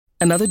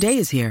Another day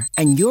is here,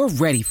 and you're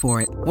ready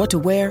for it. What to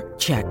wear?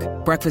 Check.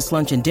 Breakfast,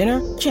 lunch, and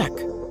dinner? Check.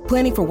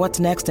 Planning for what's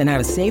next and how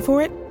to save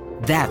for it?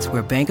 That's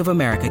where Bank of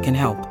America can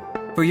help.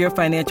 For your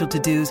financial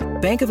to-dos,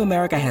 Bank of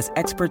America has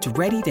experts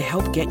ready to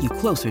help get you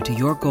closer to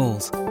your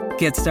goals.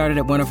 Get started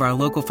at one of our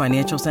local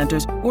financial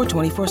centers or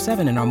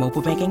 24/7 in our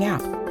mobile banking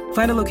app.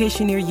 Find a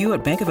location near you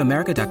at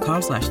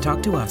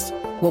bankofamerica.com/talktous.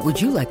 What would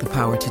you like the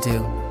power to do?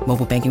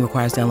 Mobile banking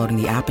requires downloading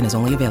the app and is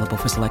only available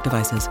for select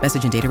devices.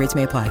 Message and data rates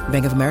may apply.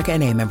 Bank of America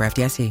N.A., member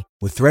FDIC.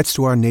 With threats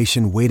to our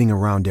nation waiting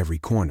around every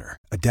corner,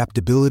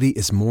 adaptability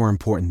is more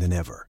important than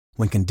ever.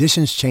 When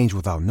conditions change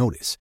without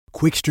notice,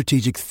 quick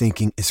strategic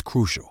thinking is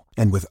crucial.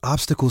 And with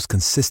obstacles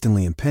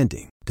consistently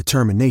impending,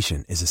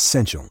 determination is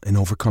essential in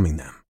overcoming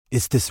them.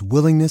 It's this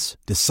willingness,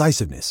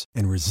 decisiveness,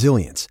 and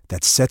resilience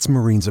that sets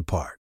Marines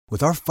apart.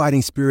 With our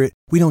fighting spirit,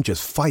 we don't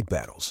just fight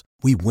battles,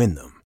 we win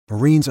them.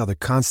 Marines are the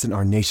constant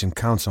our nation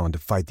counts on to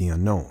fight the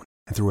unknown.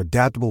 And through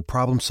adaptable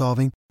problem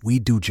solving, we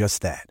do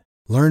just that.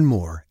 Learn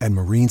more at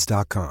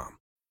marines.com.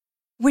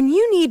 When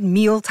you need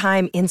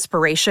mealtime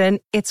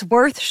inspiration, it's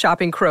worth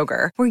shopping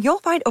Kroger, where you'll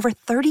find over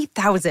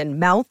 30,000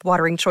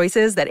 mouth-watering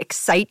choices that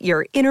excite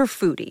your inner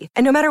foodie.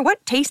 And no matter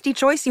what tasty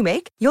choice you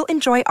make, you'll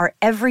enjoy our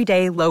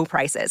everyday low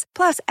prices,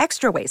 plus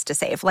extra ways to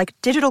save, like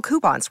digital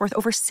coupons worth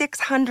over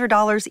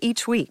 $600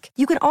 each week.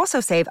 You can also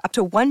save up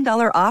to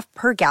 $1 off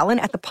per gallon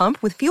at the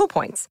pump with fuel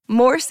points.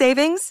 More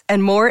savings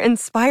and more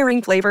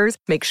inspiring flavors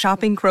make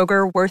shopping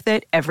Kroger worth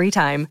it every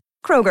time.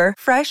 Kroger,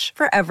 fresh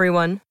for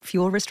everyone.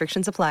 Fuel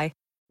restrictions apply.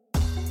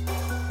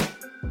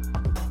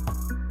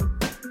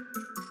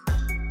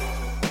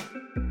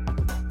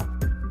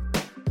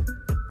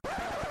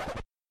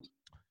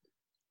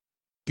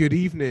 Good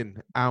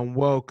evening and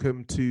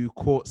welcome to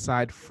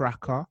Courtside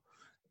Fracas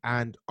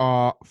and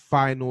our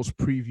finals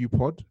preview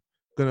pod.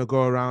 Gonna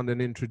go around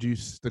and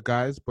introduce the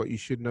guys, but you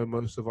should know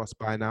most of us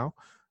by now.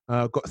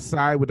 Got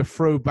Sai with a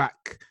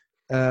throwback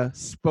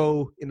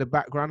Spo in the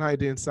background. How you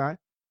doing, Sai?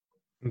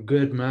 I'm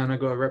good, man. I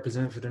got to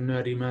represent for the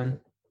nerdy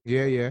man.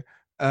 Yeah.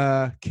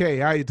 Kay,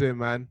 how you doing,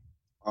 man?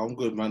 I'm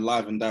good, man.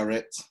 Live and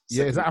direct.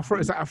 Yeah, is that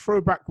a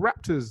throwback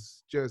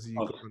Raptors jersey?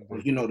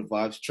 You know the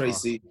vibes.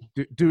 Tracy.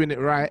 Doing it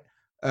right.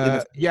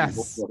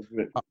 Yes.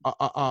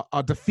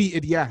 Our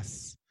defeated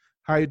Yes.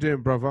 How you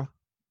doing, brother?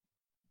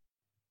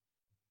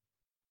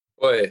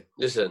 Boy,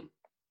 listen.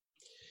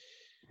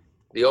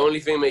 The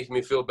only thing making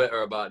me feel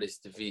better about this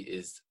defeat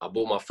is I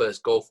bought my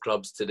first golf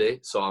clubs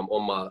today, so I'm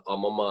on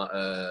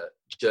my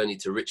journey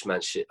to rich man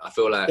shit. I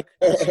feel like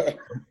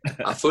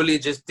I fully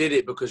just did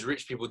it because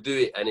rich people do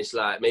it, and it's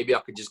like maybe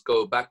I could just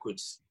go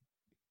backwards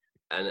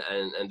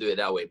and do it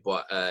that way.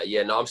 But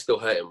I'm still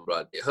hurting,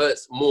 bro. It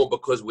hurts more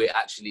because we're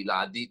actually,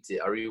 like, I deeped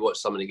it. I rewatched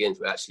some of the games.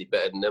 We're actually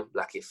better than them.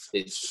 Like, if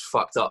it's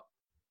fucked up,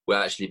 we're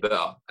actually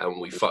better,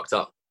 and we fucked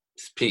up.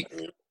 It's peak.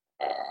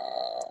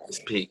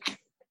 It's peak.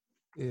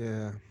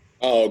 Yeah.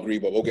 I'll agree,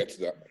 but we'll get to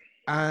that.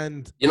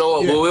 And you know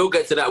what? Yeah. We'll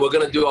get to that. We're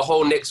going to do a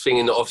whole next thing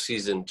in the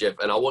off-season, Jeff,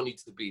 and I want you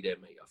to be there,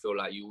 mate. I feel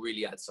like you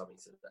really add something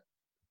to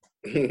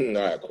that.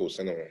 All right, cool.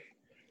 Send it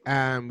on.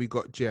 And we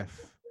got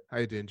Jeff. How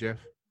you doing, Jeff?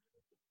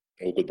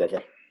 All good,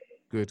 brother.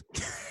 Good.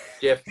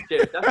 Jeff,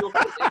 that's your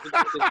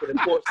contribution to the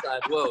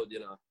courtside world, you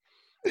know.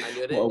 And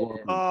you're there.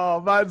 Oh,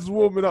 man's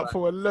warming up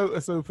for when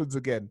Lotus opens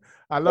again.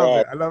 I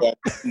love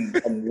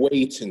it. I'm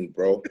waiting,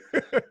 bro.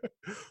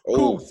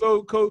 Cool.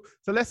 So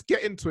let's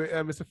get into it.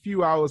 It's a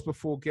few hours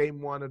before game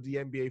one of the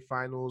NBA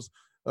Finals.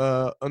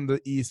 On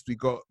the East, we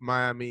got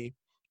Miami,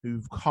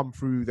 who've come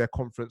through their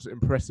conference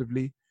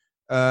impressively.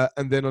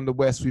 And then on the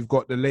West, we've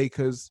got the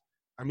Lakers.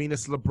 I mean,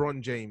 it's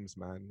LeBron James,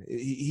 man.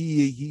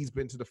 He's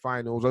been to the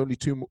finals. Only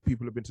two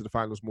people have been to the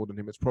finals more than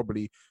him. It's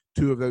probably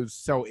two of those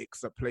Celtics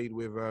that played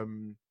with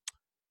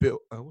Bill.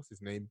 What's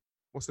his name?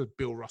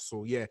 Bill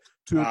Russell? Yeah,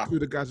 two of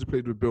the guys who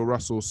played with Bill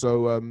Russell.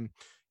 So,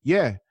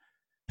 yeah.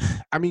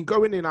 I mean,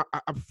 going in, I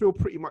feel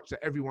pretty much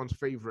that everyone's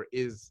favorite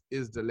is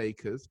the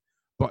Lakers.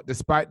 But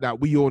despite that,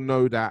 we all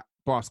know that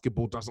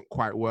basketball doesn't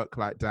quite work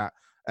like that.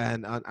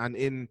 And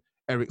in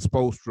Eric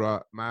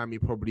Spoelstra, Miami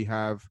probably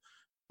have,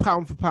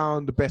 pound for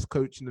pound, the best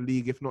coach in the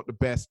league, if not the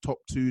best, top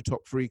 2,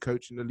 top 3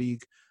 coach in the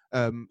league.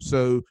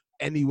 So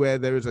anywhere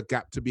there is a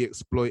gap to be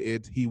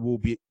exploited, he will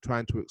be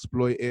trying to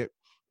exploit it.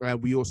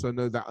 We also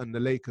know that on the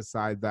Lakers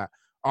side, that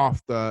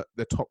after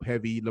the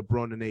top-heavy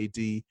LeBron and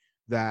AD,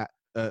 that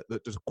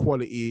the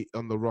quality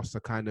on the roster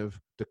kind of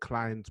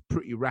declined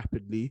pretty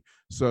rapidly.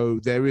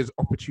 So there is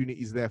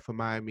opportunities there for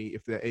Miami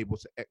if they're able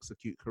to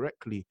execute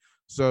correctly.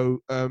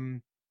 So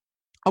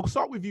I'll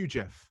start with you,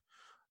 Jeff.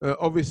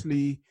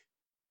 Obviously,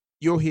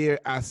 you're here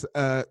as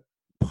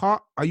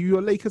part. Are you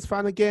a Lakers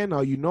fan again?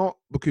 Are you not?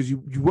 Because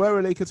you were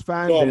a Lakers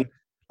fan. No,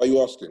 are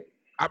you asking?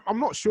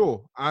 I'm not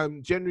sure.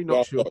 I'm generally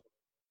not sure.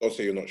 Don't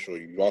say you're not sure.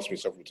 You asked me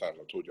several times.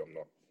 I told you I'm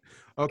not.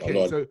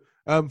 Okay, so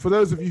for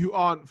those of you who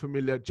aren't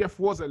familiar, Jeff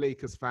was a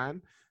Lakers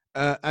fan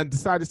and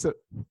decided to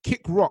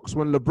kick rocks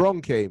when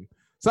LeBron came.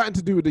 Something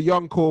to do with the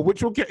young core,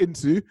 which we'll get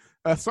into.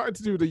 Something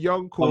to do with the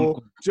young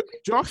core.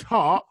 Josh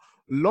Hart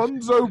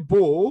Lonzo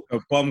Ball. A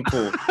bum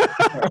call.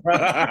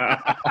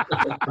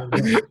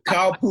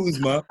 Kyle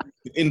Kuzma,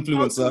 the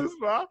influencer.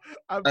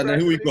 And then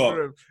who we got?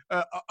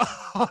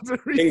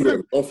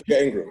 Ingram. Don't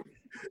forget Ingram.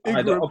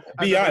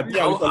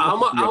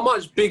 How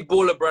much big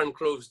baller brand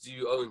clothes do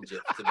you own,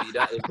 Jeff, to be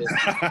that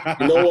invested?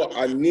 You know what?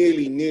 I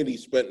nearly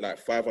spent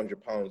like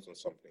 £500 on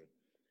something,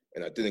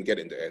 and I didn't get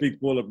it in the end.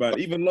 Big baller brand.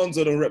 Even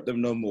Lonzo don't rep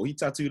them no more. He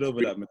tattooed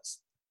over that mess.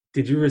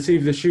 Did you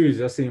receive the shoes?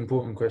 That's the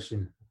important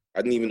question.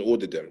 I didn't even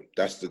order them.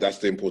 That's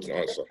the important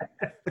answer.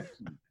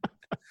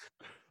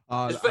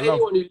 Just for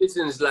anyone who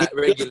listens like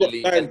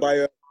regularly.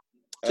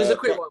 Just a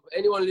quick one.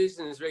 Anyone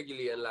listens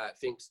regularly and like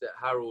thinks that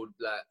Harold,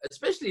 like,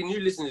 especially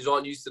new listeners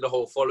aren't used to the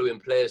whole following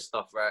player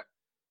stuff, right?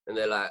 And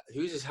they're like,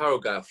 "Who's this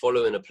Harold guy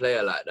following a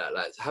player like that?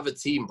 Like, have a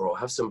team, bro.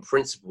 Have some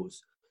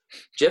principles."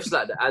 Jeff's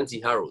like the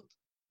anti-Harold.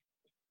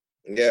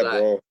 Yeah, like,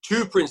 bro.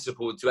 Too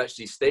principled to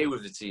actually stay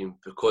with the team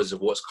because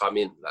of what's come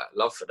in. Like,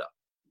 love for that.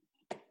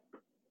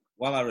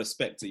 While I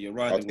respect it, you're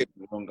riding with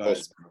the wrong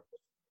guys, bro.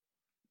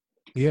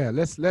 Yeah,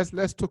 let's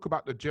talk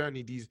about the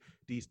journey these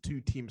two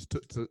teams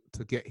took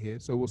to get here.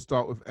 So we'll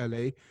start with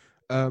LA.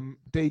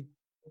 They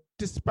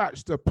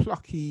dispatched a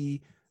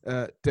plucky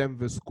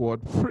Denver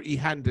squad pretty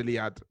handily.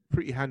 I'd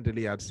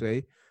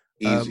say.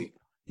 Easy.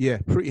 Yeah,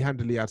 pretty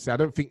handily. I'd say. I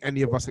don't think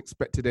any of us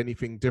expected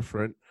anything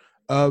different.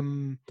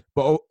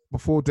 But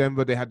before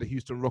Denver, they had the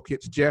Houston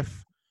Rockets.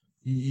 Jeff,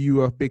 you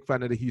were a big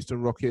fan of the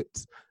Houston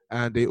Rockets,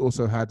 and they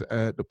also had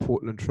the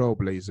Portland Trail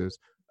Blazers.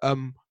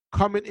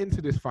 Coming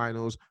into this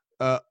finals,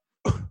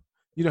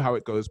 you know how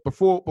it goes.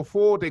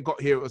 Before they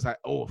got here, it was like,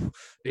 oh,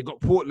 they got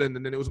Portland,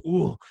 and then it was,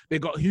 oh, they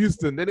got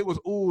Houston. Then it was,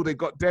 oh, they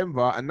got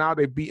Denver, and now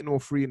they've beaten all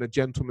three in a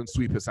gentleman's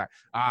sweep. It's like,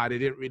 they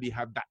didn't really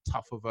have that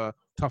tough of a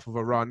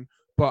run.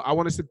 But I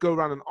wanted to go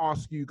around and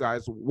ask you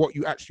guys what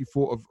you actually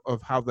thought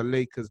of how the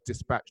Lakers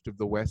dispatched of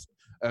the West.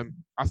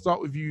 I'll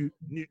start with you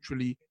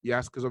neutrally,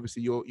 Yas, because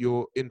obviously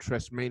your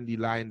interests mainly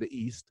lie in the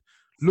East.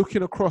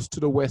 Looking across to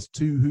the West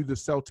too, who the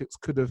Celtics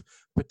could have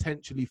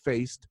potentially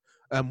faced.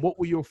 What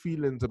were your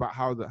feelings about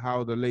how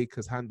the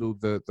Lakers handled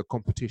the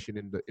competition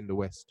in the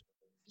West?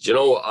 Do you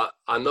know what?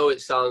 I know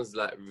it sounds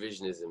like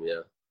revisionism,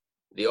 yeah.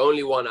 The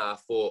only one I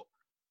thought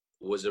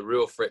was a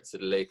real threat to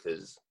the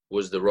Lakers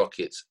was the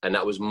Rockets, and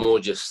that was more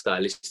just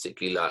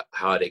stylistically, like,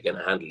 how are they going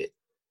to handle it?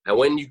 And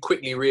when you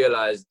quickly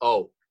realize,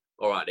 oh,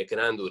 all right, they can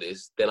handle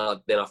this, then I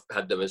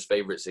had them as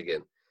favourites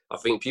again. I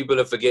think people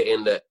are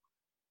forgetting that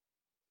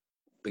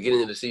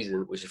beginning of the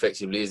season, which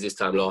effectively is this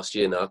time last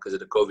year now because of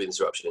the COVID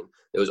interruption,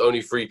 there was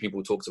only 3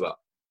 people talked about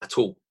at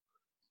all.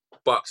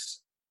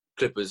 Bucks,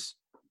 Clippers,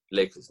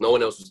 Lakers. No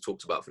one else was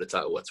talked about for the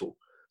title at all.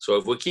 So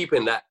if we're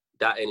keeping that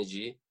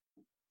energy,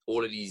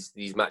 all of these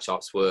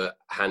matchups were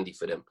handy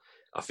for them.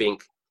 I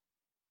think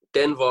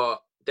Denver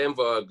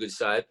are a good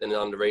side and an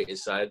underrated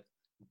side,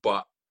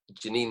 but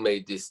Janine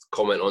made this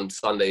comment on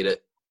Sunday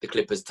that the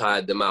Clippers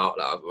tired them out.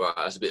 Like, right,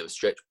 that's a bit of a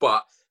stretch,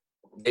 but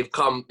they've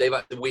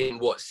had to win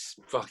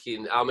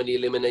how many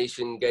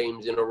elimination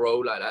games in a row?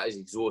 Like, that is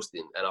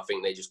exhausting, and I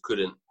think they just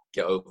couldn't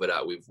get over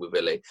that with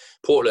LA.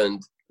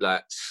 Portland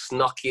like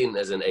snuck in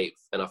as an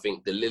 8th, and I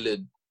think the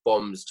Lillard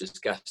bombs just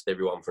gassed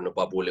everyone from the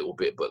bubble a little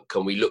bit. But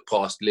can we look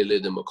past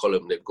Lillard and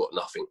McCollum? They've got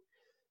nothing,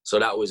 so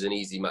that was an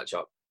easy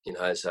matchup in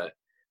hindsight.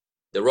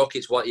 The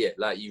Rockets,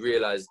 like you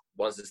realise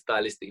once the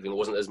stylistic thing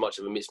wasn't as much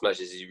of a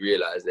mismatch as you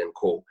realise, then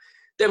cool.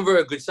 Denver are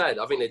a good side.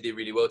 I think they did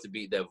really well to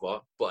beat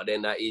Denver, but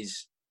then that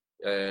is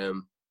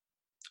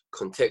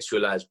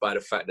contextualised by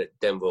the fact that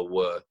Denver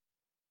were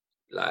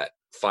like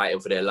fighting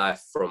for their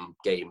life from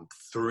game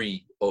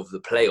 3 of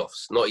the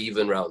playoffs, not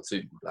even round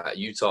 2. Like,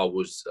 Utah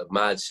was a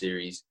mad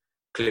series.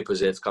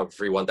 Clippers had to come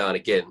 3-1 down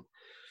again.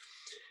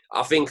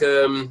 I think...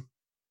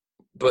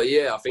 But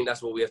yeah, I think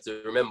that's what we have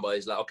to remember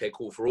is like, okay,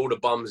 cool. For all the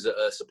bums that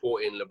are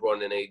supporting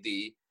LeBron and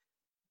AD,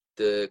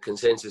 the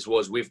consensus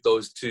was with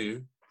those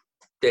two,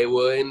 they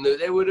were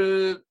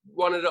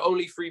one of the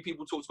only 3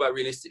 people talked about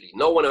realistically.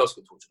 No one else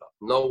got talked about.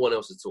 No one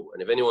else at all.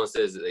 And if anyone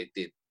says that they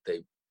did,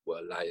 they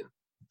were lying.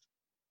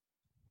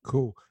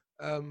 Cool.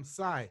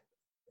 Sai,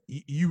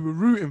 you were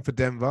rooting for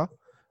Denver.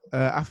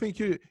 I think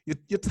you're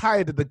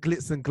tired of the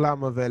glitz and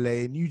glamour of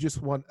LA, and you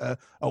just want a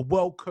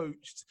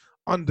well-coached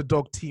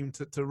underdog team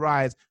to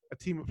rise, a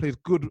team that plays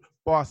good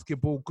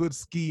basketball, good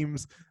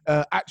schemes.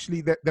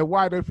 Actually, their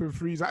wide open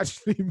threes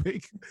actually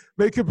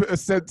make a bit of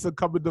sense and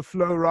come in the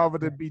flow rather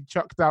than being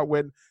chucked out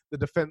when the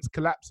defense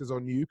collapses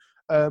on you.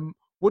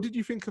 What did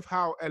you think of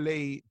how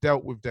LA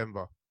dealt with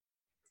Denver?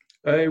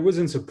 It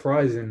wasn't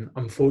surprising,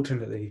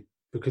 unfortunately,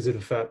 because of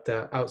the fact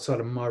that outside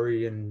of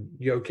Murray and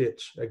Jokic,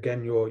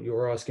 again,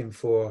 you're asking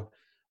for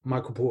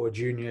Michael Porter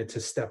Jr. to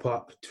step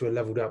up to a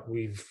level that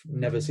we've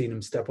never seen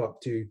him step up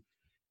to.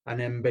 And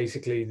then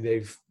basically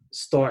they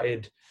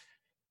started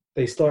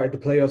the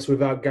playoffs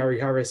without Gary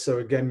Harris. So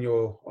again,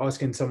 you're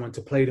asking someone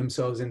to play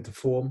themselves into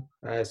form.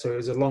 So it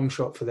was a long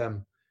shot for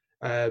them.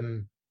 I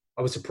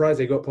was surprised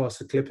they got past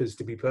the Clippers,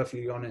 to be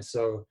perfectly honest.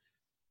 So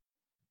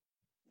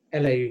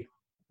LA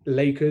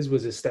Lakers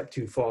was a step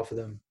too far for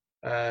them.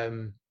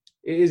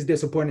 It is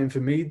disappointing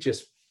for me,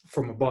 just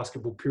from a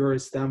basketball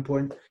purist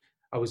standpoint.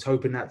 I was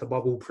hoping that the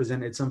bubble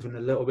presented something a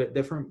little bit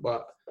different,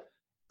 but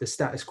the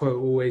status quo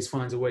always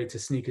finds a way to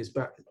sneak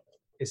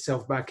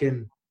itself back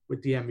in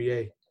with the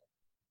NBA.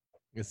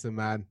 Yes,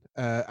 man.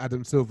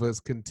 Adam Silver has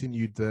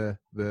continued the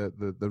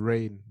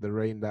reign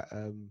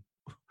that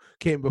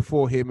came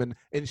before him and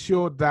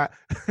ensured that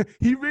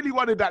he really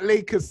wanted that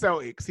Lakers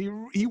Celtics.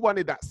 He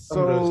wanted that so.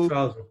 Some of those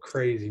fouls were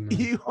crazy, man.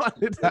 He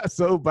wanted that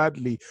so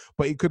badly,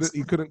 but he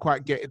couldn't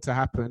quite get it to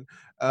happen.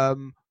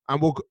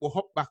 And we'll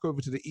hop back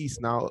over to the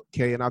East now,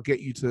 Kay, and I'll get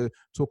you to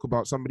talk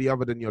about somebody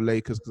other than your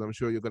Lakers because I'm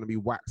sure you're going to be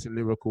waxing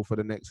lyrical for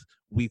the next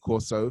week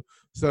or so.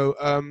 So,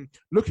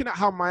 looking at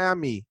how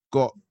Miami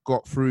got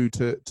through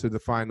to the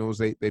finals,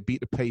 they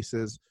beat the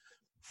Pacers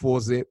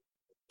 4-0.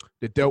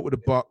 They dealt with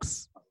the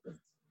Bucks,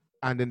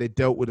 and then they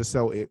dealt with the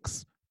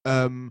Celtics.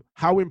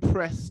 How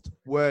impressed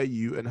were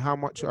you, and how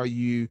much are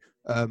you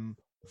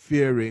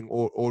fearing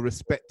or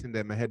respecting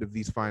them ahead of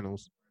these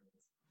finals?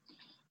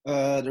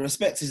 The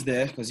respect is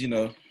there because,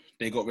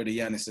 they got rid of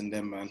Giannis and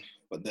them, man.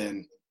 But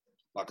then,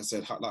 like I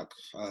said, like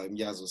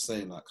Yaz was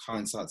saying, like,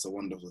 hindsight's a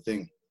wonderful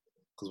thing.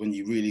 Because when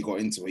you really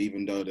got into it,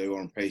 even though they were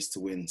on pace to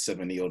win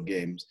 70-odd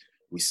games,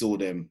 we saw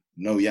them,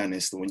 no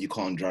Giannis, and when you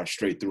can't drive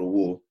straight through a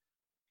wall,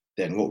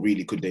 then what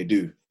really could they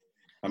do?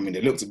 I mean,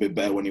 they looked a bit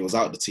better when he was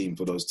out the team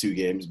for those 2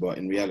 games, but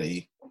in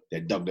reality, they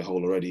dug the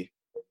hole already.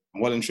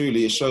 And well and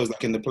truly, it shows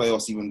like in the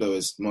playoffs, even though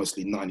it's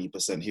mostly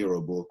 90% hero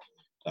ball,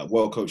 that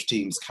well-coached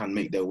teams can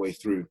make their way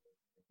through.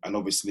 And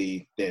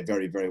obviously, they're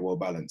very, very well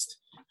balanced.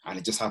 And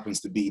it just happens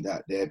to be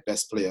that their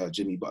best player,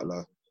 Jimmy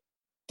Butler,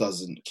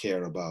 doesn't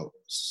care about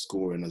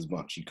scoring as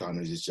much. He kind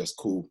of is just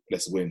cool,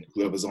 let's win.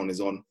 Whoever's on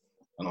is on,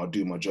 and I'll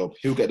do my job.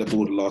 He'll get the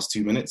ball the last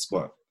 2 minutes,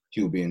 but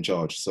he'll be in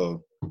charge.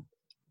 So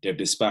they've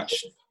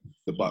dispatched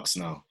the Bucks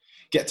now.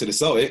 Get to the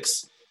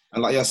Celtics,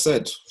 and like I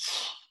said,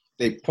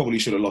 they probably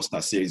should have lost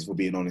that series, for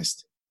being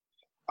honest.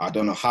 I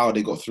don't know how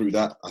they got through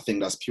that. I think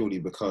that's purely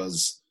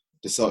because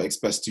the Celtics'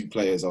 best 2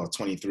 players are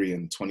 23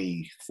 and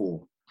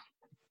 24,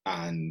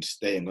 and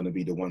they ain't going to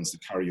be the ones to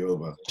carry you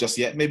over just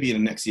yet. Maybe in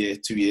the next year,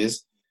 2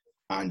 years,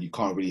 and you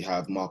can't really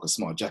have Marcus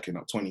Smart jacking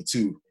up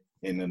 22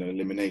 in an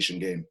elimination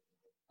game.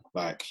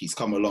 Like, he's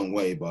come a long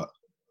way, but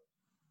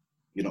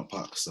you're not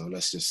Puck, so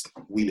let's just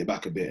wheel it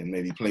back a bit and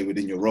maybe play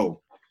within your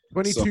role.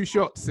 22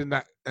 shots in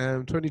that.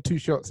 22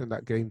 shots in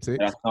that game, too.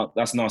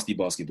 That's nasty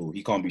basketball.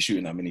 He can't be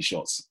shooting that many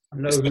shots. I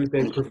know who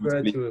they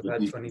prefer to have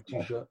had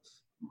 22 shots.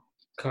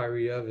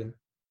 Kyrie Irving.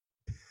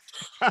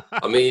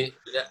 I mean,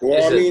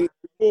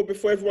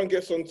 before everyone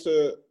gets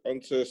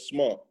onto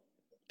Smart,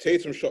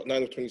 Tatum shot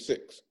 9 of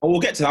 26. Oh, we'll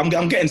get to that. I'm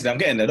getting to that. I'm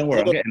getting there. Don't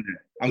worry.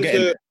 I'm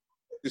getting there.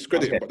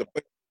 Discredit him, but the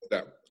point is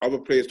that other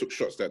players took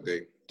shots that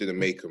day, didn't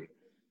make them.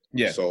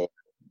 Yeah. So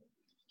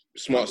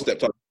Smart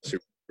stepped up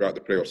throughout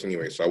the playoffs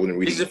anyway. So I wouldn't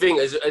really. This is the thing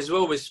as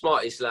well with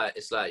Smart. It's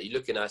like you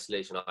look in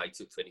isolation. He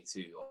took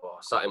 22. Or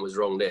something was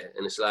wrong there,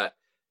 and it's like,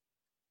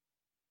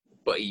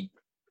 but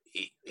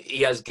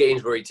he has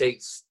games where he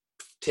takes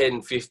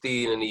 10,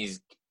 15, and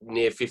he's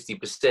near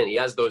 50%. He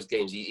has those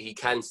games. He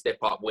can step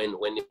up when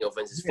the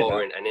offense is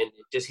faltering, and then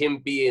just him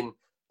being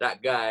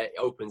that guy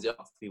opens it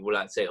up for people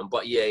like Tatum.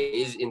 But yeah, it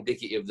is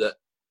indicative that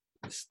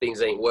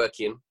things ain't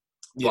working.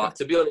 Yeah. But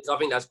to be honest, I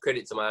think that's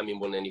credit to Miami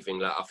more than anything.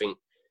 Like I think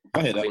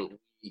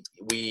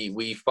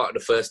we fucked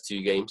the first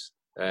 2 games,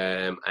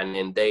 and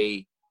then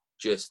they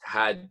just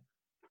had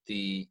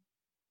the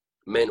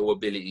mental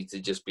ability to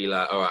just be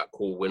like, all right,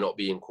 cool, we're not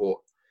being caught.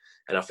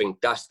 And I think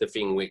that's the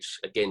thing which,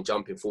 again,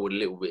 jumping forward a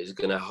little bit, is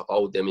going to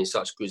hold them in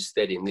such good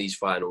stead in these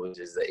finals,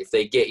 is that if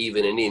they get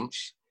even an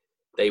inch,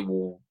 they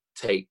will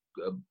take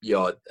a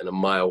yard and a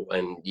mile.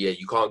 And, yeah,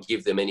 you can't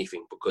give them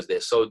anything because they're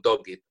so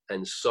dogged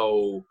and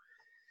so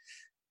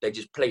they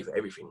just play for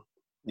everything.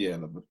 Yeah,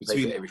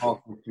 between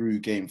halfway through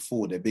game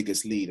 4, their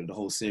biggest lead of the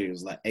whole series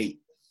was like 8.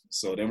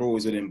 So they're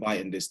always within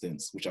biting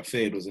distance, which I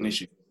feared was an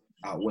issue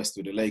out west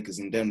with the Lakers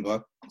in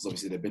Denver, because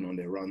obviously they've been on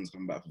their runs,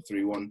 coming back from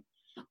 3-1.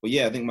 But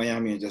yeah, I think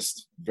Miami are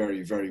just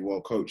very, very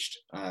well coached,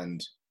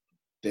 and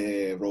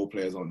their role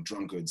players aren't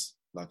drunkards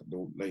like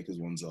the Lakers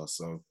ones are.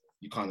 So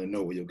you kind of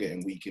know what you're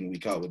getting week in,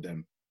 week out with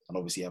them. And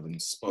obviously having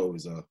Spo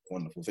is a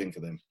wonderful thing for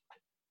them.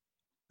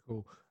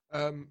 Cool.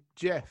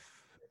 Jeff,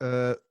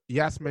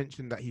 Yas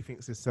mentioned that he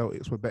thinks the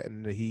Celtics were better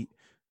than the Heat.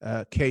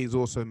 Kay's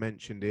also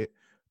mentioned it,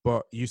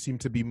 but you seem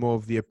to be more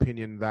of the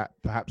opinion that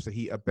perhaps the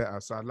Heat are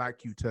better. So I'd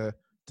like you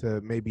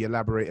to maybe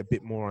elaborate a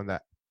bit more on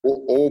that.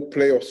 All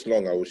playoffs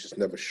long, I was just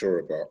never sure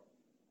about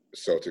the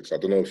Celtics. I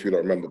don't know if you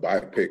don't remember, but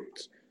I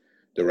picked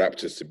the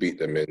Raptors to beat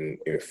them in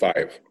 5.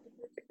 I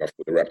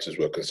thought the Raptors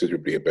were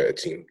considerably a better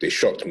team. They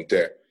shocked me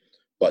there.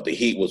 But the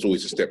Heat was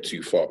always a step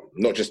too far,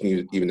 not just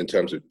even in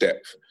terms of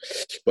depth,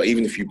 but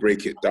even if you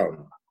break it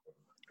down.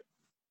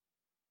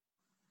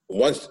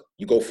 Once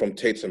you go from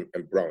Tatum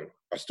and Brown,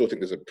 I still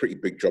think there's a pretty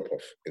big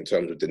drop-off in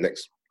terms of the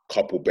next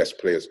couple best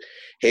players.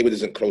 Hayward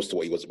isn't close to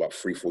what he was about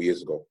 3-4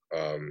 years ago,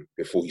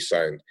 before he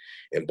signed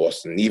in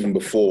Boston. Even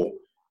before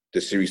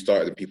the series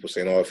started and people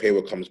saying, if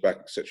Hayward comes back,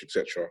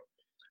 etc.,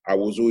 I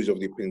was always of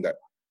the opinion that,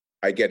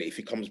 I get it, if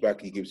he comes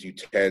back, he gives you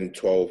 10,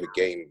 12 a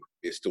game,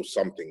 it's still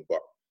something. But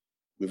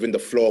within the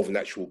flow of an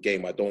actual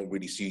game, I don't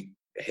really see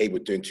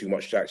Hayward doing too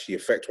much to actually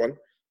affect one.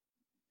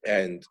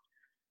 And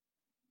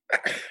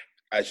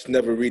I just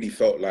never really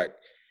felt like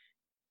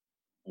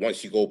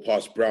once you go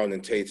past Brown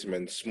and Tatum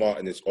and Smart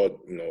and it's odd,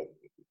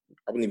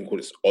 I wouldn't even call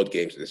this odd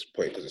games at this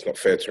point because it's not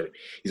fair to him.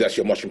 He's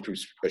actually a much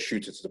improved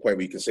shooter to the point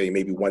where you can say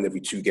maybe 1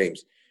 every 2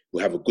 games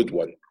will have a good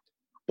one.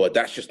 But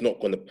that's just not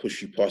going to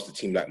push you past a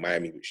team like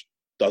Miami, which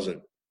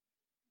doesn't.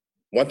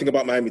 One thing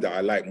about Miami that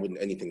I like more than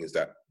anything is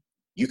that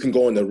you can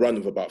go on a run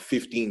of about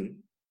 15-2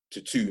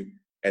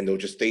 and they'll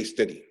just stay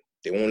steady.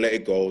 They won't let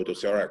it go. They'll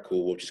say, all right,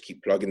 cool. We'll just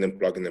keep plugging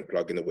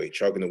away,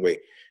 chugging away.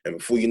 And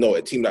before you know it,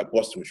 a team like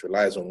Boston, which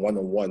relies on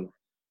one-on-one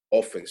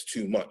offense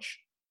too much,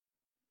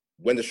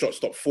 when the shots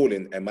stop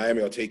falling and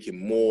Miami are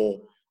taking more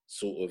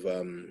sort of,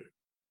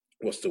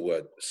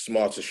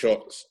 smarter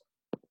shots.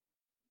 I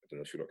don't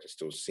know if you lot can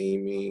still see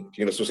me.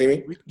 Can you still see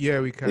me? Yeah,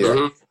 we can.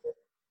 Yeah.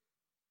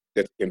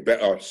 They're taking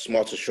better,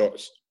 smarter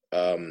shots,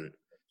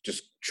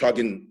 just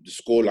chugging the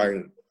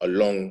scoreline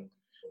along.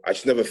 I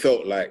just never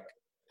felt like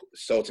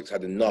Celtics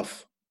had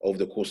enough over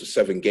the course of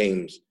 7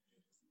 games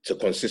to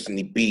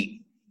consistently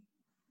beat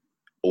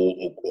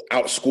or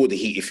outscore the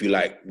Heat, if you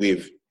like,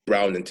 with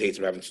Brown and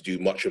Tatum having to do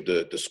much of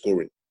the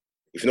scoring.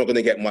 If you're not going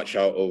to get much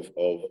out of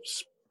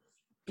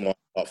Smart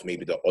off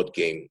maybe the odd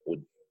game or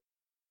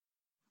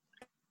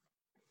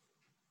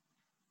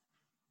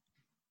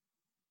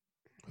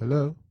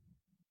Hello.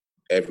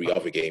 Every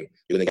other game,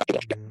 you're going to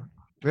get.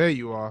 There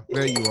you are.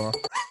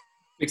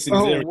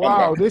 Oh,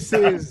 wow, this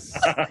is...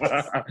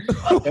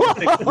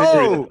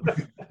 Oh,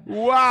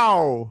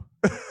 wow.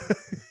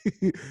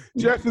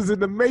 Jeff is in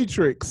the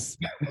Matrix.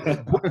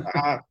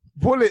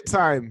 Bullet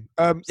time.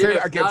 Say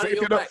that again.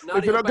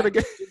 If you're not going to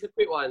get... Just a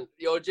quick one.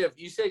 Yo, Jeff,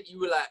 you said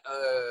you were like,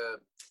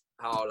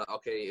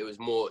 okay, it was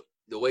more...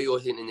 The way you're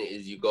hinting it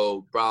is you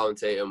go Brown,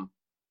 Tatum,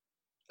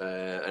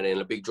 and then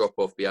a big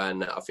drop-off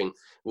behind that. I think,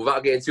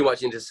 without getting too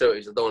much into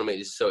Celtics, I don't want to make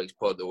this Celtics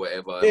pod or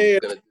whatever. Yeah.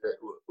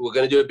 We're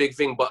going to do a big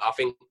thing, but I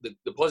think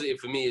the positive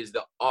for me is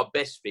that our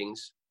best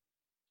things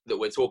that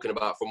we're talking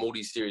about from all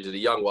these series are the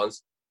young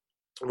ones,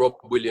 Rob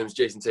Williams,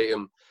 Jason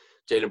Tatum,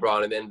 Jaylen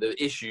Brown, and then the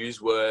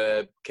issues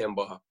were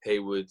Kemba,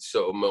 Hayward,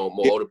 sort of more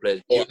older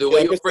players. The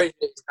way you're phrasing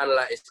it, it's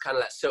kind of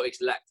like Celtics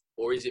lacked,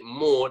 or is it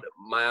more that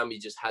Miami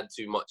just had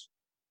too much?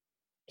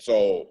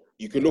 So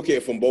you can look at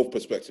it from both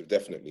perspectives,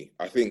 definitely.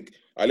 I think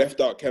I left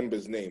out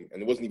Kemba's name,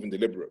 and it wasn't even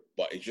deliberate,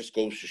 but it just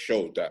goes to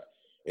show that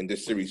in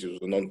this series, it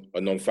was a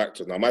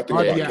non-factor. Now, my thing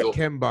about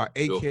Kemba,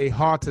 a.k.a.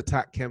 heart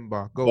attack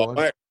Kemba. Go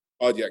on.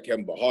 Cardiac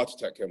Kemba, heart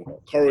attack Kemba,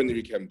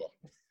 coronary Kemba.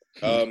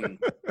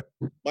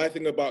 My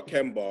thing about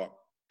Kemba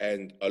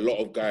and a lot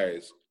of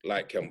guys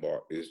like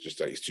Kemba is just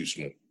that he's too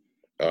small.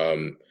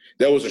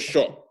 There was a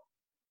shot,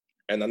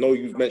 and I know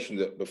you've mentioned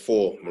it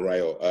before,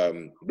 Mariah,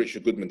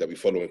 Richard Goodman that we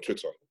follow on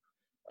Twitter.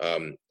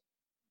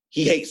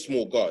 He hates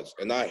small guards,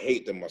 and I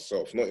hate them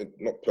myself.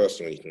 Not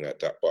personally, anything like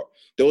that. But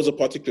there was a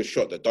particular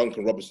shot that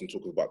Duncan Robinson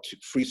took with about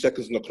 3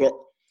 seconds on the clock.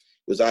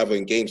 It was either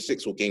in Game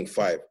 6 or Game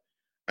 5,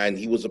 and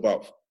he was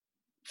about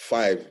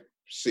 5,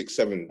 6,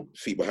 7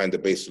 feet behind the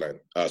baseline.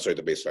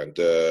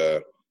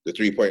 The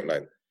 3-point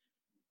line.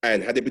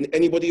 And had there been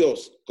anybody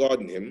else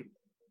guarding him,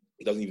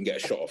 he doesn't even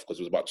get a shot off because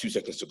it was about 2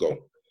 seconds to go.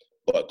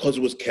 But because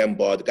it was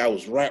Kemba, the guy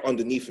was right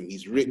underneath him.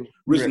 He's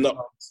risen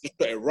up, just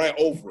put it right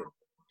over him.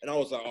 And I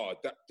was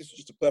like, this is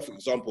just a perfect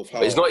example of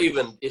how... But it's not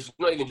even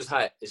just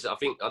height. I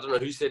don't know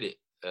who said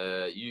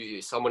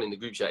it. Someone in the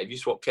group chat, if you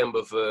swap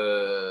Kemba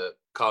for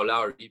Kyle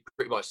Lowry,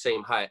 pretty much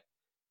same height,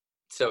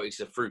 Celtics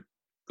are through.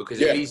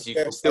 Because at least you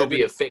can still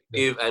be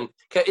effective. And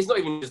it's not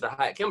even just the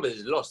height.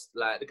 Kemba's lost.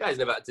 Like, the guy's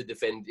never had to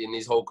defend in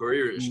his whole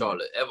career at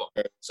Charlotte, ever.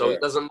 So he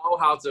doesn't know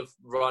how to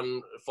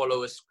run,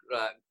 follow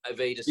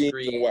evade a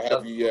screen. He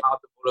doesn't know how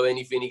to follow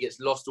anything. He gets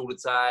lost all the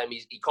time.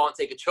 He can't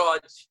take a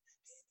charge.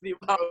 The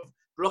amount of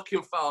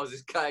blocking fouls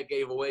this guy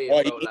gave away.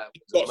 He's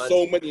got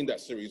so many in that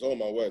series. Oh,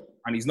 my word.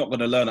 And he's not going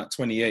to learn at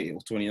 28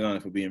 or 29,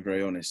 if we're being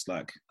very honest.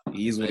 Like,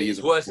 he is what he is.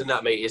 It's worse than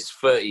that, mate. It's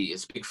 30.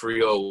 It's big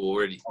 3-0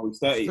 already. Oh, he's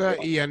 30.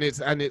 30,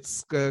 and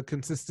it's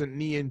consistent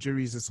knee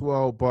injuries as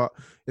well. But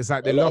it's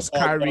like they lost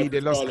Kyrie.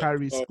 They lost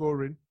Kyrie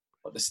scoring.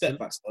 But the step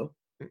backs, though.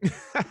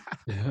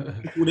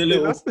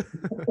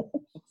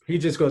 He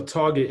just got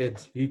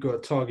targeted. He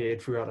got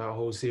targeted throughout that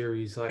whole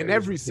series. Like, in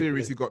every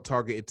series, he got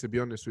targeted, to be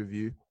honest with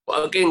you.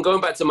 But again,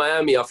 going back to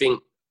Miami, I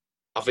think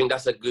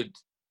that's a good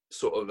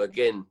sort of,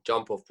 again,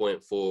 jump-off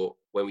point for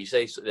when we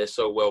say they're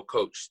so well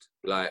coached.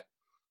 Like,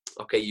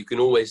 okay, you can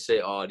always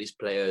say, this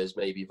player is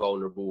maybe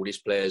vulnerable, this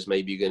player is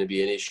maybe going to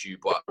be an issue,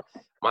 but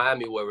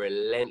Miami were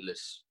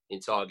relentless in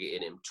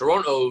targeting him.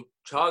 Toronto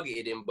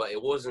targeted him, but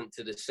it wasn't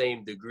to the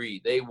same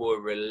degree. They were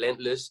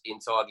relentless in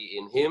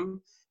targeting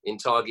him, in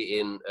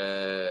targeting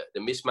the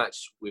mismatch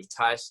with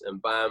Tice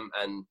and Bam,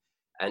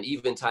 and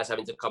even Tice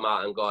having to come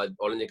out and guard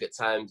Olynyk at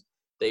times.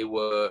 They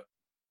were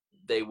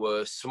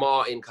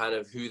smart in kind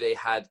of who they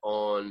had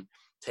on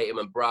Tatum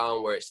and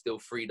Brown, where it still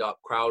freed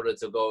up Crowder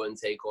to go and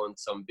take on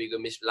some bigger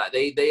like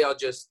they are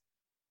just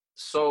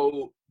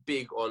so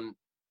big on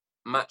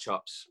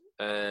matchups.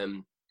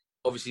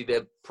 obviously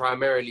they're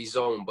primarily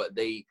zone, but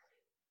they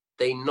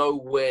know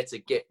where to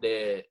get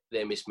their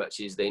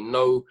mismatches. They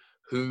know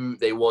who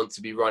they want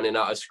to be running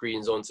out of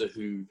screens onto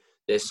who.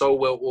 They're so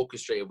well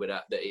orchestrated with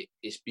that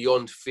it's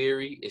beyond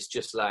theory. It's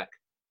just like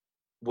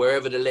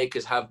wherever the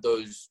Lakers have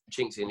those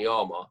chinks in the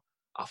armor,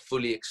 I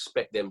fully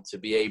expect them to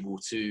be able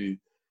to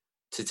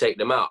take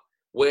them out.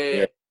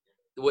 Where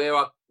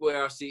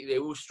I see they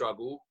will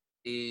struggle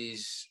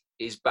is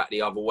back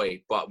the other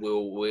way, but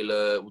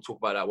we'll talk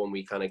about that when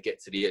we kind of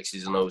get to the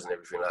X's and O's and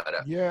everything like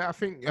that. Yeah, I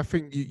think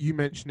you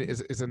mentioned it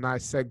is a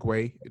nice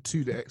segue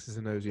to the X's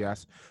and O's,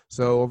 yes.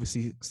 So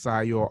obviously,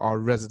 Sai, you're our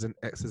resident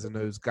X's and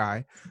O's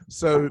guy.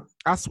 So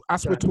as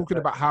we're talking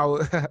about how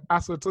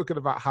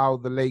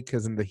the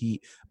Lakers and the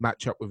Heat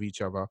match up with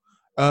each other,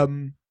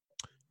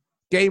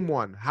 Game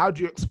 1, how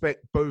do you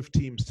expect both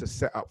teams to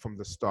set up from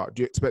the start?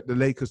 Do you expect the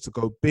Lakers to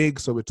go big?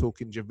 So we're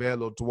talking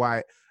JaVale or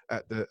Dwight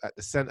at the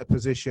center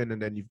position,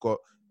 and then you've got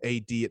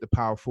AD at the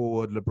power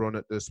forward, LeBron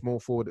at the small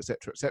forward,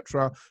 etc.,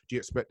 etc. Do you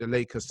expect the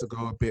Lakers to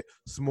go a bit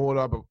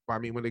smaller? But I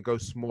mean, when they go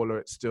smaller,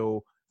 it's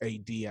still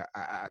AD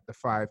at the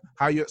 5.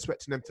 How are you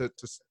expecting them to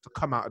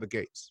come out of the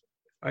gates?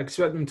 I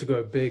expect them to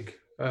go big.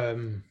 They're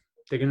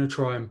going to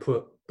try and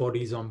put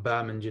bodies on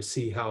Bam and just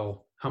see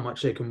how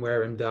much they can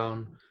wear him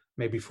down,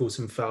 maybe force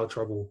some foul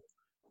trouble.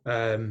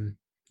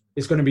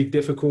 It's going to be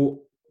difficult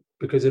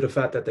because of the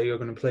fact that they are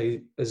going to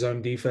play a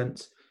zone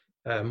defense.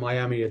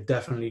 Miami are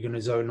definitely going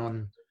to zone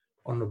on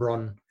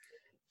LeBron,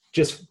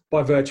 just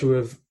by virtue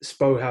of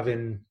Spo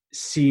having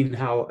seen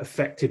how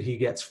affected he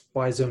gets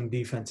by zone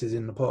defenses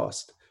in the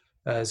past.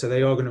 So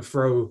they are going to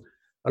throw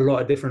a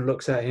lot of different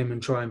looks at him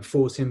and try and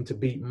force him to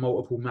beat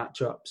multiple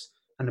matchups.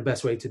 And the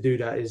best way to do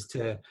that is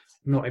to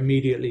not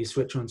immediately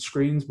switch on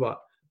screens,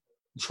 but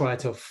try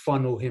to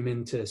funnel him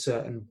into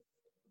certain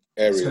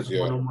areas,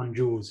 one-on-one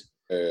duels.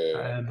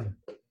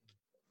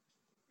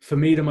 For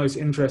me, the most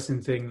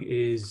interesting thing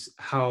is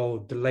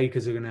how the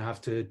Lakers are going to have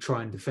to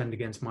try and defend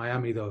against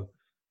Miami, though.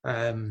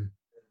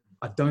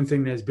 I don't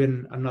think there's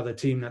been another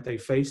team that they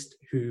faced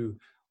who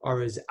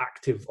are as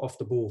active off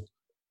the ball.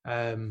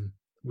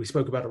 We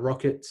spoke about the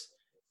Rockets,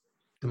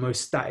 the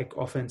most static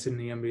offense in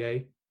the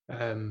NBA,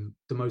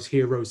 the most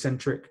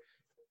hero-centric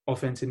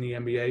offense in the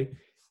NBA.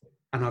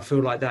 And I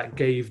feel like that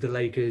gave the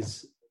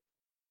Lakers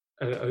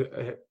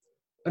an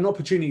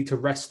opportunity to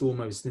rest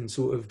almost and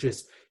sort of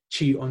just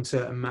cheat on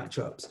certain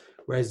matchups,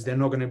 whereas they're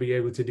not going to be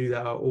able to do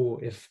that at all.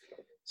 If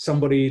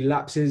somebody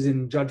lapses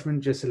in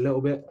judgment just a little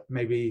bit,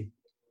 maybe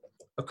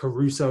a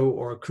Caruso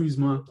or a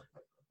Kuzma,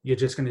 you're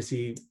just going to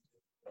see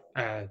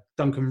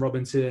Duncan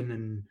Robinson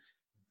and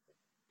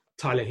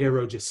Tyler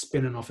Hero just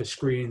spinning off of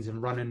screens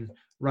and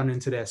running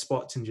to their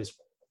spots and just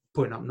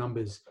putting up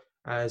numbers.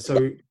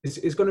 So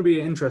it's going to be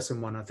an interesting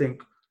one. I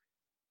think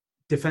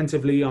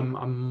defensively,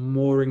 I'm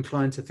more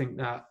inclined to think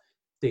that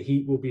the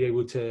Heat will be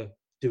able to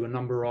do a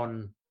number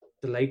on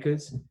the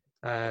Lakers,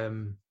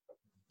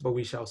 but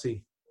we shall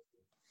see.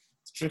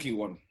 It's a tricky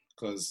one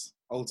because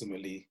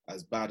ultimately,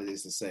 as bad as it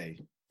is to say,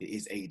 it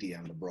is AD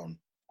and LeBron,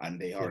 and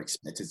they are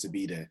expected to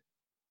be there.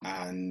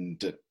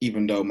 And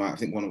even though I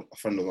think a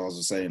friend of ours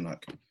was saying,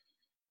 like,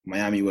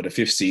 Miami were the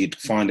 5th seed,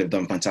 fine, they've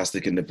done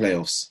fantastic in the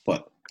playoffs,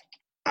 but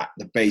at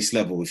the base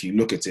level, if you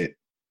look at it,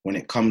 when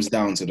it comes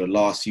down to the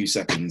last few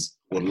seconds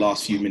or the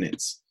last few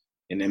minutes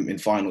in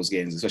finals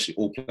games, especially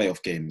all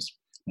playoff games,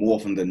 more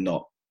often than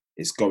not,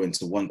 it's going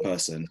to one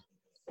person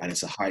and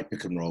it's a high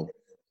pick and roll,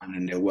 and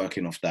then they're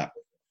working off that.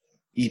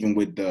 Even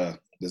with the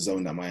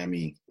zone that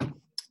Miami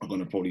are going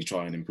to probably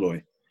try and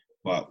employ.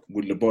 But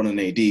with LeBron and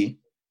AD,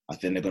 I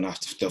think they're going to have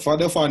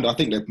to, I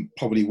think they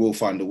probably will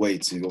find a way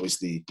to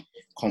obviously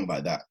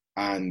combat that.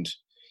 And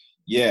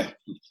yeah,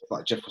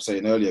 like Jeff was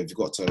saying earlier, you've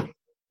got to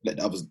let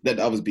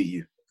the others beat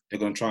you. They're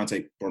going to try and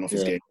take LeBron off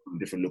his game,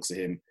 different looks at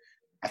him.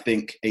 I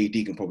think AD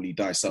can probably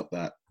dice up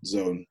that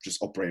zone,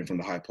 just operating from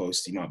the high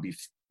post.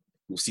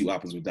 We'll see what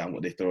happens with that and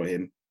what they throw at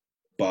him.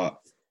 But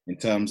in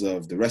terms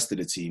of the rest of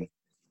the team,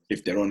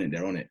 if they're on it,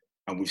 they're on it.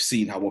 And we've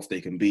seen how off they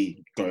can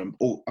be going.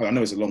 I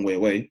know it's a long way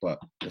away, but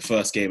the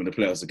first game of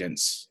the playoffs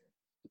against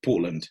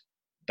Portland,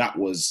 that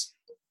was,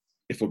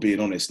 if we're being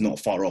honest, not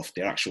far off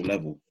their actual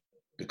level.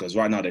 Because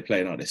right now they're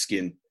playing out their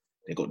skin.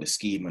 They got the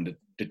scheme, and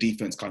the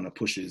defense kind of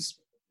pushes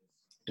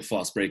the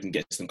fast break and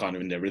gets them kind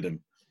of in their rhythm.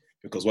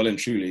 Because well and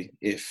truly,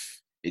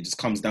 if it just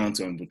comes down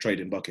to them with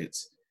trading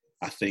buckets,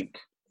 I think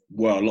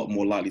we're a lot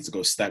more likely to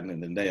go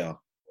stagnant than they are.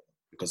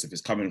 Because if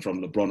it's coming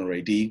from LeBron or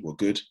AD, we're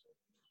good.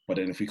 But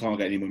then if we can't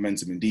get any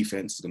momentum in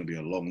defense, it's going to be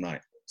a long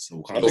night.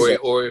 So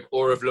or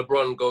if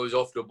LeBron goes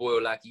off the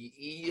boil like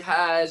he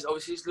has,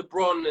 obviously it's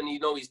LeBron and you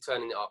know he's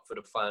turning it up for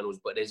the finals,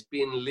 but there's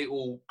been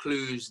little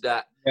clues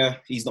that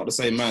he's not the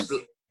same man.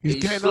 He's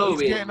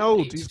getting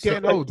old.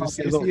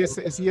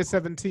 It's year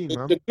 17,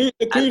 man.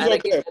 And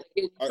again,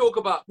 you talk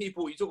about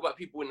people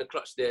in the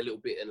clutch there a little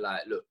bit and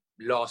like, look,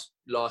 last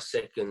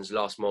seconds,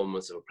 last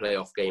moments of a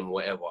playoff game,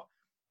 whatever.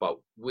 But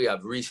we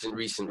have recent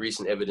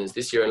evidence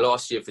this year and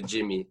last year for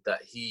Jimmy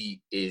that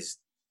he is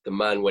the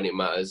man when it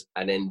matters.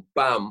 And then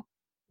Bam,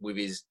 with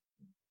his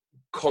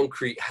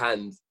concrete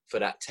hand for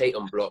that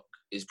Tatum block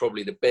is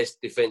probably the best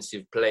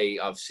defensive play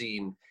I've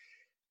seen,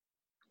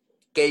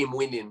 game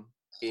winning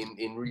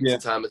in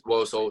recent time as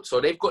well. So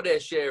they've got their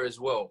share as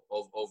well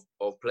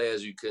of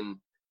players who can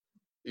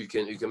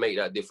make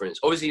that difference.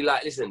 Obviously,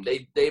 like, listen,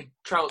 they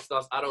trounced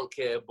us. I don't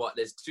care, but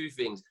there's two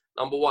things.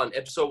 Number one,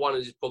 episode 1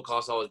 of this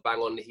podcast, I was bang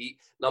on the Heat.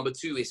 Number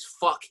 2 is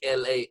fuck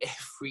LA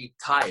every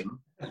time.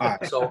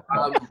 So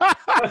I'm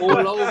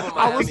all over Miami.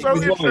 I was so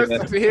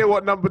interested to hear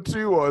what number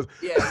 2 was.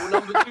 Yeah, well,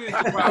 number 2 is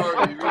the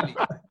priority, really.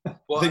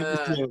 But,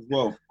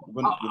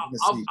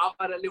 I've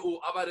had a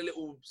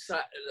little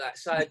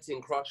side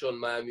thing crush on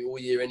Miami all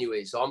year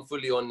anyway, so I'm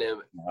fully on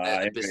them.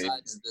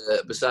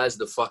 Besides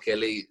the fuck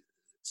LA,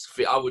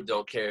 I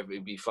don't care if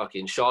it'd be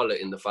fucking Charlotte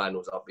in the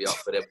finals. I'll be up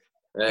for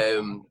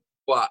them.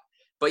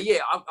 But yeah,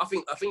 I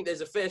think there's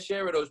a fair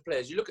share of those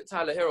players. You look at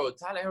Tyler Hero.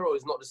 Tyler Hero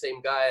is not the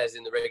same guy as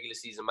in the regular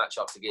season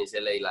matchups against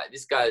LA. Like,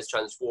 this guy has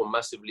transformed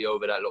massively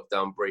over that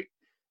lockdown break.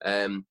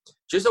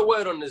 Just a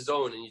word on the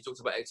zone, and you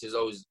talked about X's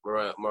O's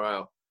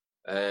morale.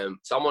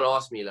 Someone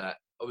asked me, like,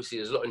 obviously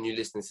there's a lot of new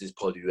listeners to this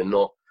pod who are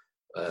not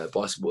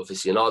basketball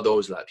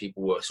aficionados. Like,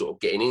 people were sort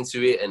of getting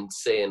into it and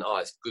saying,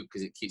 it's good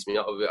because it keeps me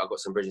out of it. I got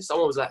some bridges.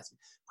 Someone was like,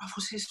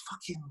 what's his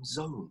fucking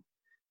zone?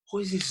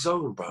 What is this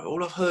zone, bro?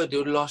 All I've heard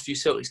in the last few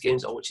Celtics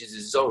games I watch is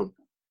this zone.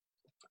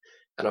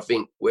 And I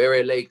think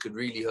where LA could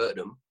really hurt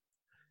them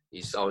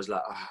is, I was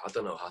like, I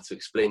don't know how to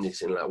explain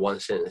this in like one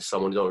sentence.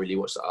 Someone who don't really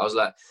watch that. I was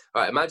like,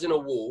 all right, imagine a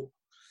wall.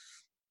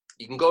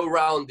 You can go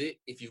around it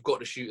if you've got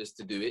the shooters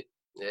to do it.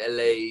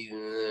 LA,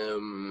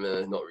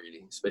 not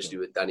really, especially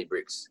with Danny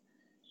Bricks.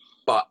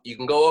 But you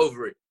can go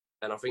over it.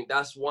 And I think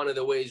that's one of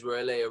the ways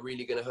where LA are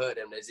really going to hurt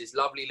them. There's this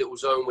lovely little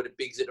zone with the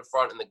bigs at the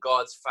front and the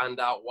guards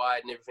fanned out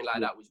wide and everything like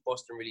that, which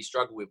Boston really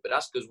struggle with. But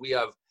that's because we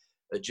have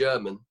a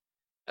German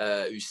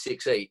who's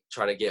 6'8",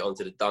 trying to get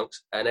onto the dunks.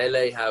 And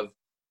LA have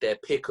their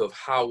pick of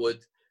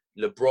Howard,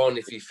 LeBron,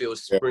 if he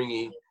feels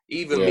springy,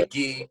 even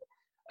McGee.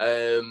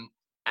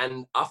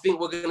 And I think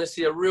we're going to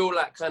see a real,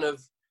 like, kind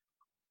of,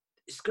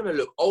 it's going to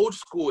look old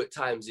school at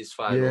times, this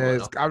final.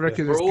 Yeah, I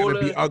reckon it's going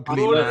to be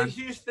ugly, man.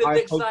 Houston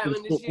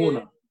excitement this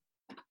year.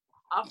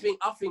 I think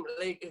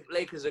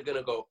Lakers are going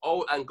to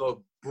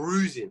go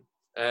bruising.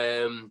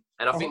 And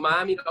I think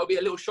Miami, that'll be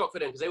a little shock for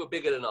them because they were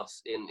bigger than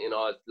us in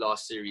our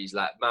last series,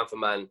 like man for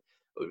man.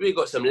 We really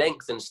got some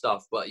length and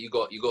stuff, but you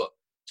got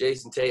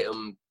Jason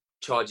Tatum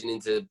charging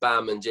into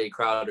Bam and Jay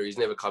Crowder. He's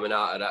never coming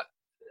out of that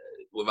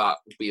without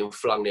being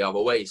flung the other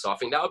way. So I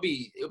think it'll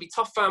be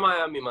tough for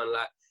Miami, man.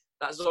 Like,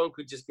 that zone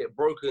could just get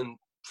broken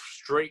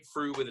straight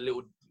through with a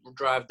little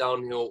drive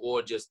downhill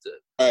or just.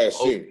 I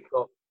assume.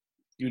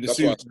 You'd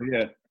assume,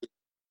 yeah.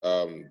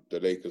 The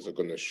Lakers are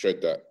going to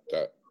shred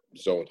that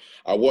zone.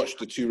 I watched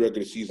the 2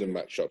 regular season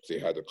matchups they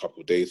had a couple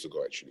of days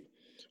ago, actually.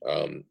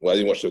 I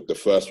didn't watch the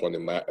first one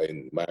in Miami. I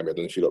don't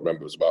know if you don't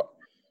remember. It was about,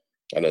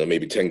 I don't know,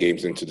 maybe 10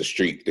 games into the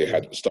streak they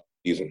had at the start of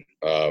the season.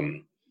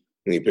 And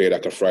he played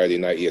like a Friday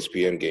night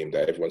ESPN game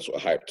that everyone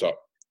sort of hyped up.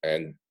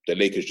 And the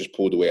Lakers just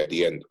pulled away at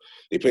the end.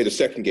 They played the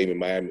second game in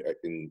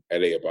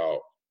LA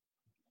about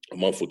a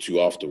month or 2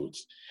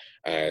 afterwards.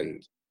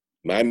 And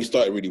Miami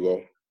started really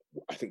well.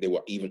 I think they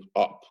were even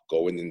up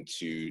going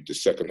into the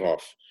second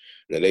half.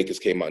 And the Lakers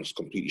came out and just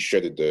completely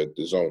shredded the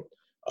zone.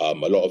 A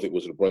lot of it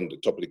was LeBron at the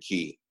top of the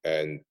key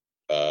and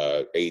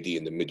AD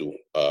in the middle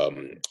of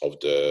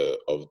the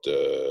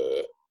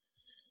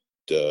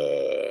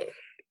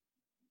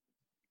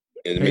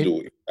in the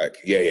middle. Like,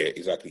 yeah,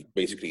 exactly.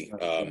 Basically.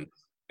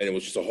 And it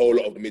was just a whole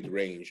lot of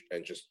mid-range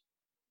and just,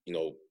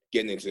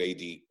 getting into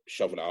AD,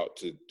 shoving it out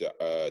to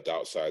the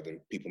outside and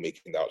people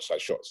making the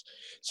outside shots.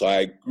 So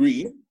I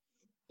agree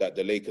that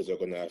the Lakers are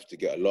going to have to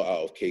get a lot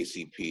out of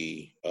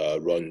KCP,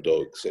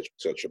 Rondo,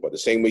 etc. But the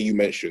same way you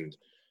mentioned,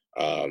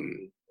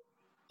 the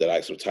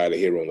likes of Tyler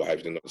Hero and what have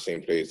you, they're not the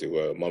same players they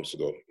were months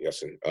ago,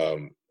 Yasin.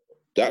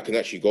 That can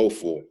actually go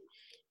for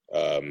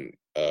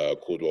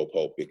Caldwell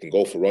Pope. It can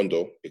go for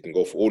Rondo. It can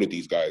go for all of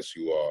these guys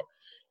who are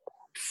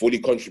fully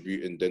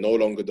contributing. They're no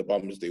longer the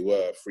bums they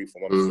were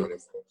 3-4 months ago.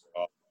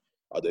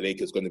 Are the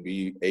Lakers going to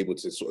be able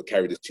to sort of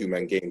carry this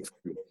 2-man game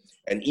through?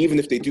 And even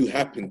if they do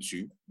happen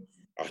to,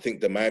 I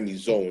think the Miami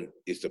zone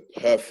is the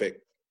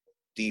perfect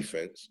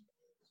defense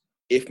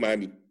if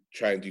Miami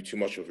try and do too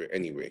much of it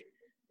anyway,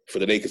 for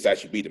the Lakers to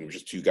actually beat them with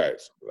just 2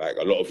 guys. Like,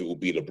 a lot of it will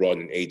be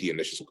LeBron and AD, and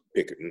let's just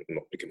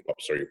not pick him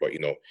up, sorry, but,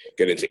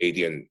 get into AD.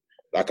 And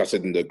like I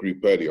said in the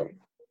group earlier,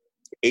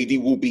 AD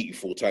will beat you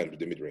 4 times with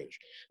the mid-range.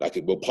 Like,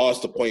 it will pass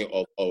the point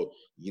of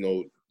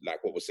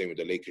like what we're saying with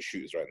the Lakers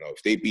shooters right now.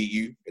 If they beat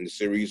you in the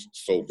series,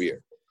 so be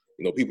it.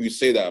 People who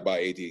say that about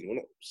AD, we're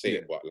not saying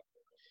it, but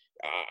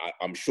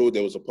I'm sure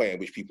there was a point at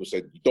which people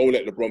said, don't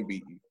let LeBron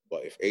beat you.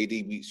 But if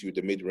AD beats you with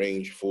the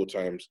mid-range 4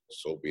 times,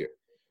 so be it.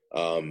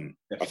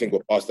 I think we're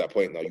past that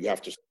point now. You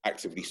have to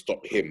actively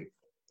stop him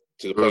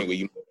to the point where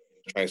you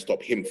try and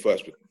stop him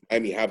first. But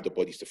Miami have the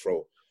bodies to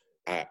throw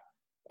at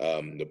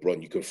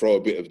LeBron. You can throw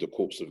a bit of the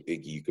corpse of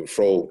Iggy. You can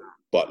throw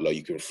Butler.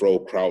 You can throw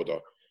Crowder.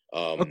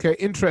 Okay,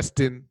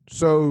 interesting.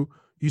 So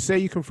you say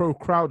you can throw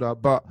Crowder,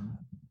 but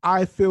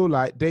I feel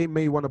like they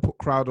may want to put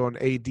Crowder on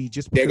AD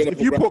just because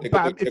if you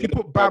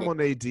put Bam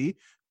on AD,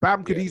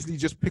 Bam could easily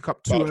just pick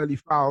up two early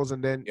fouls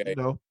and then you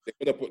know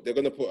they're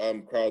gonna put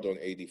Crowder on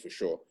AD for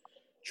sure,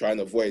 trying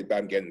to avoid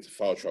Bam getting into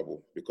foul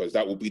trouble because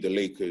that will be the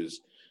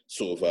Lakers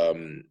sort of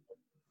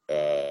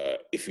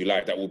if you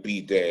like, that will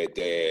be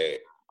their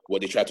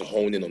what they try to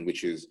hone in on,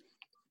 which is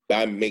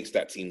Bam makes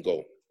that team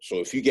go. So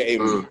if you get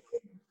him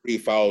 3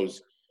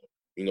 fouls,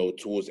 you know,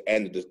 towards the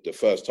end of the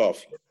first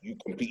half, you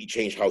completely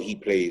change how he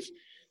plays,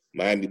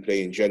 Miami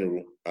play in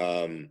general,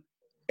 and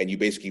you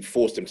basically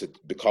force them to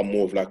become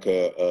more of like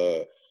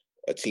a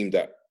team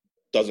that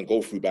doesn't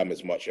go through Bam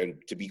as much. And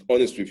to be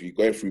honest with you,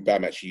 going through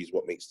Bam actually is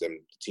what makes them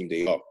the team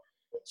they are.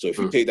 So if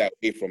you take that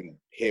away from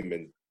him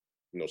and,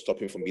 you know, stop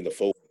him from being the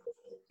focal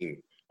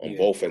team on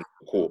both ends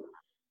of the court,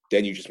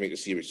 then you just make the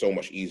series so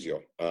much easier.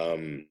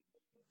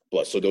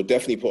 But so they'll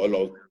definitely put a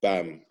lot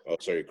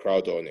of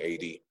Crowder on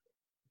AD.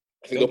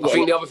 I think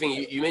the other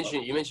thing you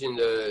mentioned,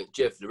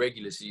 Jeff, the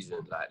regular season.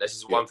 Like this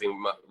is one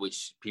thing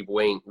which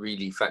people ain't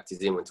really factored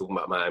in when talking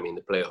about Miami in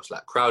the playoffs.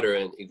 Like Crowder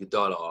and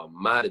Iguodala are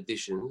mad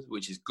additions,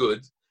 which is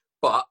good,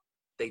 but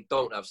they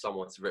don't have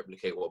someone to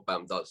replicate what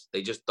Bam does.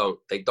 They just don't.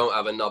 They don't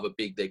have another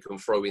big they can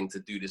throw in to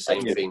do the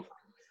same thing.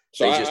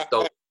 So they just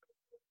don't.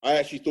 I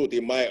actually thought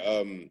they might,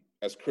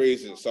 as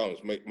crazy as it sounds,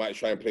 might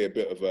try and play a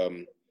bit of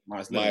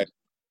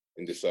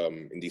in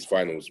these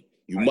finals.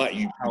 You'll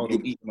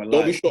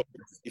don't be shocked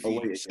if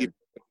you see it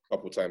a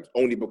couple of times,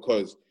 only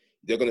because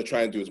they're going to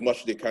try and do as much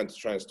as they can to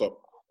try and stop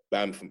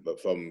Bam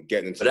from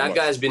getting into. But that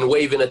guy's been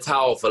waving a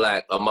towel for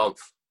like a month.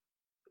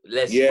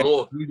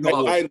 More.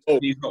 I know.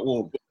 He's not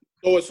warm.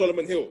 So is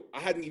Solomon Hill.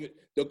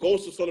 The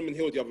ghost of Solomon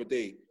Hill the other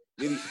day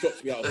nearly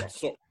shocked me out of my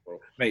socks, bro.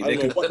 Mate, they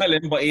can smell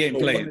him, but he ain't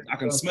playing. I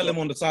can smell him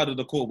on the side of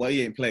the court, but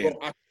he ain't playing.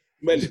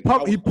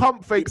 Bro, he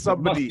pump faked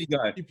somebody.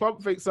 He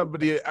pump faked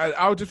somebody. And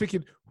I was just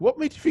thinking, what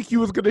made you think he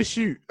was gonna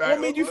shoot?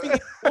 What made you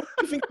think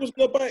he was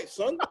gonna bite,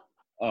 son?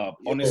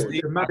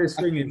 Honestly, the maddest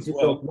thing is he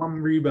got 1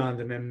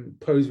 rebound and then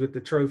posed with the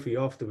trophy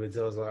afterwards.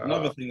 I was like,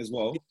 another thing as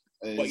well.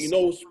 But you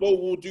know,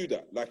 Spo will do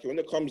that. Like when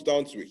it comes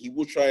down to it, he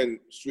will try and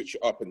switch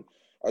it up. And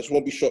I just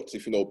won't be shocked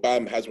if, you know,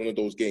 Bam has one of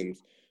those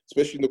games,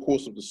 especially in the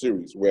course of the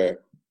series, where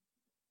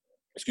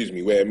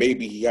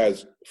maybe he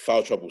has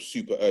foul trouble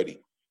super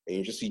early. And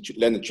you just see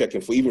Leonard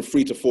checking for even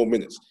 3 to 4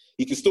 minutes.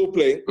 He can still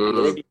play. The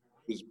regular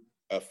was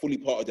fully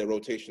part of their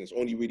rotation. It's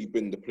only really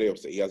been the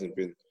playoffs that he hasn't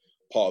been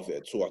part of it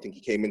at all. I think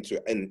he came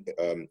into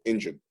it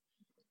injured.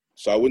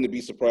 So I wouldn't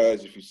be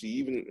surprised if you see,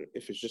 even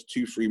if it's just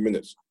 2-3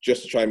 minutes,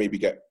 just to try and maybe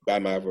get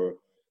Bam either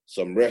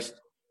some rest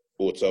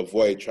or to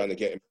avoid trying to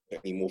get him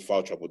any more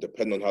foul trouble,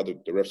 depending on how the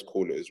refs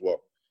call it as well.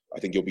 I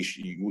think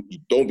you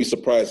don't be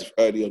surprised if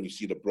early on you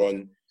see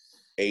LeBron,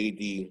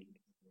 AD,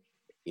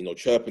 you know,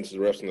 chirping to the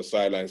refs on the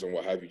sidelines and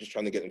what have you, just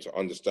trying to get them to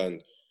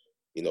understand,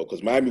 you know,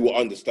 because Miami will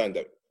understand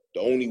that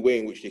the only way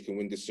in which they can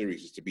win this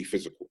series is to be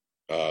physical.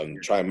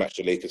 Try and match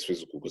the Lakers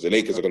physical, because the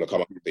Lakers are going to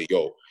come up and say,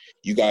 yo,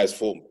 you guys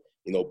form,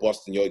 you know,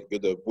 Boston, you're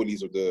the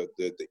bullies of the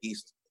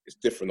East. It's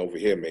different over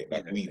here, mate.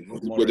 Like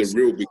we're the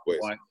real big boys.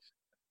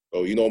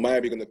 So, you know,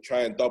 Miami going to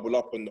try and double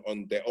up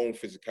on their own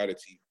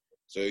physicality.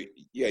 So,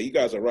 yeah, you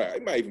guys are right.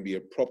 It might even be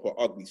a proper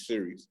ugly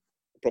series.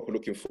 Proper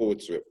looking forward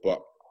to it.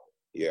 But,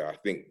 yeah, I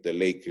think the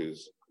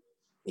Lakers,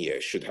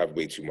 should have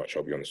way too much,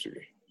 I'll be honest with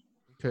you.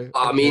 Okay.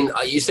 I mean,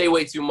 you say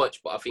way too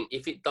much, but I think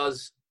if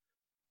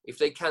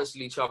they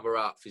cancel each other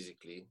out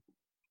physically,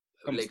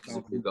 the Lakers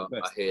are bigger.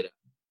 I hear that.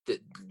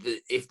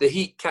 If the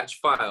Heat catch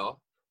fire,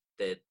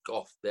 they're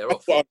off.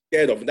 That's what I'm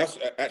scared of. And that's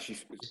actually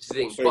the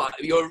thing.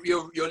 But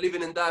you're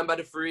living and dying by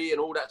the free and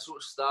all that sort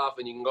of stuff,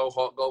 and you can go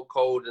hot, go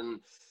cold, and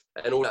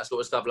all that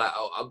sort of stuff. Like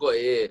I've got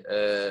it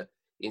here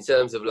in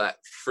terms of like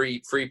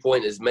three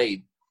pointers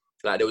made.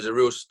 Like there was a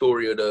real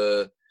story of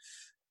the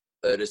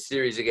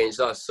series against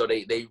us. So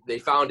they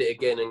found it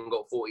again and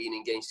got 14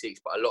 in game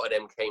 6, but a lot of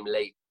them came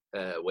late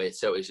where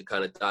Celtics had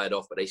kind of died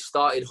off. But they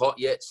started hot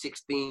yet,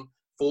 16,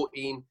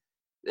 14,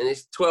 then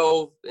it's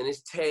 12, then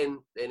it's 10,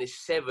 then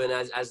it's 7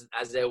 as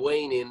they're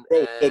waning.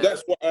 Bro, so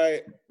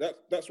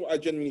that's what I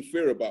genuinely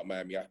fear about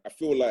Miami. I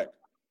feel like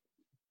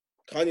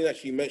Kanye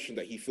actually mentioned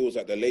that he feels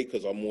that the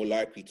Lakers are more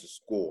likely to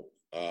score.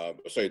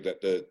 That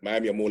the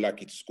Miami are more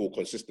likely to score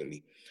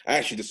consistently. I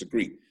actually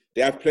disagree.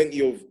 They have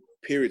plenty of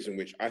periods in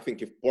which I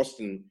think if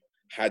Boston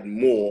had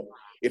more,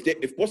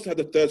 if Boston had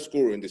the third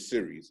scorer in this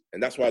series,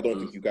 and that's why I don't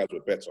think you guys were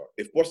better.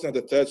 If Boston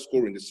had the third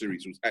scorer in this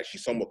series, it was actually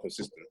somewhat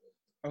consistent.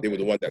 They would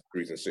have won that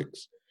series in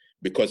 6.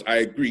 Because I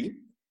agree,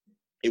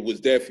 it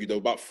was there for you. There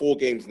were about 4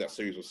 games in that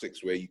series of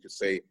 6 where you could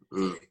say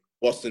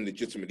Boston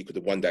legitimately could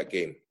have won that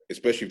game,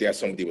 especially if they had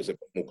somebody who was a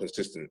bit more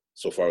consistent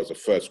so far as the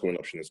third scoring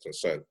option is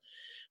concerned.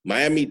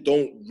 Miami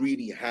don't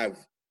really have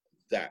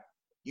that.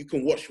 You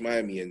can watch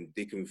Miami and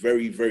they can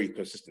very, very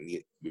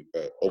consistently,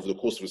 over the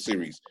course of a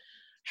series,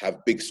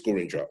 have big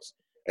scoring droughts.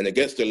 And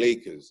against the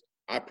Lakers,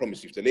 I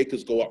promise you, if the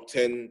Lakers go up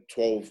 10,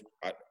 12,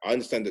 I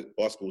understand that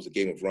basketball is a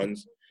game of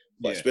runs,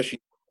 but especially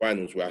in the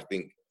finals where I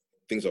think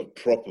things are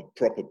proper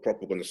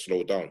going to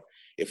slow down.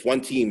 If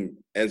one team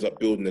ends up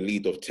building a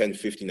lead of 10,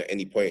 15 at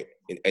any point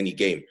in any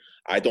game,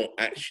 I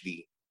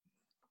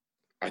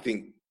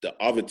think the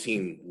other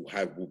team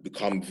will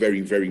become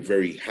very, very,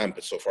 very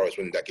hampered so far as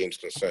winning that game's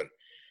concerned.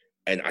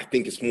 And I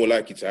think it's more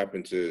likely to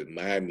happen to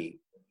Miami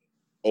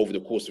over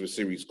the course of a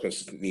series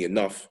consistently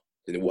enough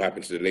than it will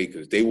happen to the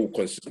Lakers. They will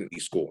consistently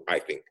score, I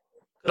think.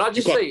 Can I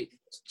just say,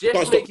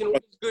 Jeff's making all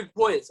these good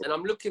points, and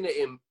I'm looking at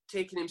him,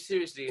 taking him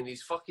seriously in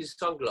these fucking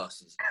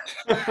sunglasses.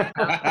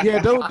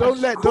 Yeah, don't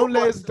let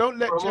Jeff's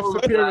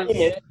appearance.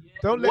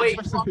 What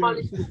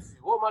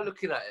am I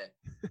looking at here?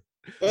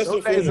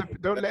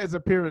 Don't let his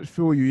appearance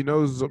fool you. He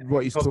knows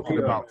what he's talking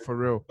about for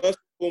real. First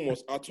and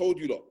foremost, I told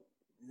you that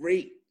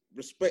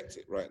respect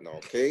it right now,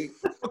 okay?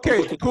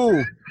 Okay,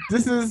 cool.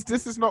 This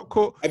is not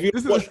cool. Have you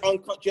watched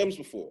Uncut Gems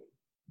before?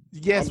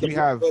 Yes, we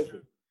have.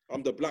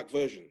 I'm the black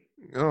version.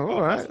 Oh,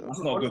 all right. That's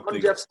not a good thing.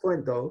 On Jeff's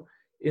point, though,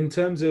 in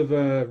terms of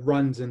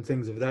runs and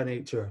things of that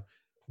nature,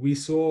 we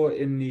saw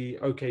in the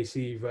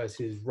OKC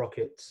versus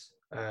Rockets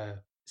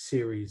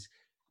series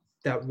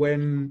that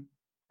when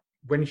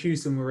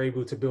Houston were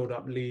able to build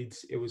up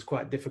leads, it was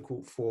quite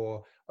difficult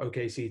for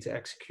OKC to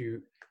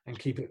execute and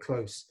keep it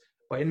close.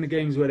 But in the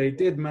games where they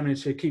did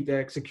manage to keep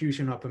their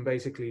execution up and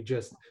basically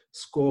just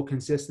score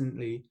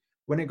consistently,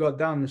 when it got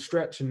down the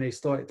stretch and they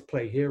started to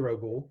play hero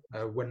ball,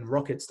 when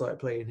Rockets started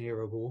playing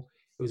hero ball,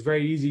 it was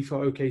very easy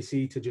for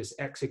OKC to just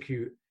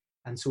execute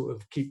and sort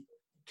of keep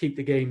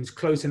the games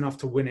close enough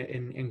to win it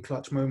in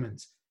clutch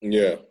moments.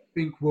 Yeah. I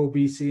think we'll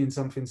be seeing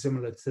something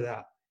similar to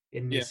that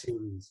in this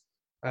series.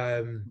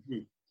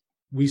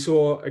 We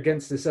saw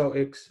against the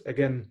Celtics,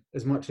 again,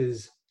 as much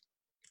as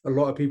a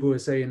lot of people were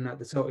saying that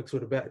the Celtics were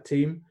the better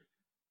team,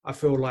 I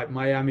feel like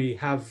Miami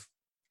have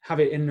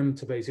it in them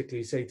to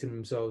basically say to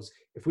themselves,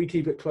 if we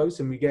keep it close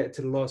and we get it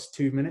to the last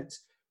 2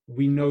 minutes,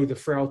 we know the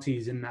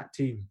frailties in that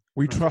team.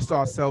 We trust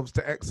ourselves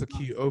to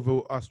execute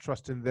over us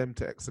trusting them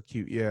to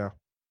execute. Yeah,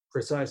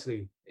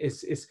 precisely.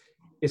 It's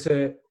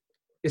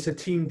a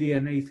team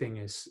DNA thing.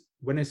 It's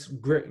when it's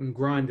grit and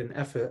grind and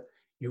effort,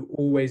 you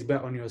always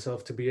bet on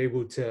yourself to be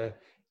able to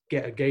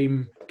get a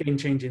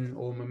game-changing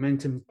or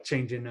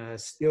momentum-changing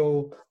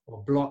steal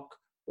or block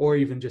or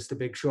even just a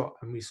big shot.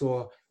 And we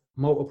saw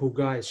multiple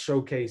guys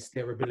showcase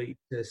their ability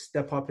to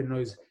step up in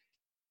those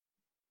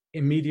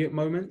immediate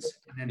moments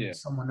and then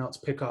someone else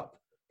pick up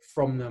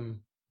from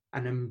them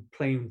and then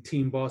playing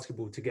team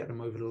basketball to get them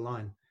over the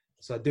line.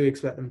 So I do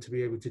expect them to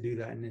be able to do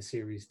that in this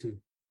series too.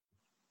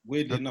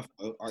 Weirdly enough,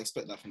 I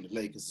expect that from the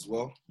Lakers as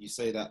well. You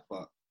say that,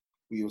 but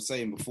we were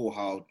saying before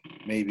how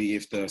maybe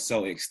if the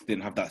Celtics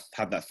didn't have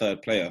that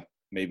third player,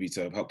 maybe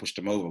to help push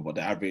them over, but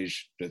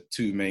the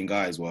two main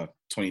guys were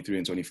 23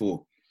 and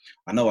 24.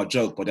 I know I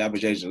joke, but the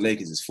average age of the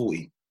Lakers is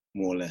 40,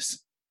 more or less.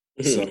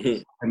 So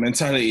the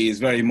mentality is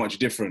very much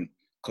different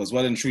because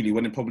well and truly,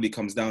 when it probably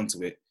comes down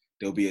to it,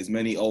 there'll be as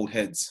many old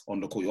heads on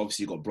the court.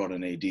 Obviously, you've got Bron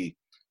and AD,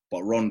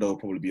 but Rondo will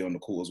probably be on the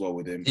court as well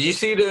with him. Did you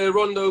see the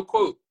Rondo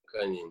quote,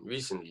 Kanyan,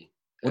 recently?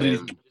 What did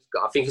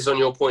I think it's on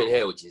your point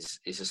here, which is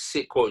it's a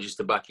sick quote just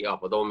to back it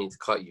up. I don't mean to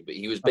cut you, but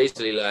he was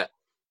basically like,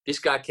 this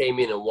guy came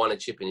in and won a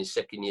chip in his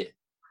second year.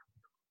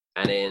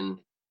 And then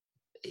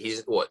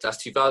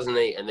that's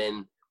 2008. And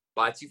then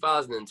by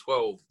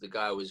 2012, the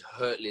guy was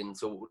hurtling.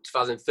 So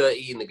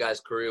 2013, the guy's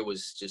career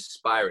was just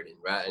spiraling,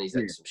 right? And he's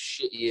like some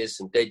shit years,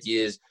 some dead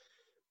years.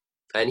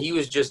 And he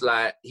was just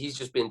like, he's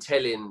just been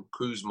telling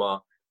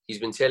Kuzma, he's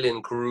been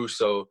telling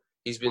Caruso,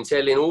 he's been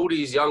telling all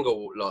these younger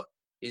lot,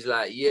 he's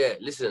like, yeah,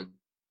 listen,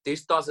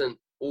 this doesn't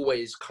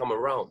always come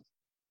around.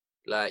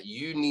 Like,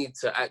 you need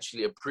to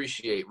actually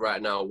appreciate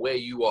right now where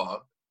you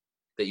are,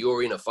 that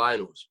you're in a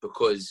finals,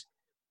 because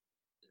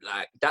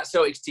like that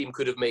Celtics team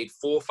could have made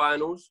 4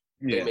 finals.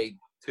 Yeah. They made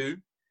 2,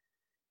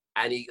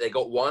 and they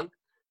got 1.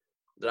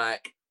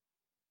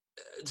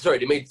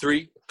 They made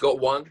 3, got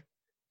 1.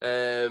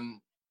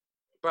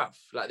 Bruv,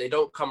 like they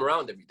don't come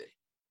around every day.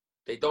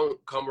 They don't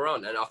come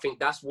around, and I think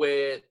that's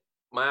where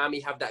Miami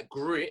have that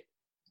grit,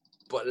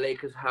 but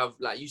Lakers have,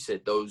 like you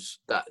said,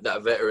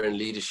 that veteran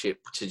leadership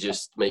to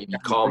just maybe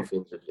calm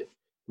things a bit.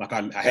 Like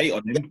I hate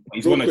on him.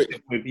 He's won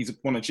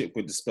a chip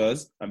with the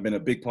Spurs and been a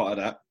big part of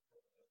that.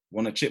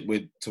 Won a chip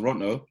with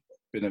Toronto,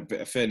 been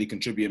a fairly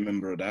contributing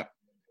member of that.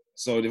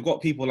 So they've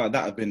got people like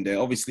that have been there.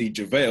 Obviously,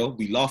 JaVale,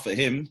 we laugh at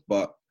him,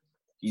 but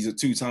he's a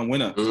 2-time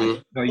winner.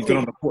 Mm-hmm. He's been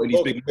on the court in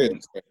these big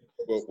moments.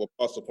 Well,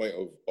 past the point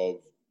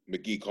of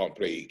McGee can't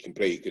play, he can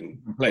play.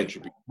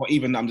 Contribute. But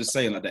even I'm just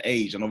saying, like the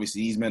age, and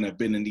obviously these men have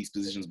been in these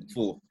positions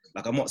before.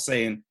 Like I'm not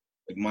saying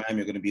like,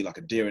 Miami are going to be like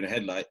a deer in the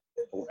headlight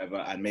or whatever,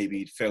 and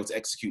maybe fail to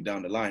execute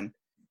down the line.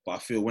 But I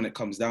feel when it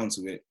comes down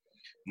to it,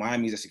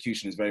 Miami's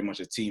execution is very much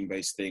a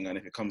team-based thing, and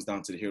if it comes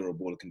down to the hero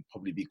ball, it can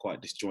probably be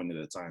quite disjointed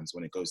at times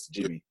when it goes to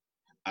Jimmy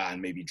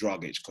and maybe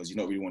Dragic, because you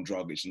don't really want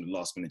Dragic in the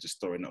last minute just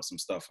throwing up some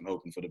stuff and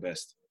hoping for the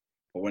best.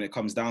 But when it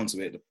comes down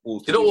to it, the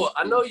ball... You know what?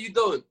 I know you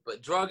don't,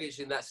 but Dragic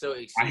in that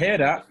Celtics... I hear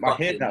that, but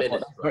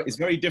it's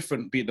very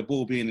different, the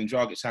ball being in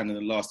Dragic's hand in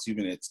the last 2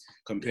 minutes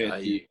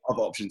compared to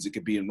other options. It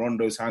could be in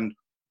Rondo's hand,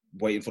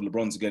 waiting for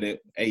LeBron to get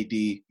it. AD,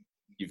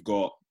 you've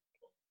got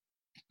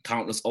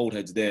countless old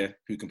heads there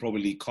who can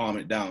probably calm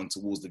it down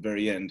towards the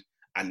very end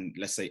and,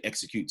 let's say,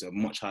 execute to a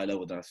much higher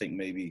level than I think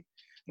maybe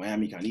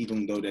Miami can,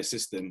 even though their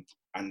system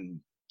and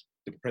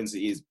the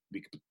propensity is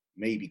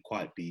maybe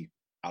quite be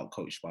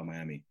outcoached by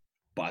Miami.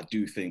 But I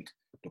do think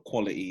the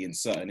quality in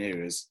certain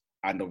areas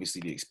and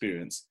obviously the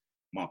experience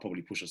might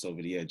probably push us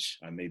over the edge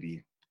and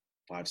maybe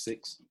 5-6.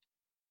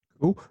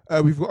 Cool.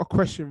 We've got a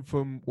question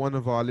from one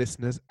of our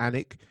listeners,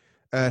 Anik.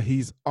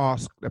 He's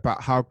asked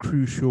about how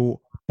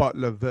crucial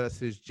Butler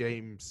versus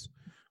James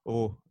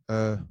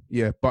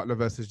Butler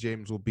versus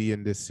James will be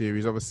in this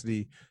series.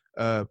 Obviously,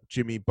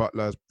 Jimmy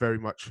Butler is very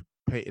much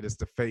painted as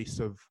the face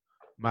of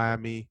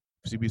Miami.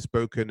 Obviously, we've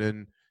spoken,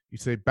 and you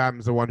say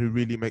Bam's the one who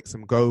really makes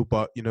them go,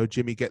 but you know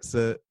Jimmy gets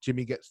the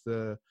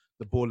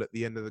ball at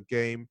the end of the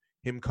game.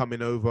 Him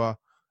coming over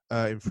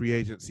in free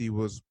agency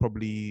was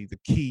probably the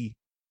key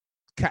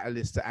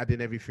catalyst to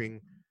adding everything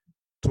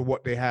to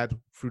what they had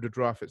through the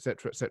draft,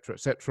 etc., etc.,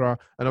 etc.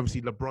 And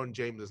obviously, LeBron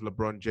James is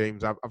LeBron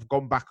James. I've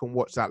gone back and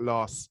watched that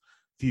last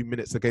few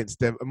minutes against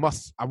them.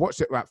 I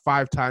watched it like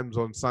 5 times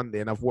on Sunday,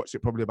 and I've watched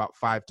it probably about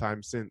 5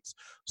 times since.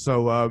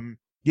 So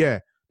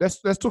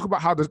let's talk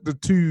about how the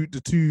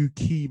two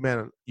key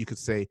men, you could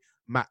say,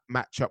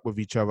 match up with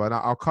each other. And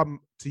I'll come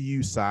to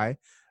you, Sai.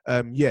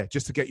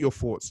 Just to get your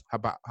thoughts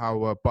about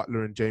how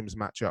Butler and James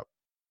match up.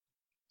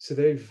 So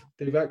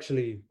they've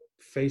actually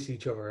faced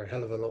each other a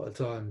hell of a lot of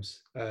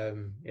times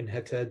in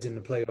head-to-heads in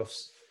the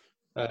playoffs.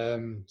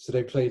 So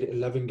they played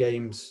 11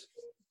 games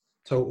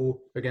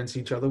total against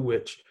each other,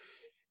 which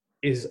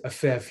is a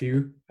fair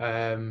few.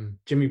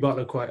 Jimmy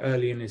Butler, quite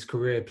early in his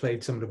career,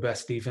 played some of the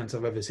best defense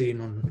I've ever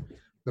seen on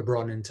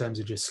LeBron in terms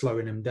of just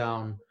slowing him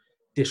down,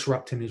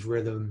 disrupting his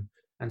rhythm,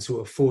 and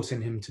sort of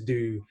forcing him to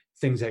do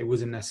things that he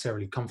wasn't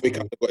necessarily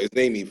comfortable with. We got his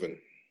name even.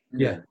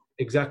 Yeah,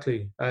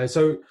 exactly.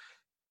 So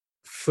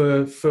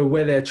for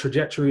where their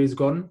trajectory has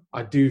gone,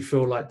 I do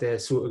feel like they're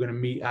sort of going to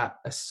meet at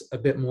a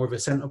bit more of a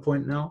center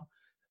point now.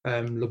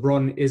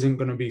 LeBron isn't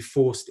going to be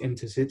forced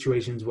into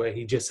situations where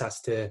he just has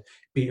to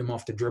beat him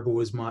off the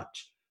dribble as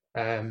much.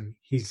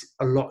 He's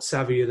a lot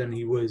savvier than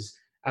he was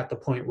at the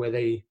point where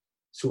they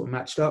sort of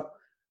matched up.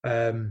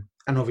 And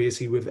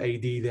obviously with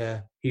AD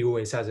there, he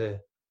always has an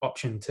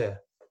option to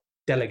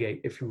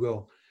delegate, if you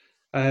will.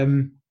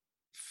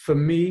 For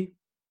me,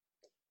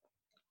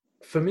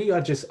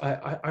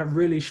 I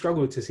really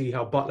struggle to see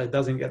how Butler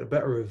doesn't get the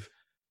better of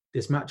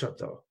this matchup,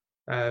 though.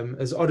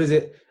 As odd as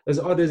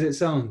it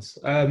sounds.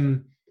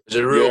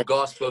 There's a real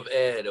gasp of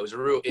air. There was a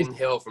real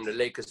inhale from the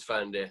Lakers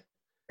fan there.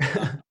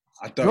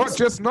 Not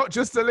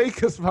just the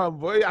Lakers fan,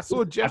 boy. I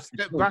saw Jeff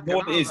step back.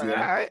 What it is,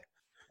 right?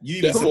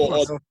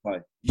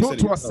 Talk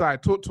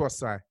to us,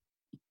 Si.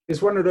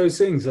 It's one of those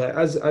things, like,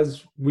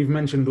 as we've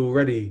mentioned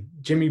already,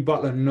 Jimmy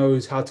Butler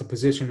knows how to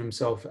position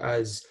himself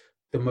as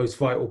the most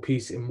vital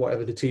piece in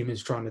whatever the team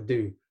is trying to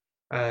do.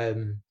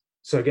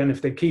 So again,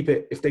 if they keep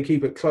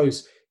it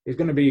close, it's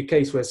going to be a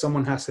case where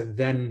someone has to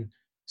then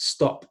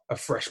stop a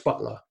fresh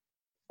Butler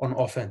on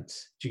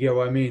offense. Do you get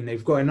what I mean?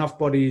 They've got enough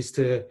bodies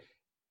to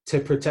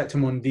protect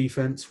him on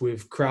defense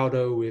with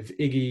Crowder, with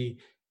Iggy,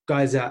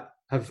 guys that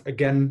have,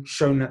 again,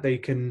 shown that they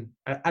can,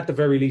 at the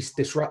very least,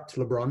 disrupt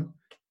LeBron.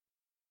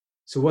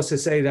 So what's to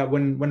say that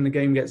when the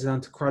game gets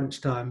down to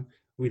crunch time,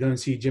 we don't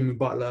see Jimmy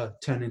Butler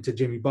turn into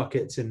Jimmy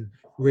Buckets and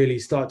really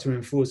start to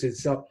enforce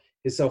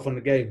itself on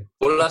the game?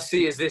 All I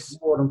see is this.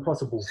 More than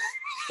possible.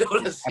 I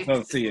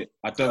don't see it.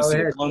 I don't see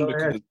it.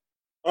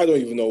 I don't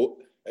even know.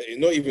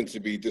 Not even to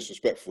be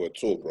disrespectful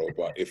at all, bro.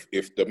 But if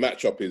the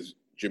matchup is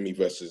Jimmy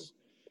versus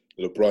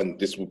LeBron,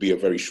 this will be a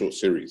very short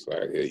series.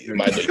 Like, very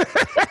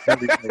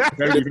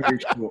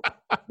short.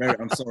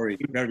 I'm sorry,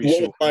 very you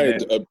short. Won't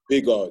find a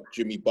bigger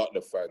Jimmy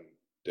Butler fan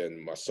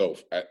than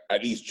myself,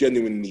 at least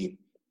genuinely,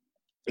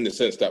 in the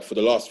sense that for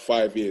the last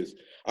 5 years,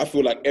 I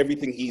feel like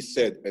everything he's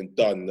said and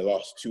done in the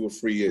last 2 or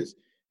 3 years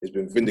has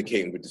been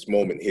vindicating with this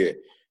moment here.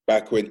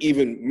 Back when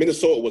even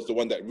Minnesota was the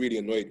one that really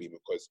annoyed me,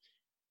 because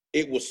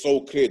it was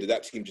so clear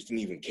that team just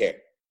didn't even care.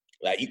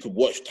 Like, you could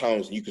watch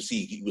Towns and you could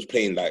see he was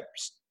playing like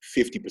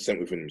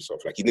 50% within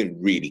himself. Like, he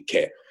didn't really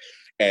care.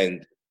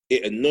 And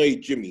it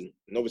annoyed Jimmy.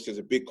 And obviously, as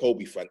a big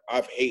Kobe fan,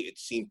 I've hated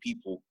seeing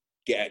people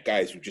get at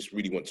guys who just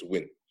really want to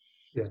win.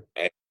 Yeah.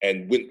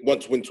 And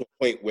want to win to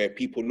a point where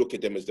people look at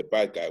them as the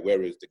bad guy,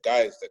 whereas the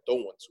guys that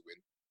don't want to win,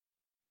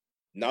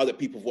 now that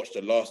people have watched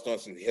The Last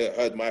Dance and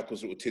heard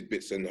Michael's little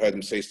tidbits and heard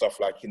him say stuff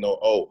like,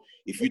 oh,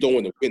 if you don't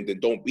want to win, then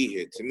don't be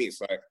here. To me,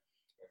 it's like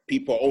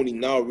people are only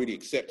now really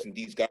accepting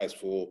these guys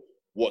for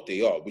what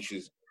they are, which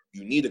is,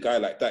 you need a guy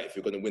like that if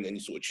you're going to win any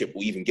sort of chip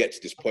or even get to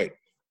this point.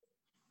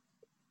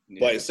 Yeah.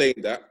 But in saying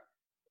that,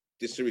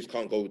 this series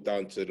can't go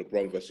down to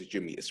LeBron versus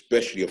Jimmy,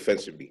 especially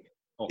offensively.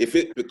 Oh. If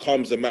it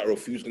becomes a matter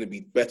of who's going to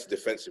be better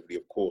defensively,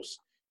 of course,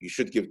 you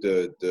should give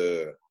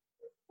the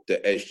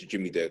edge to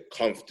Jimmy there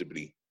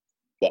comfortably.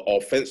 But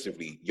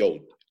offensively,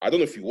 I don't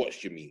know if you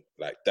watch Jimmy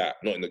like that.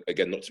 Not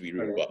to be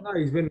rude, but no,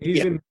 he's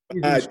been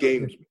bad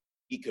games.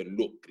 He can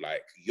look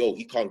like,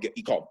 he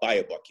can't buy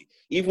a bucket.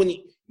 Even when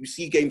you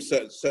see games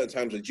certain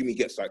times when Jimmy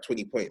gets like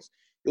 20 points,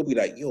 you'll be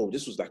like,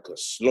 this was like a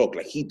slog.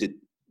 Like, he did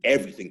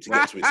everything to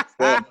get to his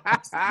spot.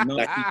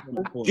 Like,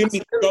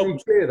 Jimmy,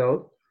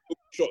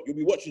 You'll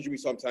be watching Jimmy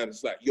sometimes.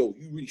 It's like, yo,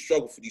 you really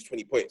struggle for these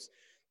 20 points.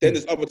 Then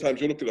there's other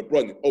times you're looking at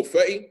LeBron. Oh,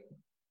 30?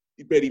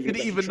 You barely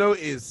even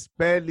notice.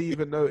 Barely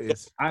even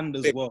notice. And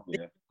as well,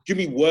 yeah.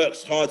 Jimmy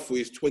works hard for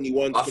his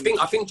 21. I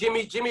think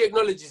Jimmy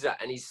acknowledges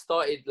that, and he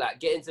started like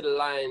getting to the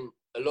line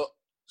a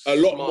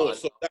lot more.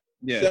 So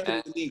and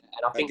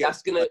I think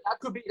that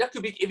could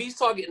be if he's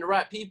targeting the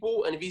right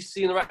people and if he's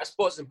seeing the right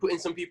spots and putting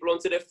some people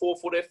onto their fourth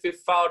or their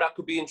fifth foul, that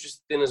could be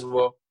interesting as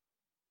well.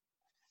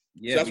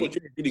 Yeah, so that's what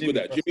Jimmy's really good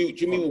at.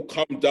 Jimmy will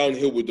come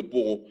downhill with the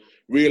ball,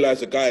 realize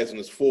the guy is on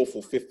his fourth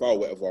or fifth foul,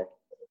 whatever.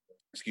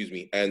 Excuse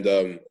me, and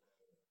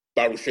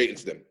barrel straight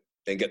into them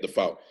and get the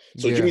foul.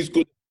 So Jimmy's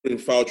good in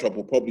foul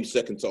trouble, probably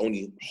second to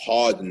only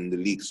Harden in the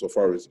league so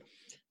far as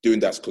doing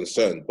that's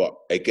concerned. But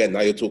again,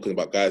 now you're talking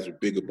about guys with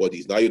bigger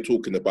bodies. Now you're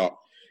talking about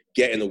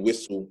getting a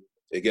whistle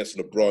against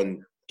LeBron,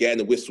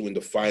 getting a whistle in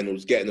the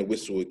finals, getting a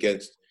whistle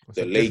against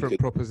the Lakers. Different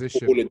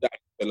proposition. All of that,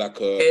 like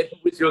a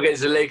whistle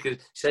against the Lakers.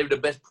 Saved the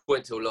best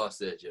point till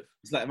last year, Jeff.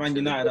 It's like Man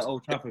United at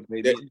Old Trafford,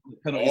 baby.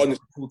 Honestly,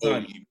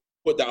 you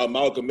put that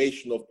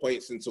amalgamation of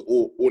points into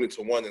all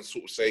into one and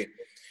sort of say,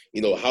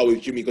 you know, how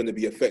is Jimmy going to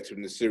be effective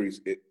in the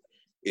series?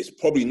 It's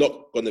probably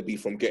not going to be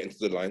from getting to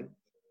the line.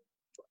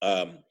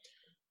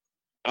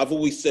 I've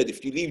always said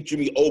if you leave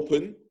Jimmy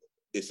open,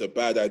 it's a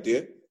bad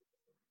idea.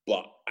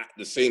 But at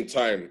the same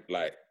time,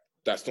 like,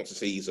 that's not to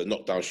say he's a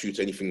knockdown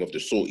shooter, anything of the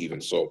sort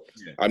even. So,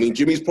 I mean,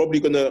 Jimmy's probably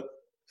going to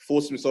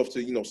force himself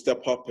to, you know,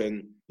 step up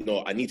and, you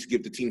know, I need to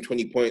give the team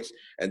 20 points.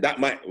 And that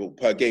might,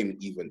 per game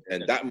even,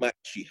 and that might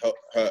actually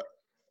hurt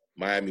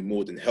Miami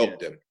more than help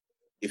them.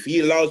 If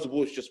he allows the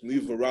ball to just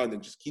move around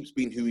and just keeps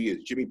being who he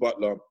is, Jimmy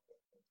Butler,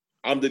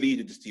 I'm the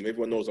leader of this team.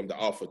 Everyone knows I'm the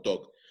alpha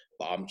dog,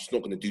 but I'm just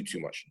not going to do too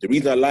much. The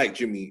reason I like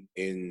Jimmy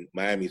in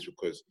Miami is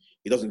because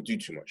he doesn't do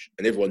too much,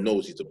 and everyone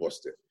knows he's a boss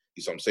there.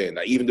 You know what I'm saying?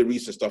 Like, even the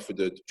recent stuff with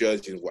the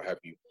jersey and what have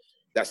you,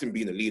 that's him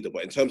being a leader.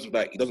 But in terms of,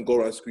 like, he doesn't go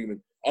around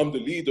screaming, I'm the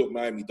leader of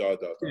Miami,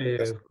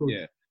 It's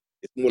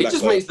more he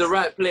just makes the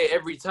right play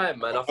every time,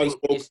 man. I think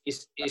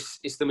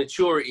it's the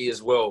maturity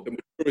as well. The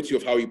maturity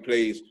of how he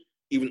plays,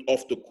 even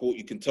off the court.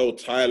 You can tell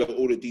Tyler,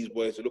 all of these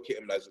boys, they look at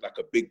him as like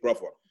a big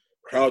brother.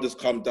 Crowder's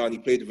come down. He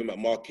played with him at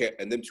Marquette,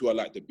 and them two are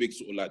like the big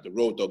sort of like the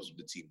road dogs of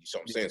the team. You see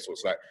what I'm saying? So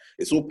it's like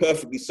it's all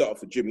perfectly set up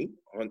for Jimmy,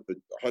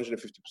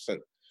 150%.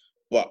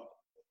 But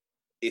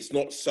it's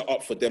not set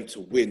up for them to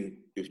win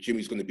if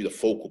Jimmy's going to be the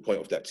focal point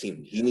of that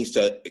team. He needs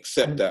to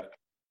accept that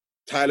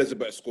Tyler's a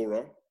better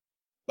scorer.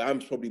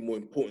 Bam's probably more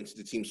important to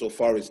the team so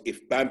far as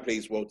if Bam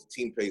plays well, the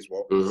team plays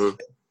well. Mm-hmm.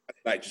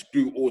 Like, just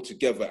grew all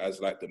together as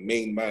like the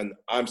main man.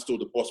 I'm still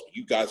the boss, but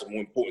you guys are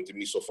more important to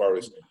me so far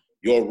as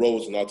your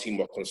roles in our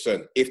team are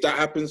concerned. If that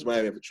happens,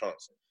 Miami have a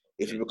chance.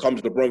 If it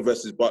becomes LeBron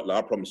versus Butler,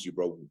 I promise you,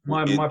 bro.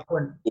 My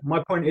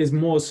point is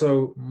more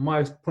so.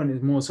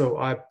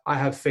 I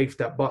have faith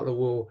that Butler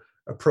will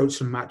approach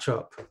the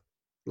matchup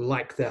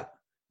like that.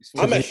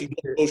 I'm actually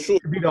not so sure.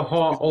 To be the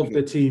heart of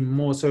the team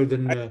more so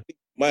than he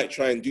might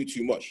try and do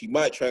too much. He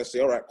might try and say,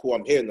 all right, cool,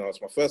 I'm here now.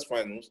 It's my first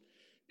finals.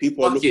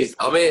 People are looking.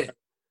 I'm here.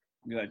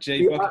 Like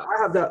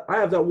I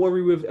have that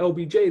worry with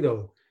LBJ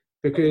though,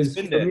 because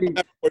I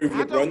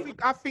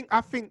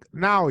think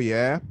now,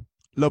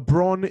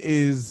 LeBron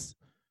is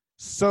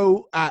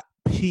so at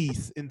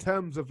peace in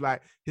terms of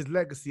like his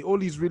legacy. All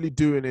he's really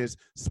doing is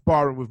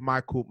sparring with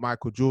Michael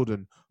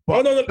Jordan.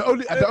 But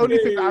the only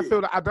thing I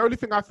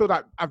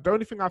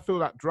feel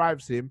that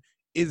drives him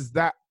is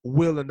that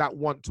will and that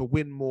want to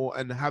win more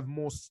and have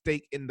more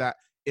stake in that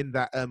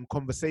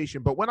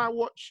conversation. But when I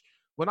watch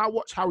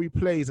how he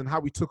plays and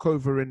how he took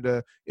over at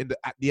the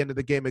end of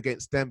the game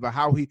against Denver,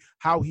 how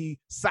he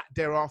sat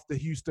there after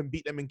Houston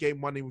beat them in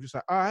game 1, he was just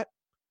like, all right,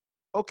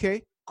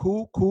 okay,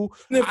 cool.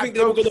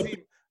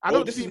 I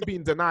don't see him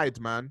being denied,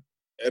 man.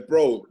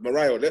 Bro,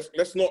 Mario,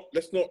 let's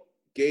not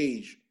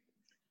gauge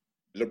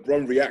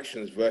LeBron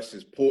reactions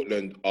versus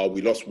Portland.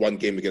 We lost one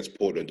game against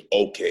Portland,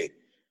 okay,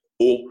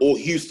 or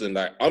Houston.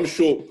 Like, I'm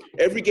sure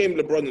every game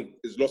LeBron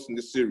is lost in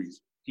this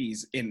series,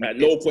 he's in. At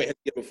no point has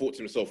he ever thought to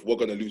himself, "We're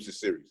gonna lose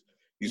this series."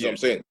 You see what I'm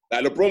saying?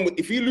 Like, LeBron,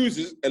 if he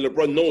loses and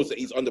LeBron knows that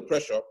he's under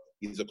pressure,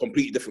 he's a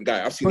completely different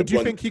guy. I've seen. But do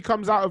you think he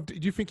comes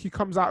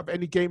out of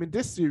any game in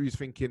this series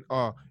thinking,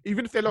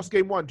 even if they lost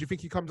game 1, do you think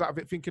he comes out of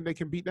it thinking they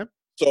can beat them?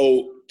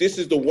 So this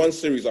is the one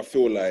series I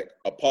feel like,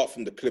 apart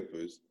from the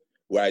Clippers,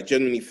 where I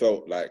genuinely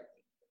felt like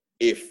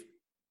if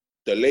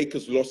the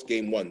Lakers lost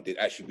game 1, they'd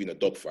actually been a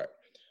dogfight.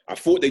 I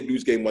thought they'd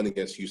lose game 1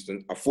 against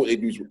Houston. I thought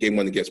they'd lose game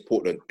 1 against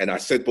Portland. And I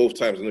said both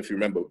times, I don't know if you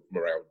remember,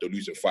 Morale, they're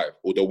losing 5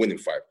 or they're winning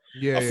 5.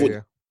 I thought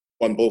they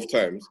won both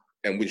times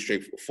and win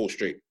 4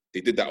 straight. They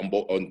did that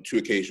on 2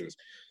 occasions.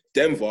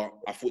 Denver,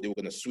 I thought they were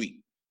going to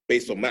sweep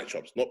based on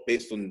matchups, not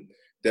based on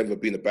Denver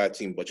being a bad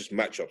team, but just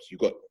matchups. You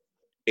got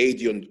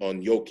AD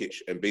on Jokic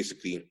and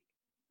basically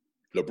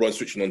LeBron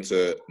switching on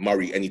to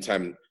Murray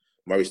anytime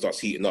Murray starts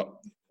heating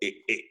up.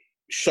 It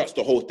shuts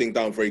the whole thing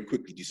down very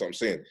quickly. Do you see what I'm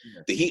saying?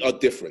 Yeah. The Heat are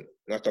different.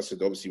 Like I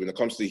said, obviously, when it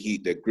comes to the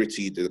Heat, they're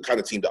gritty. They're the kind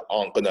of team that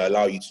aren't going to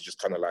allow you to just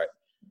kind of like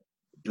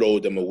blow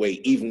them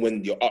away. Even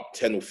when you're up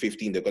 10 or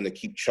 15, they're going to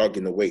keep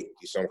chugging away.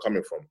 You see where I'm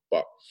coming from?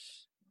 But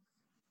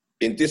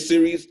in this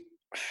series,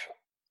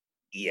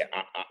 yeah,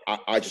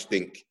 I just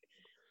think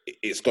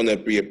it's going to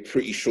be a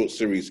pretty short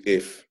series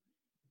if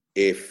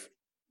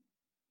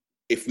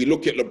we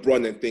look at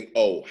LeBron and think,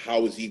 oh,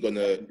 how is he going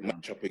to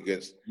match up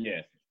against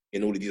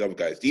in all of these other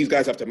guys? These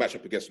guys have to match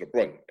up against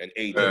LeBron and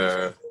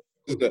AD.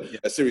 This is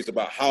a series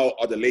about how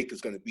are the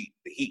Lakers going to beat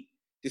the Heat.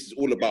 This is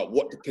all about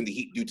what can the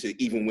Heat do to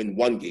even win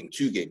 1 game,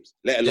 2 games,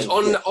 let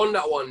alone on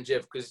that one,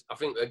 Jeff, because I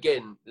think,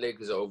 again,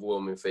 Lakers are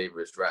overwhelming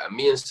favourites, right? And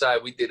me and Sai,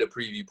 we did a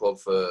preview pod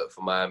for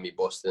Miami,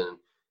 Boston.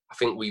 I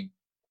think we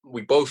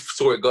both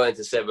saw it going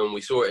to 7.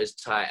 We saw it as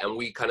tight, and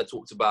we kind of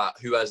talked about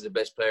who has the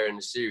best player in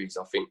the series.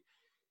 I think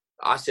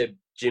I said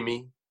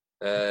Jimmy.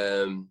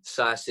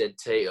 Sai said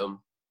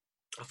Tatum.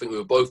 I think we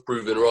were both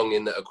proven wrong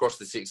in that across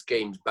the 6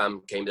 games,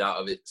 Bam came out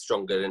of it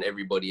stronger than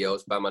everybody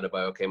else. Bam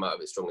Adebayo came out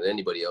of it stronger than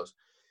anybody else.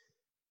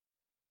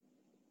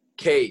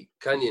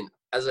 Canyon,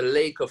 as a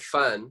Laker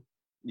fan,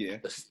 a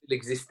still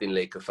existing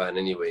Laker fan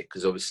anyway,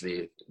 because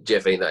obviously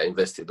Jeff ain't that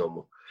invested no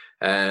more.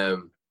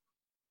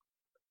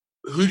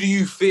 Who do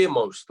you fear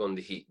most on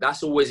the Heat?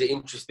 That's always an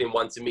interesting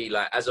one to me.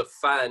 Like, as a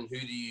fan, who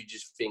do you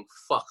just think,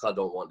 fuck, I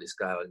don't want this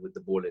guy with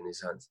the ball in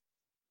his hands?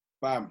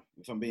 Bam,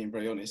 if I'm being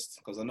very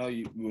honest, because I know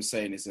we were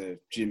saying it's a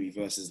Jimmy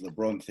versus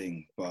LeBron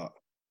thing, but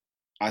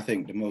I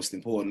think the most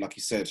important, like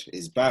you said,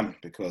 is Bam,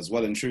 because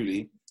well and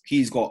truly,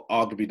 he's got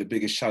arguably the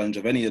biggest challenge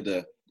of any of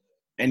the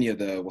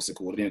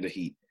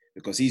Heat,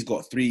 because he's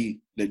got 3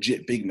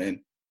 legit big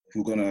men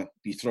who are going to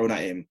be thrown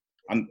at him,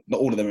 and not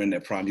all of them are in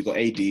their prime. You've got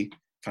AD,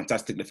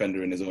 fantastic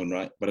defender in his own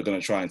right, but are going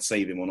to try and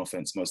save him on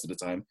offense most of the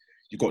time.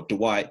 You've got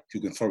Dwight, who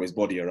can throw his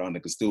body around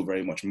and can still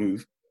very much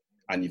move.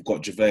 And you've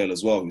got JaVale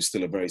as well, who's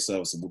still a very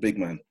serviceable big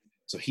man.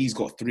 So he's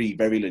got 3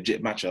 very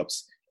legit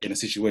matchups in a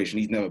situation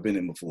he's never been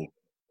in before.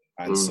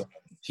 And so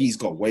he's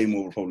got way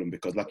more of a problem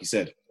because, like you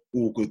said,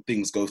 all good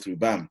things go through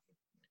Bam.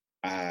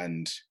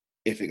 And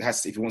if he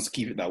wants to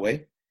keep it that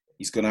way,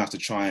 he's going to have to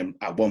try and,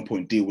 at one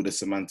point, deal with the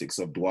semantics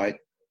of Dwight.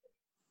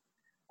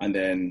 And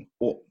then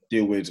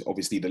deal with,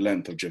 obviously, the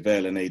length of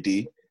JaVale and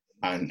AD.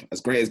 And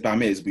as great as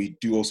Bam is, we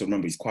do also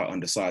remember he's quite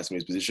undersized for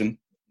his position.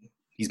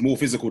 He's more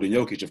physical than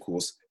Jokic, of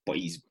course, but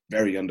he's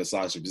very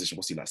undersized for his position.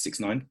 What's he, like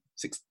 6'9"?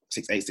 6'8",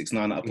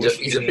 6'9" at a push?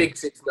 He's a big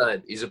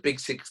 6'9". He's a big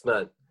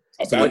 6'9".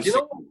 But do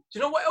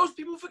you know what else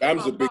people forget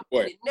Bam's about? A big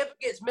boy. It never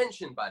gets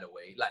mentioned, by the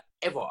way, like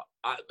ever.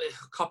 A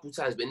couple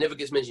times, but it never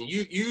gets mentioned.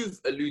 You've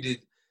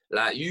alluded,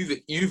 like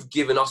you've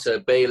given us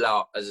a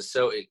bailout as a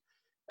Celtic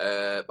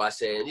by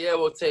saying, yeah,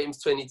 well,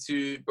 Tatum's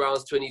 22,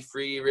 Brown's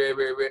 23, rare.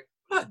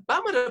 Like,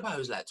 Bam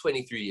Adebayo's like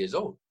 23 years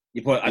old.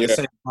 Yeah, but at the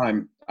same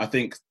time, I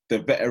think the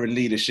veteran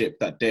leadership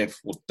that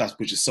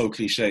which is so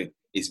cliche,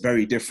 is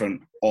very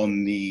different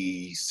on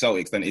the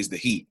Celtics than it is the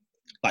Heat.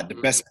 Like, the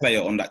best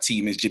player on that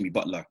team is Jimmy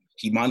Butler.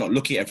 He might not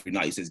look at it every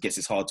night. He gets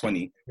his hard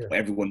 20, but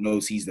everyone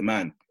knows he's the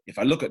man. If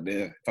I look at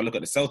the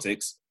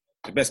Celtics,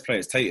 the best player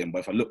is Tatum. But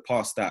if I look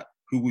past that,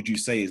 who would you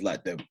say is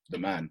like the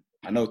man?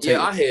 I know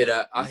Tatum. Yeah,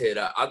 I hear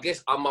that. I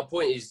guess my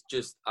point is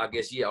just,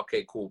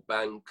 okay, cool.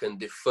 Bam can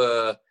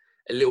defer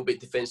a little bit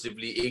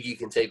defensively. Iggy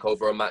can take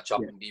over a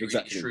matchup and be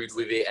really shrewd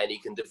with it, and he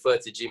can defer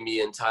to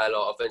Jimmy and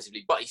Tyler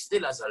offensively. But he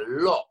still has a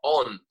lot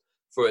on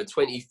for a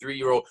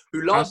 23-year-old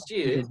who last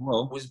year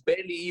was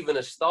barely even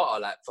a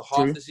starter. Like, for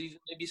half the season,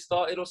 maybe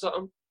started or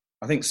something.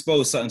 I think Spo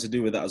has something to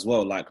do with that as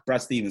well. Like,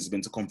 Brad Stevens has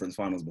been to conference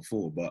finals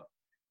before, but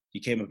he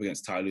came up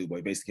against Ty Lue, but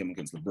he basically came up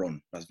against LeBron.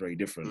 That's very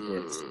different.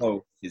 Whereas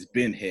Spo has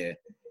been here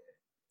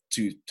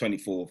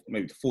 24,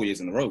 maybe 4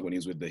 years in a row when he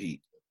was with the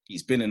Heat.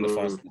 He's been in the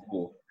finals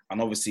before. And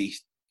obviously,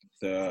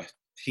 the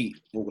Heat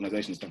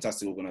organization is a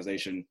fantastic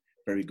organization,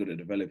 very good at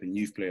developing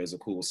youth players, of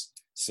course.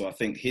 So I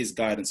think his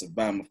guidance of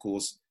Bam, of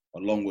course,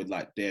 along with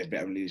like their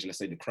veteran leaders, let's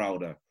say the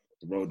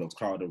Road Dogs,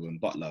 Crowder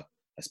and Butler,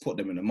 has put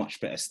them in a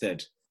much better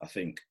stead, I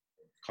think,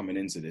 coming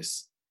into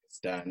this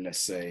than,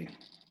 let's say,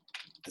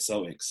 the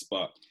Celtics.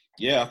 But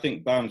yeah, I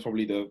think Bam's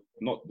probably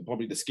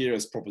the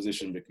scariest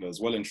proposition because,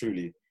 well and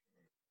truly,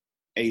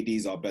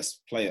 AD's our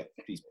best player.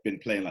 He's been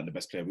playing like the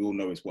best player. We all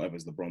know it's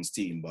whatever's LeBron's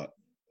team, but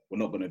we're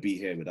not going to be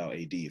here without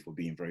AD if we're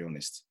being very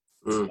honest.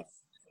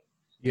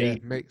 Yeah,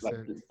 makes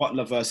sense.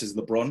 Butler versus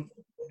LeBron,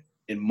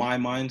 in my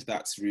mind,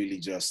 that's really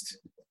just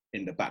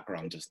in the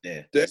background, just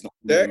there.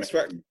 The X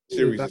Factor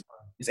series.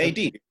 It's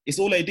AD. It's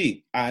all AD,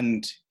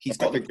 and he's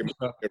got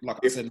like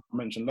I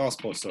mentioned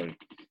last pod. Sorry,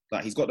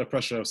 like he's got the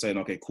pressure of saying,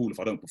 "Okay, cool. If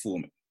I don't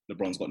perform,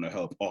 LeBron's got no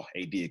help. Oh,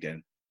 AD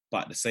again."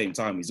 But at the same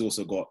time, he's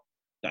also got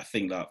that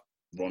thing that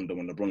Rondo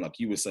and LeBron, like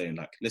you were saying,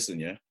 like, listen,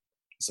 yeah,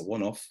 it's a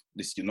one-off.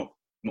 You're not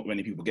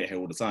many people get here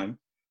all the time,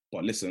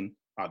 but listen,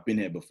 I've been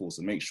here before,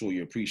 so make sure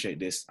you appreciate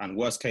this. And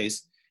worst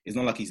case, it's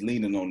not like he's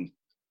leaning on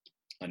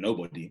a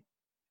nobody.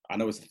 I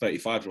know it's a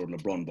 35-year-old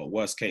LeBron, but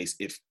worst case,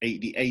 if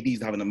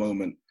AD's having a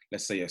moment,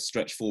 let's say a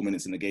stretch 4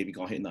 minutes in the game, he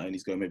can't hit that and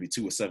he's going maybe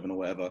 2 or 7 or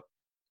whatever,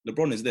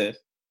 LeBron is there.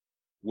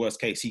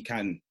 Worst case, he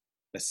can,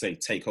 let's say,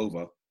 take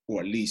over or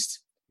at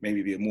least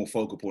maybe be a more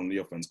focal point on the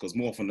offense because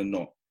more often than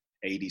not,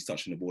 AD's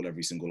touching the ball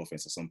every single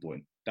offense at some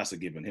point. That's a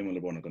given. Him and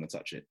LeBron are going to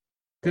touch it.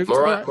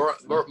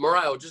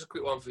 Mariah, just a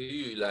quick one for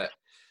you. Like,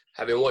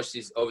 having watched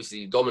this,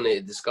 obviously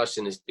dominated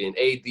discussion, it's been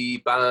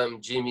AD,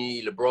 Bam,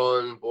 Jimmy,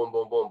 LeBron, boom,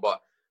 boom, boom.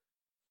 But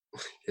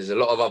there's a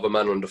lot of other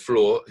men on the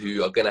floor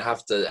who are going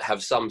to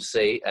have some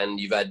say. And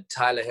you've had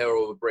Tyler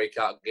Herro with a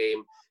breakout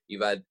game.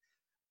 You've had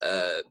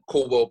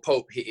Caldwell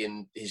Pope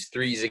hitting his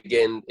threes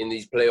again in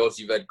these playoffs.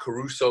 You've had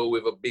Caruso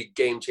with a big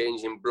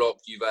game-changing block.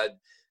 You've had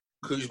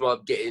Kuzma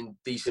getting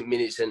decent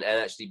minutes and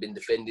actually been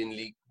defending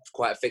league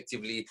quite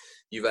effectively.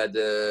 You've had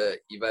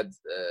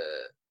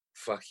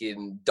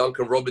fucking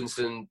Duncan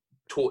Robinson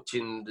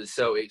torching the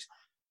Celtics.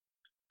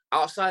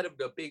 Outside of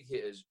the big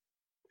hitters,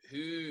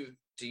 who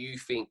do you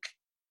think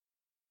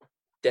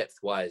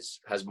depth-wise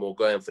has more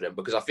going for them?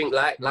 Because I think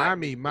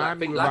Miami,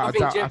 like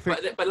Jeff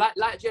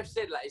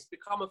said, like it's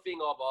become a thing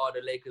of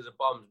the Lakers are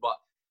bums, but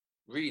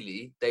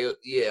really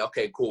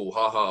okay, cool,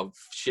 haha,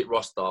 shit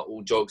roster,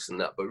 all jokes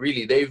and that, but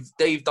really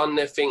they've done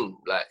their thing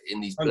like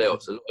in these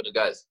playoffs. A lot of the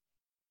guys.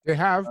 They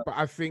have, but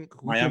I think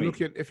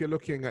if you're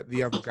looking at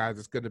the other guys,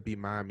 it's going to be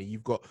Miami.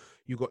 You've got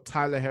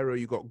Tyler Herro,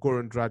 you've got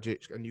Goran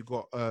Dragic, and you've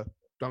got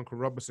Duncan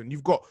Robinson.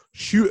 You've got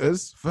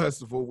shooters,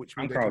 first of all, which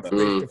means they can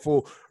space the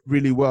floor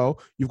really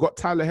well. You've got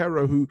Tyler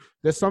Herro, who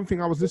there's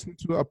something I was listening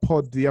to a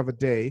pod the other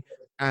day,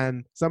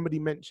 and somebody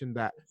mentioned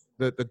that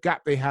the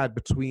gap they had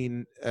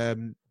between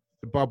the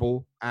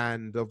bubble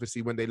and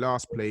obviously when they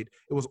last played,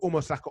 it was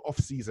almost like an off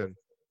season.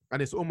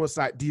 And it's almost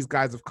like these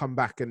guys have come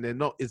back and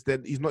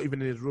he's not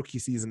even in his rookie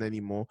season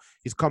anymore.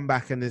 He's come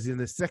back and is in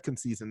his second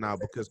season now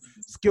because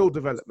skill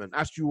development,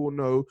 as you all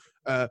know,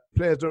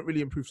 players don't really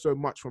improve so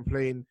much from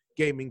playing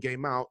game in,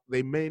 game out.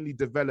 They mainly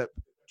develop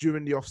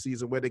during the off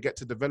season where they get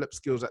to develop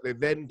skills that they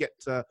then get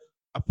to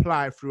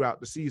apply throughout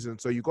the season.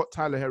 So you got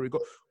Tyler Herro, you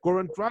got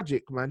Goran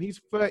Dragic, man.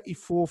 He's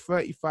 34,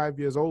 35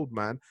 years old,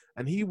 man.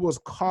 And he was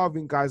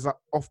carving guys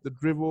up off the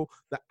dribble,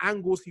 the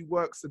angles he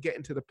works to get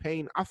into the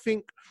paint. I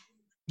think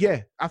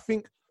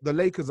the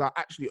Lakers are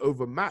actually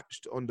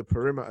overmatched on the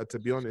perimeter, to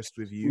be honest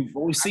with you.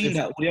 But we've seen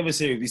that. The other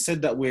series, we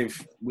said that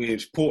with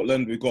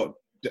Portland, we've got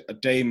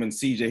Dame and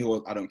CJ,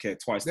 who I don't care,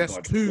 twice. There's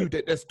two,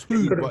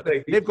 but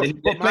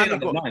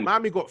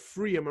Miami got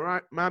three,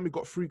 and Miami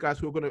got three guys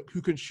who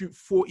can shoot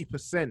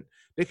 40%.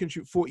 They can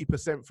shoot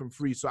 40% from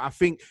three. So I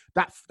think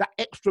that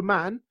extra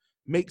man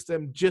makes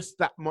them just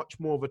that much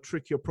more of a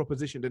trickier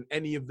proposition than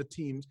any of the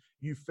teams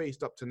you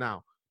faced up to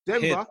now.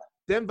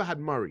 Denver had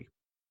Murray.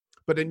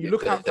 But then you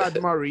look outside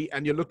Murray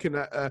and you're looking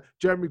at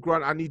Jeremy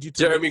Grant. I need you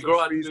to... Jeremy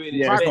Grant doing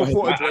it. Michael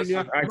Porter Jr.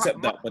 I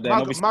accept that. But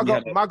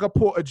then Maga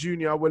Porter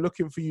Jr., we're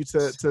looking for you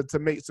to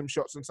make some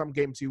shots. In some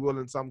games he will,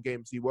 in some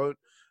games he won't.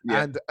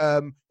 Yeah.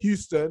 And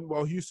Houston,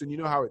 you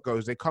know how it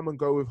goes. They come and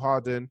go with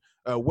Harden.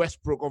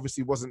 Westbrook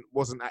obviously wasn't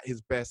at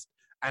his best.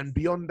 And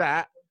beyond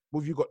that,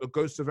 you've got the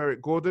ghost of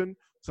Eric Gordon.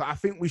 So I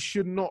think we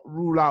should not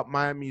rule out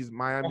Miami's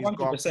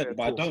 100%,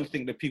 but I don't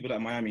think the people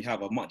that Miami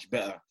have are much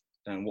better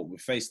than what we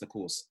faced, of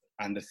course.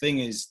 And the thing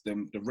is,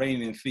 the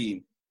reigning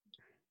theme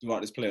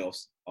throughout this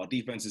playoffs, our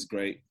defense is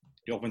great.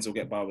 The offense will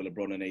get by with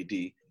LeBron and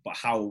AD. But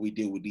how will we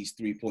deal with these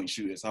three-point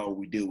shooters? How will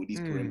we deal with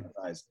these perimeter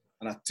guys?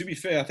 And to be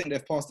fair, I think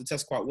they've passed the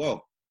test quite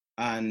well.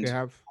 And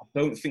I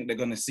don't think they're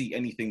going to see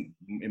anything,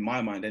 in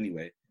my mind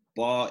anyway,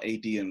 bar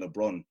AD and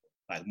LeBron.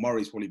 Like,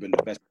 Murray's probably been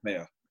the best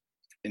player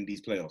in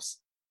these playoffs.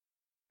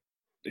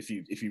 If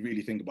you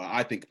really think about it,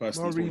 I think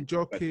personally, Murray,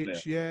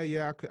 Jokic,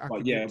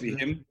 it'll be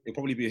him. It'll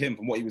probably be him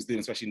from what he was doing,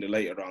 especially in the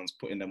later rounds,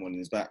 putting them on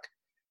his back.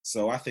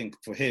 So I think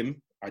for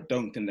him, I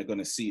don't think they're going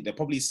to see. They'll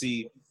probably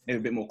see maybe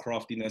a bit more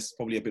craftiness,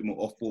 probably a bit more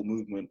off-ball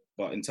movement.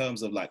 But in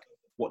terms of like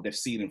what they've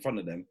seen in front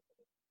of them,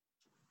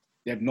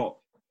 they've not.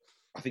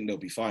 I think they'll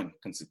be fine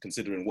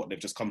considering what they've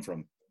just come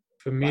from.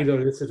 For me,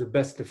 though, this is the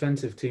best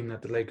defensive team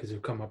that the Lakers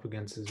have come up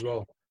against as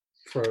well,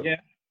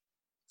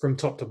 from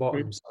top to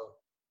bottom. So.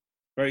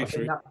 Very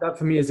true. That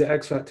for me is the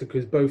X factor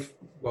because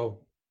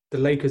the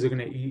Lakers are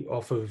going to eat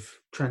off of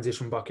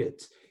transition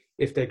buckets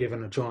if they're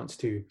given a chance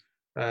to.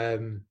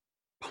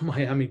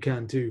 Miami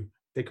can too.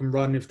 They can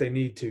run if they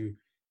need to,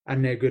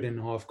 and they're good in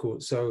half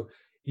court. So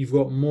you've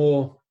got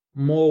more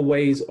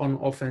ways on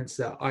offense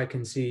that I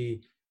can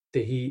see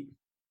the Heat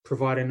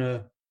providing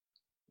a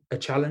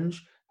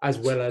challenge, as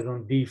well as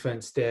on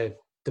defense, they're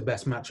the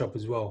best matchup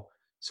as well.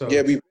 So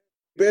we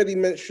barely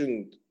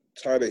mentioned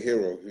Tyler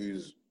Herro,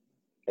 who's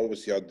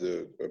obviously had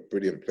a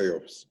brilliant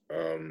playoffs.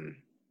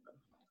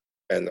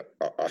 And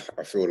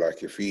I feel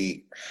like if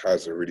he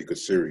has a really good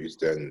series,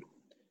 then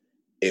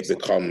it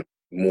becomes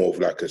more of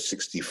like a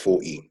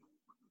 60-40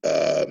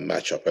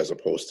 matchup as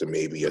opposed to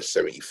maybe a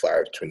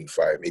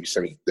 75-25, maybe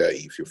 70-30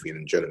 if you're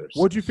feeling generous.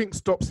 What do you think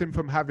stops him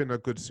from having a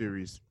good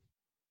series?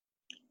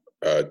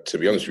 To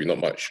be honest with you, not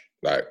much.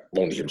 Like,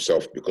 only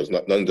himself, because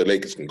none of the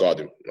Lakers can guard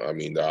him. I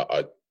mean,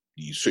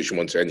 you switch him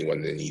on to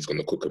anyone and he's going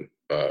to cook him.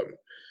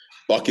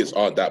 Buckets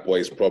aren't that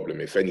boy's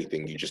problem. If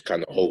anything, you just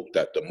kind of hope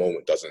that the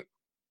moment doesn't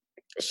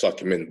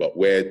suck him in. But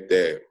where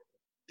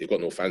they've got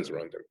no fans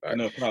around them. Right?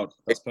 No crowd.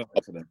 That's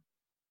perfect for them.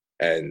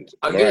 And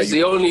I guess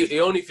the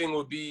only thing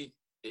would be,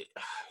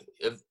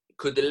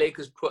 could the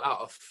Lakers put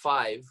out a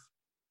 5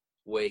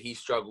 where he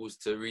struggles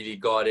to really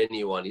guard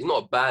anyone? He's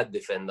not a bad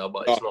defender,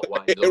 but it's not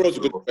why he's Herro's a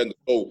good defender.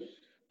 So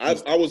I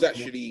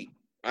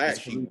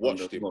actually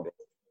watched it, bro.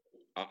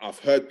 I've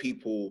heard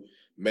people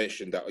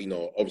mention that,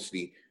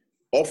 obviously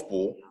off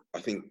ball, I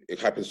think it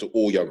happens to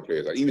all young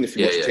players. Like, even if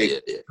you watch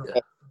tape,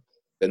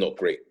 they're not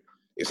great.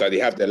 It's like they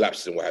have their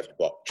lapses and what have you,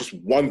 but just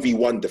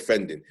 1v1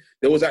 defending.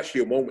 There was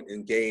actually a moment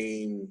in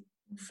game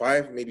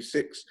 5, maybe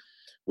 6,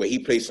 where he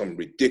played some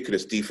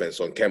ridiculous defense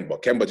on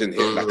Kemba. Kemba didn't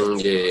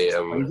hit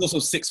He was also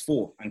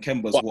 6'4", and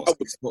Kemba's what?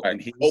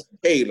 6'4",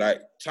 okay,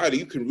 like, Tyler,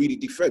 you can really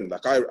defend.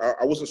 Like,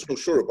 I wasn't so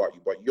sure about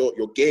you, but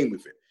you're game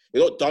with it.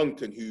 You're not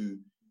Duncan, who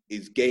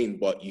is game,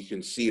 but you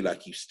can see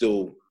like he's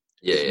still.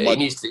 He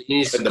needs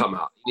to come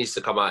out. He needs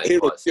to come out.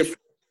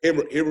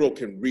 Hero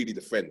can really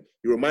defend.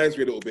 He reminds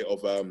me a little bit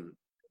of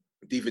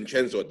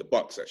DiVincenzo at the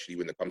Bucks, actually,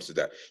 when it comes to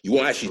that. You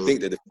won't actually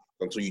think that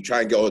until you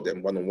try and get all of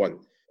them one-on-one,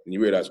 and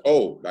you realize,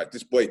 like,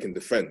 this boy can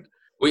defend.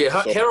 Well,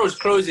 yeah, Hero's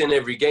closing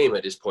every game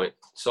at this point,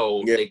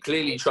 so they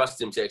clearly trust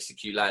him to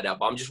execute like that.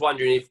 But I'm just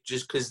wondering if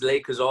just because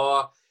Lakers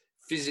are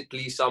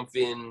physically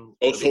something.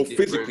 Oh, so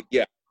physically,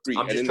 yeah.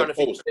 I'm just trying to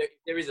think.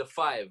 There is a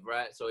 5,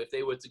 right? So if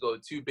they were to go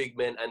 2 big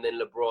men and then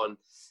LeBron,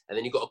 and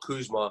then you got a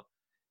Kuzma,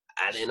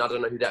 and then I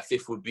don't know who that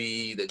 5th would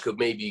be that could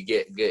maybe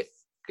get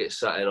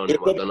something on him.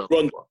 I don't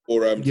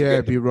know.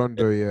 It'd be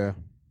Rondo, yeah.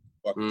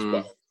 But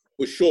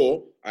for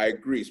sure, I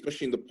agree,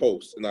 especially in the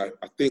post, and I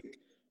think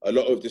a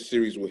lot of the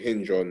series will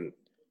hinge on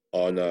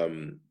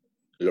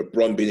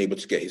LeBron being able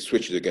to get his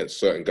switches against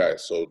certain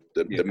guys. So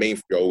the main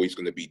 3 are always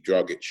going to be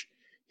Dragic,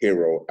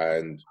 Hero,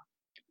 and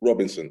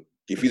Robinson.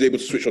 If he's able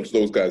to switch onto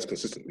those guys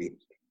consistently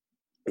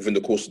within the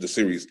course of the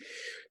series,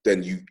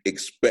 then you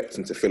expect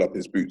him to fill up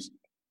his boots.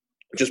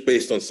 Just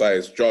based on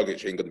size,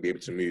 Dragic ain't going to be able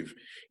to move.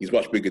 He's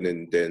much bigger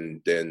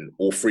than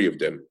all 3 of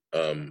them.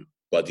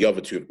 But the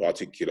other 2 in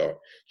particular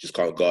just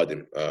can't guard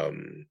him.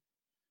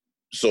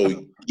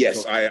 So,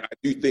 yes, I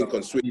do think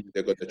on switch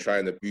they're going to try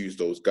and abuse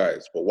those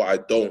guys. But what I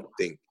don't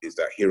think is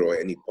that Hero at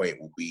any point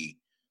will be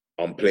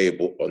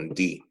unplayable on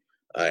D.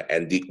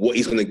 What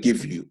he's going to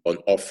give you on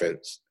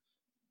offense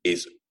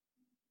is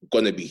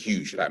going to be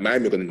huge. Like,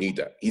 Miami are going to need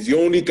that. He's the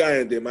only guy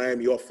in the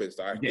Miami offense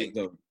that I think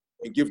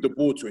can give the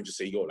ball to and just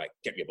say, yo, like,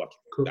 get me a bucket.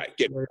 Cool. Like,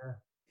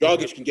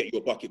 Dragic can get you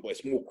a bucket, but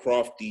it's more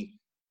crafty,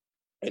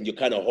 and you're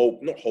kind of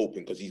not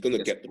hoping because he's going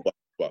to get the bucket,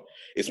 but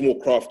it's more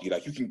crafty.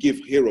 Like, you can give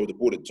Hero the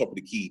ball at the top of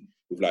the key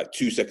with like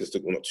 2 seconds to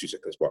go, not 2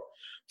 seconds, but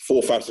 4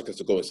 or 5 seconds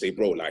to go and say,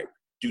 bro, like,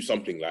 do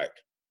something. Like,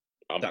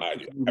 I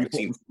haven't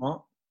seen.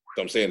 So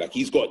I'm saying, like,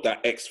 he's got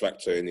that X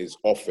factor in his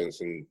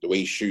offense and the way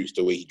he shoots,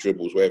 the way he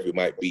dribbles, wherever it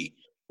might be,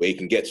 where he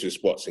can get to his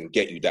spots and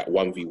get you that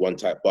 1v1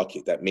 type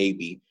bucket that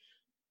maybe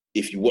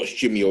if you watch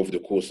Jimmy over the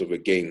course of a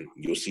game,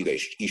 you'll see that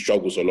he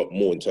struggles a lot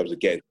more in terms of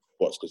getting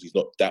spots because he's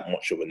not that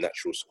much of a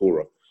natural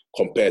scorer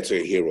compared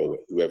to a Hero,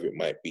 whoever it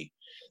might be.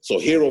 So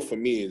Hero for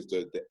me is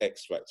the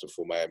X factor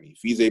for Miami. If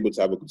he's able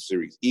to have a good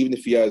series, even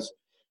if he has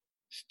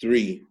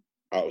 3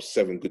 out of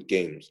 7 good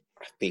games,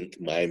 I think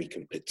Miami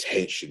can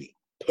potentially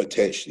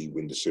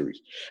win the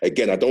series.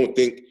 Again, I don't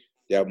think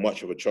they have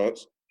much of a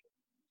chance,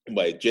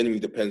 but it genuinely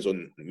depends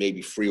on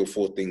maybe 3 or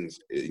 4 things.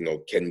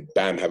 Can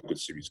Bam have a good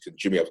series? Can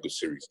Jimmy have a good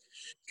series?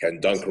 Can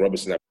Duncan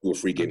Robinson have 2 or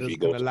 3 games?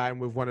 Going to line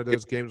with one of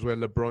those games where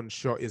LeBron's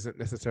shot isn't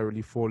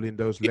necessarily falling.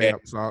 Those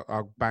layups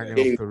are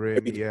banging off the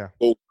rim.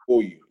 Go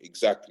for you,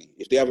 exactly.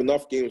 If they have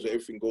enough games where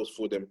everything goes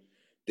for them,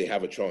 they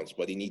have a chance.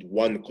 But they need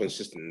one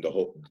consistent in the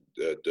whole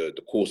the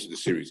course of the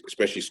series,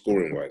 especially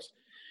scoring wise.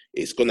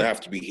 It's going to have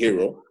to be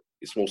Hero.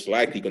 It's most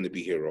likely going to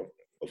be Hero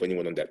of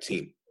anyone on that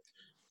team.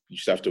 You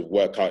just have to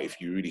work out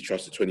if you really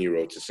trust a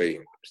 20-year-old to say,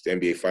 it's the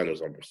NBA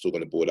Finals, I'm still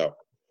going to ball out.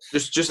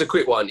 Just a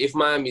quick one. If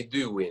Miami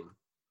do win,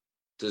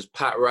 does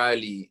Pat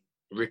Riley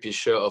rip his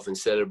shirt off and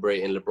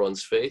celebrate in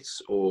LeBron's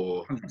face?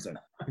 Or 100%.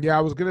 Yeah,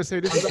 I was going to say,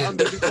 this is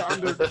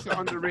an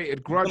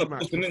underrated grudge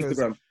match.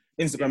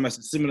 Instagram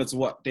message similar to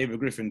what David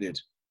Griffin did.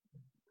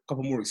 A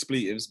couple more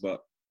expletives,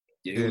 but...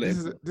 Yeah, this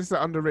is an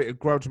underrated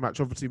grudge match.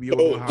 Obviously, we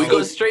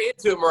got straight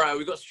into it, Mariah.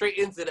 We got straight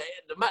into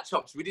the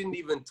matchups. We didn't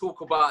even talk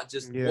about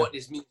just what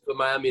this means for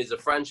Miami as a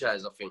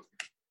franchise, I think.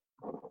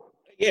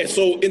 Yeah,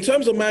 so in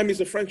terms of Miami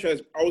as a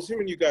franchise, I was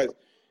hearing you guys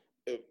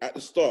at the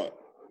start.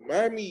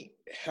 Miami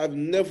have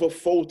never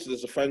faltered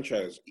as a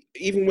franchise.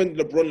 Even when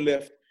LeBron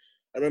left,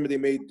 I remember they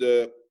made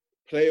the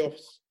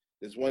playoffs.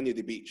 There's one year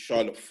they beat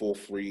Charlotte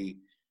 4-3.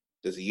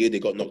 There's a year they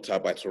got knocked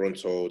out by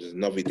Toronto. There's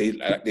another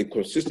they've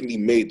consistently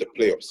made the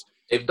playoffs.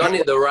 They've done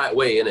it the right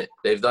way, innit?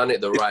 They've done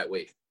it the right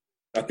way.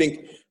 I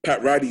think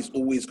Pat Riley's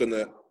always going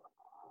to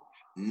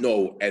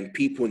know, and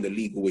people in the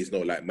league always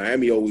know, like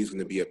Miami always going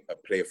to be a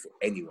player for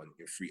anyone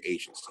in free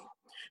agency.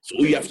 So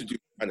all you have to do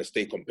is kind of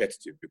stay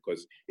competitive,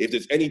 because if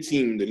there's any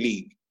team in the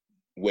league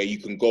where you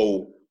can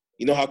go,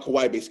 you know how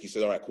Kawhi basically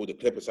said, all right, cool, the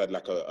Clippers had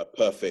like a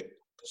perfect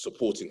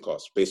supporting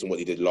cast based on what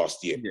he did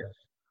last year.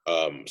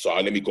 Yeah. So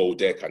let me go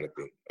there kind of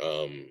thing.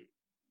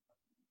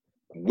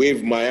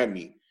 With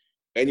Miami,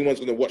 anyone's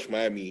going to watch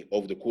Miami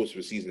over the course of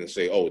the season and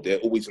say, oh, they're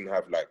always going to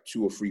have like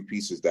 2 or 3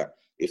 pieces that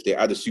if they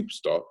add a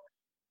superstar,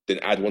 then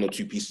add 1 or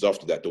 2 pieces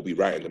after that, they'll be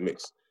right in the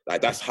mix.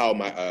 Like that's how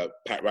my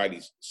Pat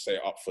Riley's set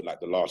up for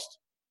like the last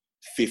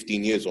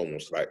 15 years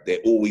almost. Like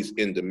they're always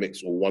in the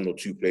mix or 1 or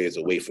 2 players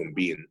away from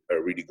being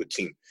a really good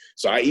team.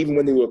 So even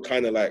when they were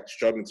kind of like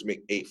struggling to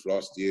make 8th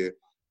last year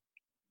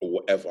or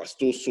whatever, I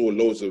still saw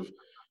loads of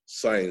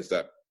signs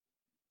that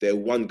they're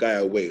one guy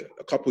away.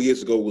 A couple of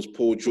years ago was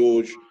Paul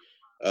George.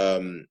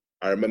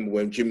 I remember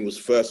when Jimmy was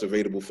first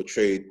available for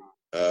trade,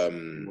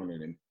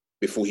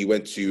 before he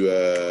went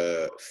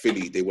to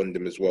Philly, they wanted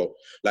him as well.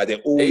 Like they're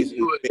always they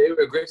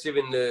were aggressive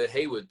in the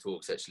Hayward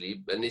talks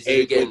actually, and this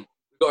is again. You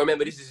got to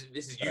remember this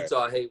is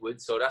Utah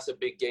Hayward, so that's a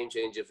big game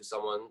changer for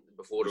someone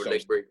before the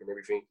leg break and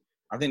everything.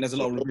 I think there's a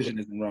lot of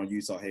revisionism around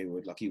Utah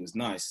Hayward. Like he was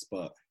nice,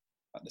 but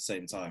at the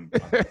same time,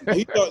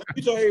 Utah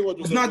Hayward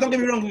was no. Don't get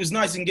me wrong, he was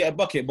nice and get a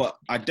bucket, but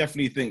I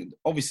definitely think,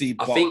 obviously,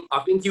 I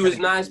think he was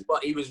nice,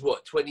 but he was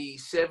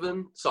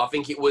 27, so I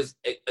think it was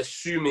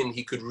assuming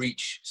he could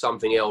reach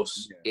something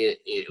else. Yeah.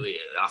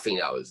 I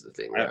think that was the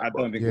thing. I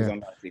don't think it was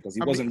unlikely because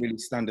he wasn't really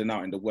standing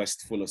out in the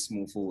West full of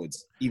small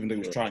forwards, even though he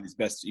was trying his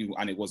best,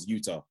 and it was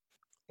Utah.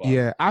 But,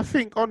 yeah, I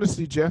think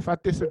honestly, Jeff, I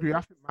disagree.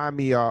 I think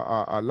Miami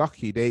are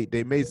lucky.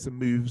 They made some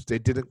moves, they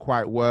didn't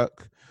quite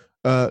work.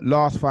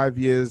 Last 5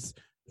 years.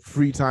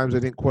 3 times they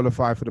didn't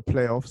qualify for the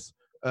playoffs.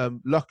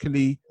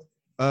 Luckily,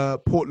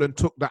 Portland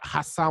took that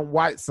Hassan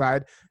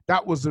Whiteside.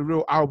 That was a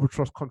real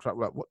albatross contract.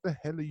 Like, what the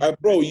hell are you?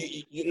 Bro,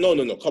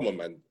 no, come on,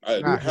 man.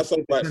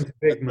 Hassan Whiteside.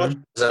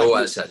 Hassan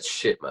Whiteside,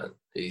 shit, man.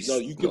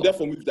 You can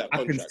definitely move that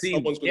contract. I can see,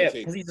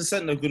 because he's a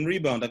centre who can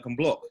rebound, that can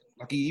block.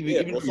 Like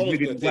even if he's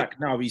really black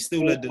now, he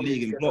still led the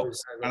league in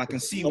blocks, and I can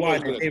see why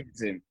they gave it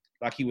to him.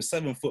 Like he was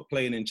 7 foot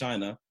playing in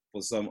China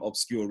for some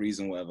obscure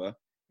reason, whatever.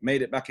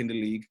 Made it back in the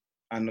league.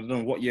 And I don't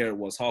know what year it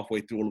was,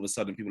 halfway through, all of a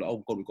sudden, people were like,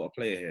 oh, God, we've got a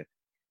player here.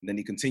 And then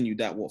he continued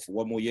that, for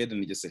 1 more year? Then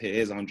he just said,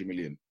 here's 100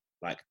 million.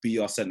 Like, be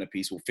our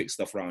centerpiece, we'll fix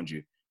stuff around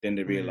you. Then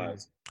they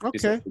realized.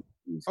 Okay.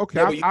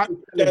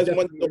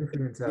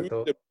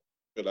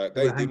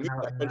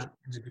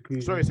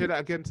 Sorry, say that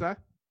again, sir.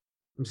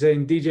 I'm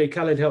saying DJ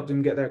Khaled helped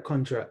him get that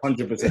contract.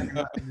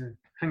 100%.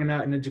 Hanging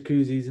out in the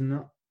jacuzzis and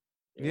that.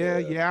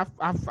 Yeah.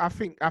 I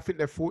think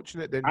they're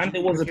fortunate. And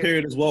there was a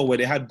period as well where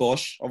they had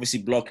Bosch. Obviously,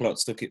 blood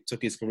clots took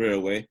his career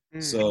away.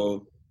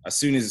 So as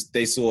soon as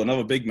they saw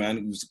another big man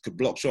who could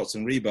block shots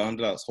and rebound,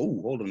 like,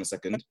 hold on a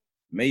second,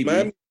 maybe.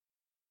 Man.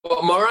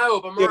 But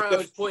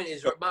Mariah's point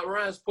is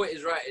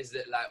right. Is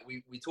that like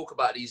we talk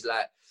about these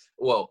like,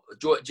 well,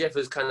 Jeff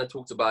has kind of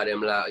talked about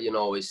him like,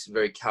 it's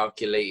very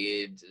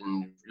calculated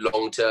and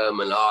long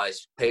term and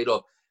it's paid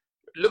off.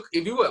 Look,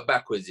 if you work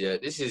backwards,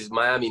 this is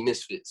Miami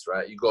Misfits,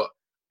 right? You got.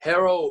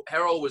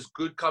 Harrell was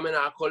good coming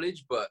out of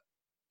college, but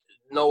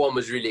no one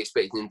was really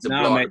expecting him to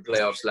blow out the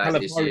playoffs like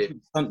this year.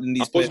 I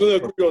was going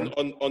to agree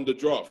on the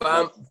draft.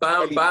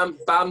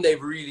 Bam, they've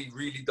really,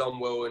 really done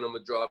well on the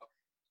draft.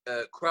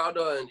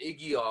 Crowder and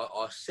Iggy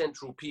are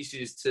central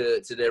pieces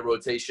to their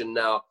rotation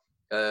now.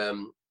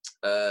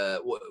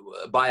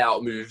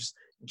 Buyout moves.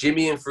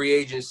 Jimmy in free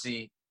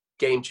agency,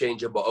 game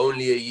changer, but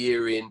only a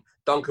year in.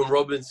 Duncan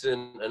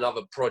Robinson,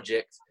 another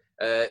project.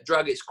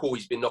 Dragic's cool.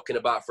 He's been knocking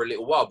about for a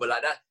little while, but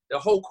like that, the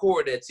whole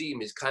core of their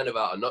team is kind of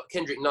out.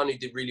 Kendrick Nunn, who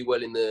did really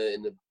well in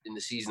the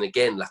season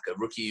again, like a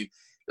rookie.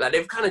 Like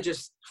they've kind of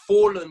just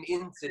fallen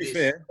into this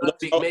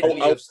big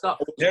medley of stuff.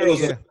 Hero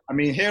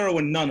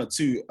and Nunn are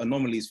 2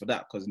 anomalies for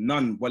that, because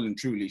Nunn, well and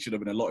truly, should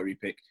have been a lottery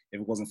pick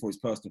if it wasn't for his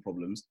personal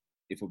problems.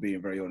 If we're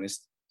being very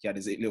honest, he had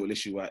his little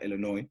issue at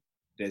Illinois.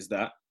 There's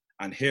that,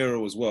 and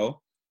Hero as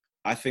well.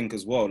 I think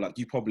as well, like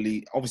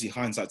obviously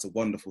hindsight's a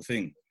wonderful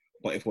thing.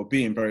 But if we're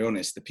being very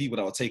honest, the people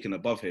that were taken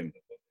above him,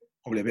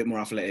 probably a bit more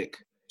athletic.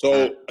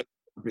 So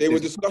they were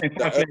discussing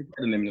that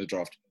him in the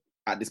draft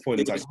at this point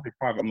in time.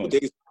 Private mode.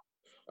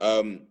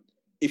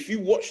 If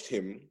you watched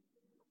him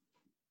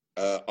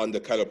under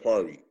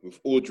Calipari, with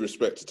all due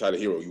respect to Tyler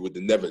Hero, you would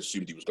have never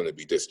assumed he was going to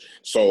be this.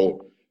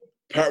 So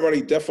Pat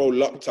Riley defo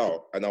lucked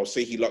out, and I'll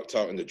say he lucked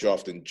out in the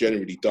draft, and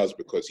generally does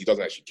because he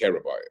doesn't actually care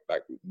about it.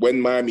 Like when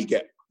Miami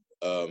get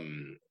a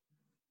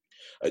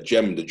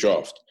gem in the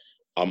draft,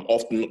 I'm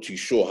often not too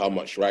sure how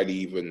much Riley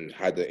even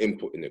had an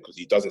input in it because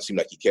he doesn't seem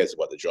like he cares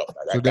about the draft.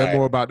 Like, so they're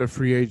more about the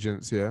free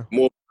agents, yeah?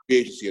 More free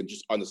agency, and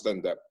just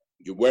understand that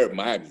you're wearing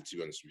Miami, to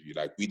be honest with you.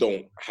 Like, we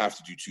don't have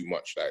to do too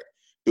much. Like,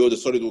 build a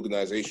solid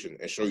organization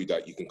and show you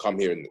that you can come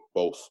here and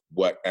both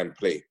work and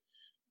play.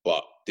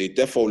 But they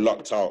definitely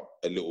lucked out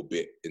a little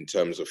bit in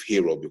terms of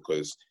Hero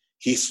because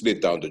he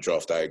slid down the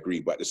draft, I agree.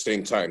 But at the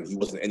same time, he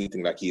wasn't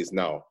anything like he is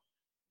now.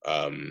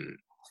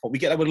 But we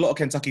get that with a lot of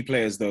Kentucky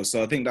players, though.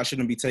 So I think that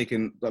shouldn't be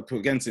taken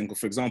against him.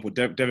 For example,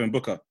 Devin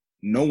Booker.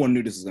 No one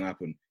knew this was going to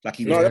happen. Like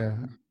he was.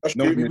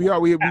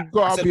 We've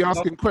got to be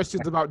asking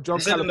questions about John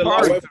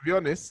Calipari, to be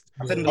honest.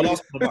 I said in the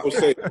last one.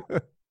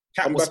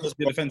 Cat was supposed to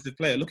be a defensive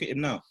player. Look at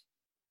him now.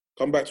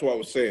 Come back to what I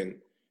was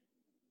saying.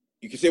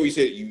 You can say what you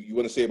said. You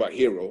want to say about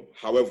Hero.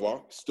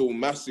 However, still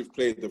massive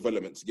player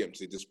development to get him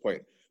to this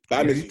point.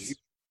 Bam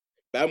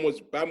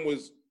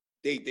was.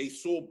 They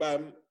saw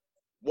Bam.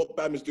 What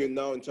Bam is doing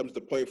now in terms of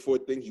the point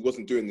forward thing, he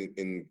wasn't doing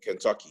in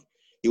Kentucky.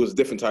 He was a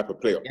different type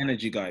of player.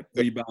 Energy guy,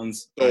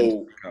 rebounds.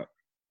 So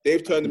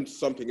they've turned him to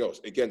something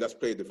else. Again, that's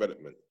player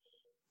development.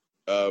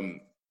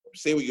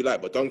 say what you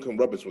like, but Duncan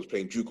Robinson was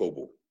playing JUCO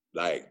ball.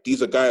 Like,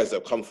 these are guys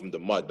that come from the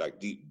mud. Like,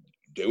 they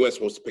weren't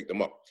supposed to pick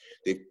them up.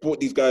 They brought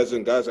these guys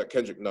in, guys like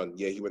Kendrick Nunn.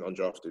 Yeah, he went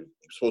undrafted.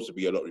 He was supposed to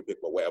be a lottery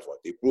pick, but whatever.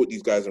 They brought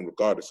these guys in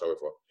regardless,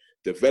 however,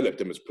 developed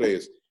them as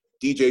players.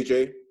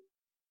 DJJ,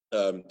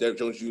 Derek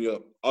Jones Jr.,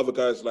 other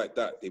guys like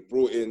that, they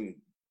brought in,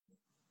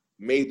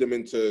 made them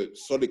into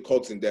solid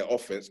cogs in their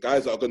offense.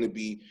 Guys that are going to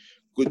be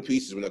good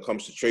pieces when it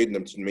comes to trading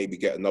them to maybe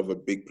get another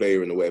big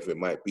player in or whatever it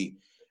might be.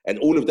 And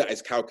all of that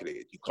is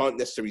calculated. You can't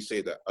necessarily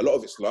say that. A lot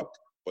of it's luck,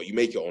 but you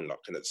make it on luck.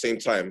 And at the same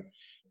time,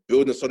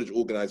 building a solid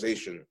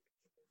organization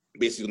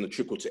basically going to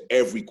trickle to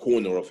every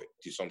corner of it.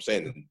 Do you see what I'm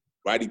saying? And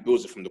Riley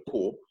builds it from the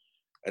core.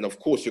 And of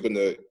course, you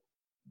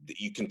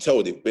can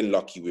tell they've been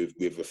lucky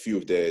with a few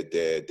of their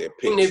picks. I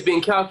think they've been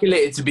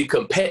calculated to be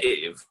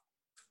competitive,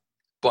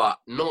 but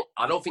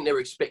I don't think they were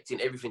expecting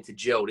everything to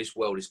gel this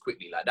well this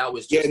quickly. Like, that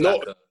was just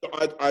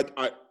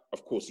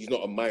of course, he's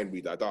not a mind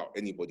reader. I doubt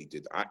anybody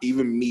did.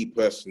 Even me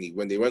personally,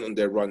 when they went on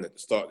their run at the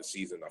start of the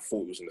season, I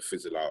thought it was going to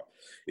fizzle out.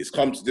 It's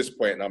come to this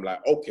point, and I'm like,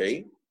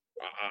 okay,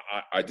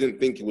 I didn't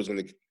think it was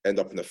going to end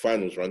up in the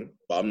finals run,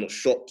 but I'm not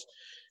shocked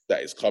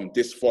that it's come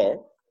this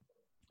far.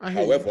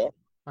 However,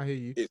 I hear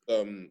you. It's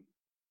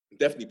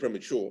definitely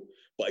premature.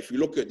 But if you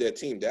look at their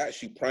team, they're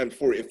actually primed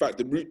for it. In fact,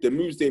 the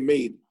moves they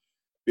made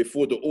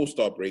before the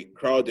All-Star break,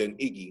 Crowder and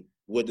Iggy,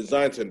 were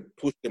designed to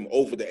push them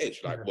over the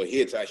edge. Like, we're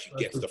here to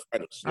actually get to the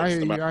finals. I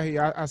hear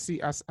you.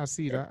 I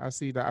see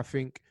that. I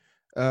think,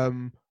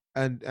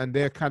 and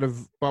they're kind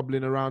of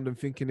bubbling around and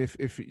thinking if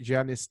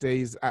Giannis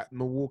stays at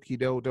Milwaukee,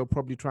 they'll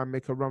probably try and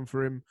make a run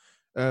for him.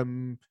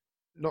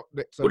 Well,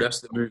 that's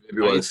the move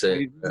everyone's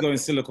saying. He's going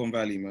Silicon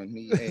Valley, man.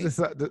 He's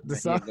got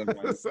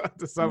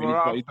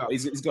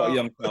a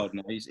young crowd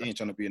now. He ain't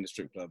trying to be in the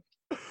strip club.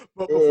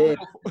 But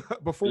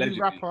before we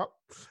wrap up,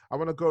 I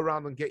want to go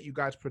around and get you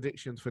guys'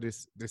 predictions for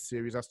this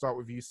series. I'll start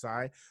with you,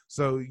 Sai.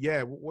 So,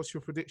 yeah, what's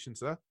your prediction,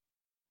 sir?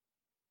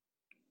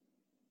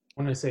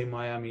 I want to say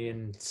Miami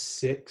in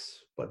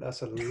 6, but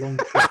that's a long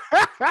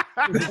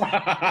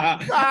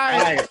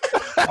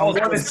I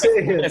want to say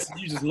it.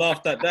 You just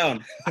laughed that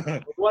down.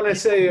 I want to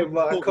say it,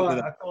 but I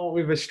can't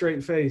with a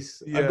straight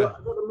face. Yeah. I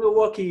got the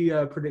Milwaukee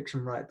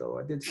prediction right, though.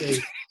 I did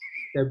say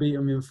they beat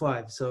them in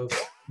 5, so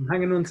I'm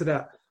hanging on to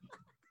that.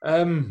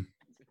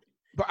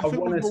 But I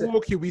think with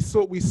Milwaukee, we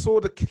saw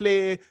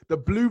the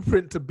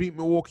blueprint to beat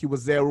Milwaukee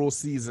was there all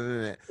season,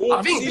 isn't it?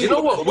 I think, you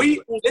know what?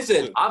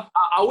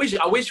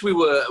 I wish we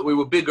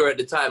were bigger at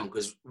the time,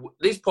 because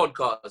this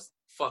podcast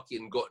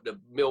fucking got the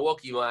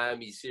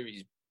Milwaukee-Miami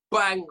series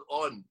bang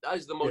on. That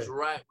is the most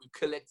right we've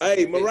collected.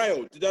 Hey,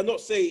 Mariah, did I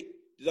not say?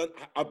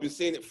 I've been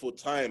saying it for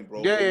time,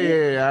 bro.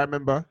 Yeah, I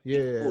remember.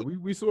 Yeah,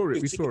 we saw it.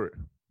 We saw it.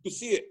 You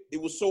see it.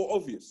 It was so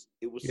obvious.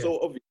 It was so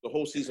obvious the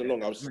whole season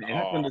long. I was just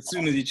as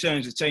soon as he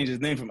changed his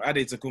name from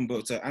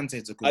Adetokounmpo to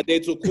Antetokounmpo.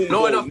 Adetokounmpo.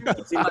 No enough.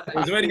 He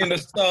was already in the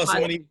stars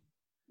when he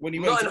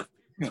went. Not enough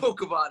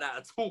talk about that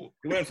at all.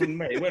 He went from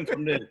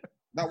there.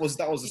 That was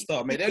the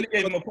start, mate. They only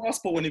gave him a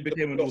passport when he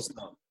became an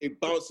all-star. It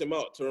bounced him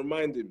out to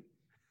remind him.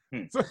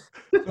 So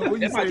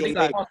what you say,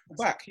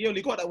 back. He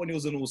only got that when he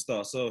was an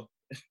all-star. So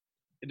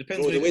it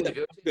depends.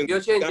 If you're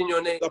changing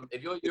your name,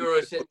 if you're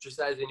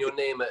Eurocentricizing your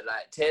name at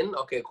like 10,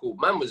 okay, cool.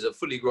 Man was a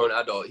fully grown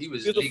adult. He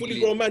was a fully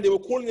grown man. They were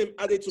calling him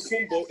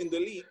Adetokounmpo in the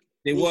league.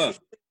 They were.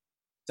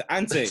 To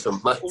Ante.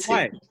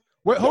 Why?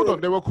 Wait, hold on.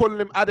 They were calling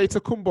him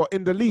Adetokounmpo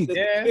in the league.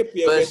 Yeah.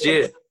 First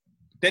year.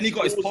 Then he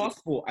got his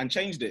passport and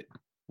changed it.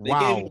 They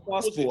gave him the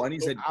passport and he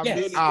said,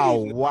 yes.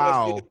 Oh,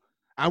 wow.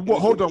 And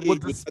what? Hold on. Was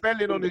the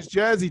spelling on his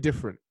jersey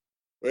different?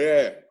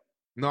 Yeah.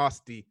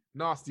 Nasty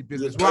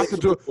business.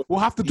 We'll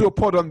have to do a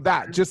pod on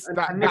that. Just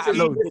that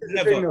alone.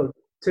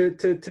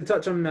 To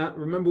touch on that,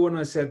 remember when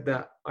I said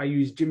that I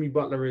use Jimmy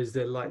Butler as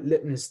the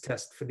litmus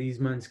test for these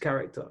men's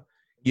character?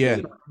 Yeah.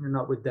 He's not coming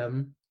up with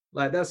them.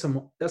 Like, that's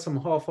some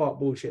half-heart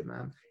bullshit,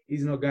 man.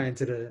 He's not going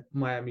to the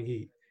Miami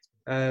Heat.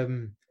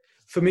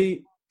 For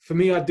me,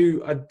 I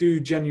do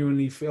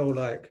genuinely feel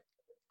like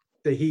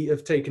the Heat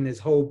have taken this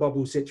whole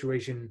bubble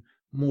situation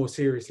more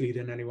seriously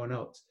than anyone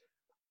else.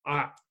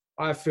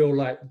 I feel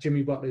like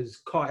Jimmy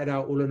Butler's carted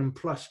out all of them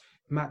plush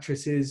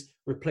mattresses,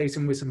 replaced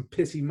them with some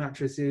pissy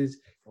mattresses,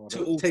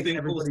 taking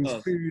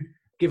everybody's food,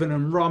 giving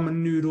them ramen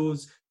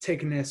noodles,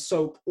 taking their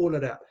soap, all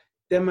of that.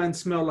 Them man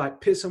smell like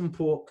piss and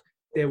pork.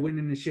 They're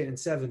winning the shit in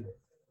 7.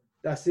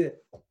 That's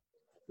it.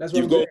 That's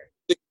what You've got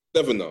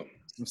 6-7 now.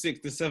 From 6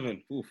 to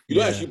 7. Oof.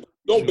 You actually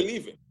don't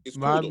believe it. It's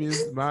Miami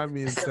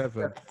is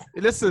 7.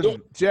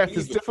 Listen, Jeff,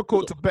 it's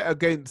difficult to bet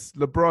against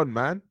LeBron,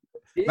 man.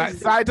 Like,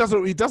 Sai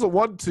doesn't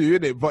want to,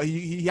 innit? But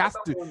he has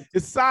to.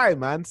 It's Sai,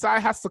 man. Sai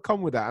has to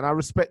come with that, and I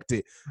respect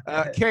it.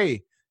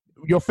 Kay,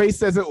 your face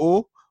says it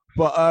all,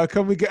 but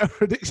can we get a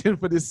prediction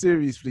for this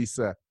series, please,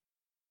 sir?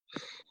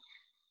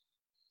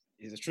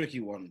 It's a tricky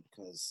one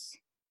because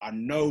I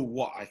know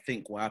what I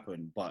think will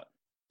happen, but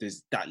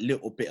there's that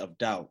little bit of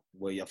doubt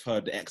where you've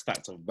heard the X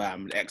Factor of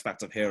Bam, the X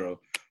Factor of Hero,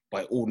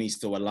 but it all needs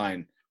to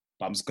align.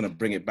 But I'm just going to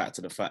bring it back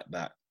to the fact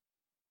that,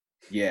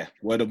 yeah,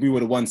 we were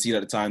the 1 seed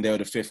at the time. They were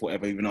the 5th,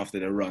 whatever, even after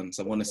their run.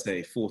 So I want to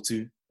say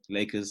 4-2,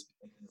 Lakers.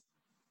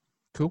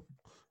 cool.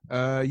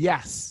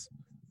 Yes.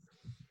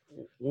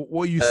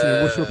 What are you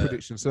seeing? What's your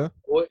prediction, sir?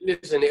 Well,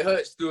 listen, it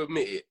hurts to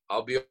admit it.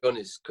 I'll be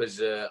honest,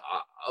 because I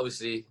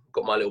obviously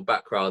got my little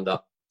background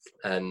up,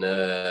 and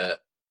I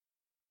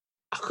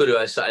could have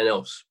had something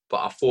else,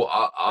 but I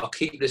thought I'll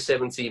keep the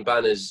 17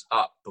 banners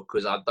up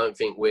because I don't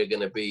think we're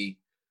going to be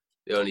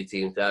the only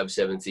team to have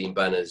 17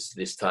 banners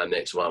this time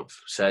next month.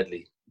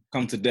 Sadly,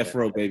 come to death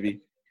row,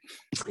 baby.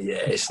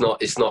 Yeah, it's not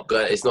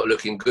good. It's not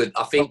looking good.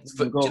 I think.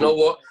 Do you know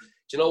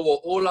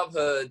what? All I've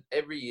heard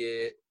every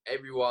year,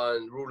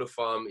 everyone, rule of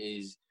thumb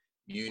is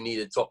you need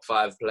a top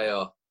 5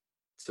 player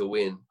to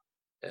win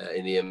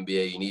in the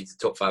NBA. You need a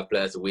top 5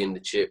 player to win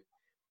the chip.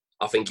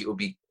 I think it would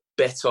be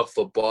better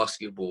for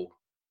basketball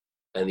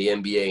and the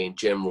NBA in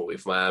general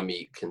if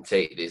Miami can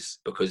take this,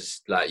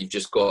 because like you've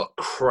just got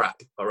crap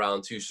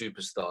around 2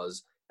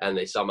 superstars and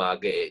they somehow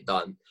get it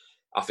done.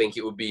 I think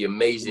it would be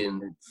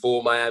amazing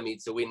for Miami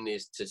to win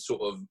this, to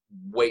sort of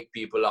wake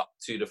people up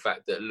to the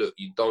fact that, look,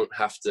 you don't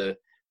have to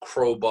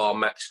crowbar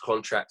max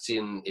contracts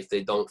in if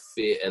they don't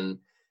fit and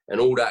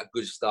all that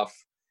good stuff.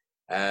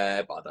 But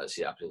I don't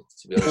see it happening,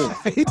 to be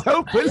honest. You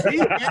don't believe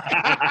it?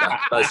 I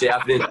don't see it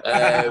happening.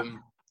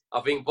 I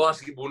think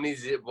basketball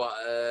needs it, but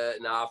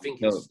I think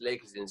it's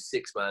Lakers in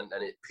 6, man,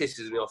 and it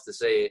pisses me off to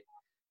say it,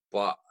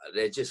 but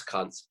they're just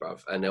cunts,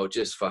 bruv, and they'll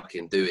just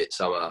fucking do it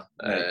somehow.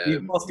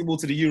 Leave basketball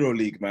to the Euro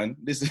League, man.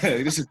 This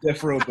is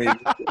death row, baby.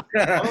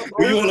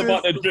 We're all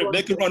about the drip.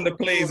 They can run the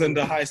plays and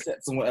the high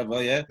sets and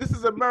whatever, yeah? This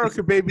is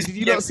America, baby. Did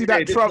you not see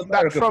that Trump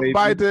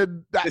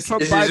Biden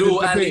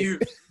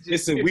debate?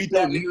 Listen, we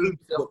don't need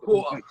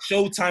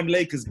Showtime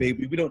Lakers,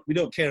 baby. We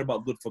don't care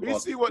about good for basketball.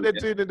 You see what they're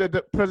doing in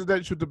the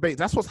presidential debate?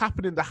 That's what's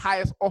happening in the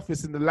highest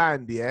office in the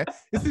land, yeah?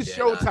 This is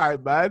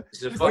Showtime, man.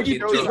 Where do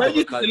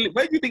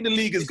you think the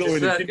league is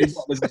going?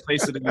 Is the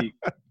place of the league.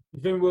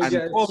 You think we'll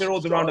get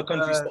 12-year-olds around the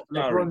country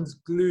LeBron's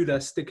glue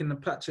that's sticking the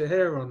patch of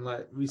hair on,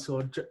 like we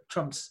saw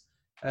Trump's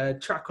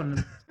track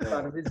on the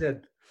side of his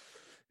head.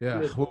 Yeah,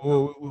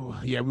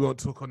 we won't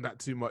talk on that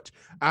too much.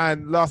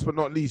 And last but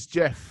not least,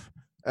 Jeff,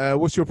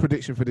 what's your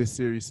prediction for this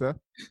series, sir?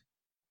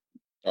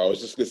 I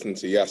was just listening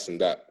to Yas and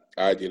that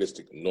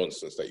idealistic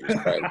nonsense that you was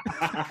crying.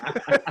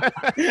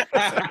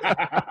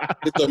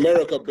 It's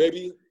America,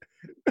 baby.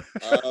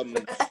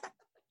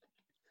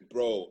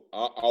 Bro,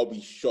 I'll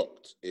be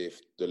shocked if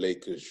the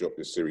Lakers drop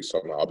this series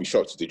somehow. I'll be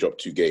shocked if they drop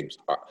 2 games.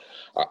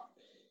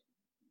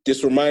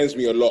 This reminds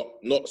me a lot,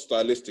 not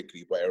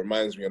stylistically, but it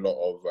reminds me a lot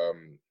of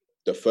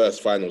the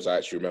first finals I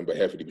actually remember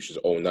heavily, which is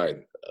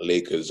 2009,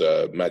 Lakers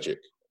Magic.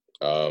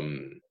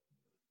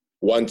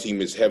 One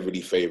team is heavily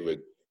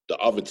favored. The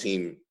other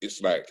team,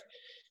 it's like,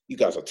 you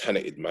guys are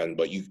talented, man,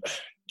 but do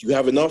you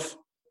have enough?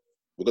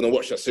 We're going to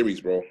watch that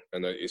series, bro.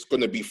 And it's going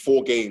to be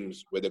 4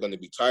 games where they're going to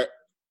be tight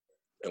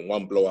and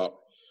 1 blowout.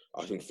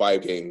 I think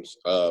 5 games.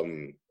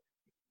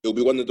 It'll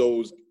be one of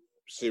those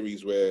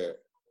series where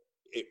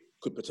it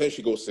could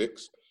potentially go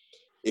 6.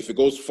 If it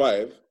goes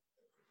 5,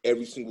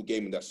 every single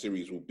game in that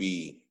series will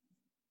be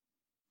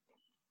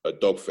a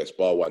dogfest,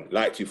 bar one,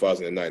 like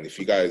 2009. If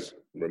you guys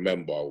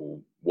remember or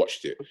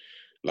watched it,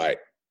 like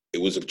it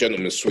was a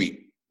gentleman's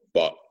sweep,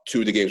 but 2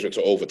 of the games went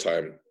to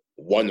overtime.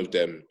 One of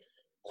them,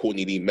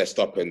 Courtney Lee messed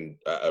up and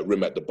a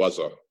rim at the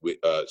buzzer,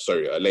 a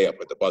layup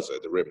at the buzzer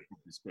at the rim,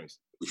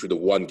 which would have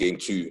won game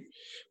 2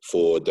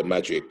 for the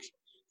Magic.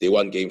 They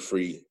won game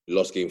 3,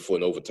 lost game 4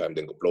 in overtime,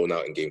 then got blown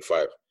out in game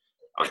 5.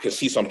 I can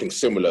see something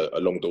similar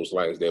along those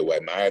lines there,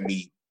 where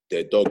Miami,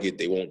 they're dogged,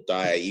 they won't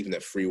die, even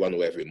at 3-1,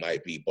 whatever it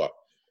might be, but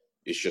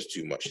it's just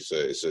too much.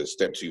 It's a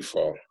step too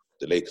far.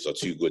 The Lakers are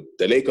too good.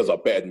 The Lakers are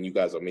better than you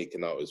guys are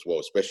making out as well,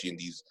 especially in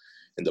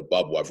the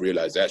bubble. I've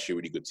realized they're actually a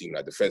really good team.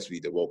 Like defensively,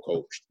 they're well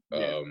coached.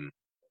 Yeah.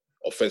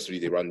 Offensively,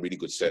 they run really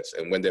good sets.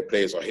 And when their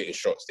players are hitting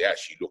shots, they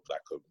actually look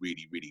like a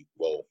really, really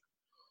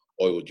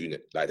well-oiled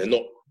unit. Like, they're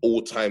not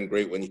all-time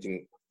great or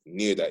anything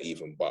near that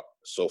even. But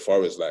so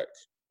far as, like,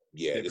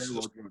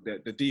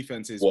 the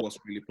defense is what's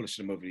really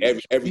pushing them over the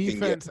edge. Everything.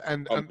 Defense,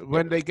 and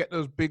when they get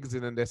those bigs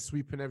in and they're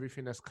sweeping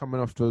everything that's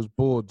coming off those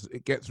boards,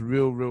 it gets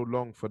real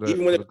long for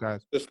the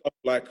guys. Just stuff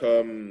like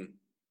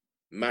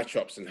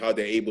matchups and how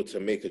they're able to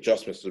make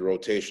adjustments to the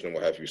rotation and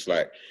what have you. It's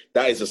like,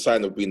 that is a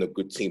sign of being a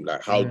good team.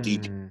 Like, how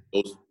deep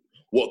those...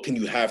 What can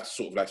you have to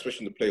sort of, like,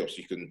 especially in the playoffs,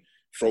 you can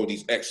throw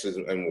these X's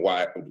and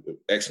Y,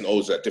 X and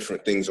O's at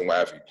different things and what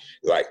have you.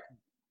 Like,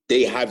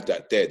 they have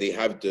that there. They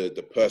have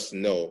the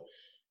personnel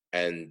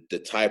and the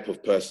type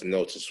of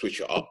personnel to switch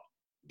it up.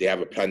 They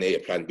have a plan A, a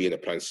plan B, and a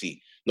plan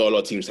C. Not a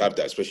lot of teams have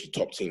that, especially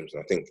top teams.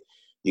 And I think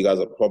you guys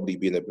are probably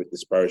being a bit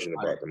disparaging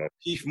about them.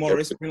 Keith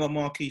Morris, bring up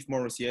Markieff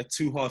Morris,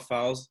 2 hard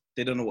fouls.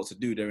 They don't know what to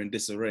do. They're in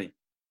disarray.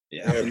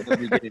 It happens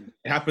every game.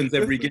 It happens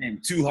every game.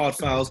 2 hard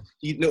fouls,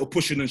 little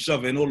pushing and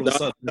shoving. All of a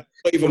sudden, not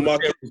even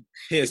Markieff.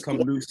 Hairs come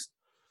loose.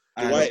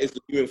 Dwight is the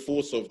new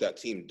enforcer of that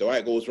team.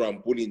 Dwight goes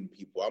around bullying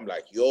people. I'm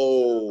like,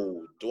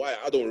 yo, Dwight,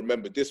 I don't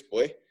remember this,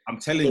 boy. I'm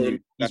telling you,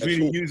 he's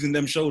really using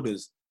them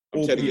shoulders.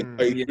 I'm telling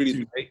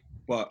you,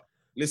 but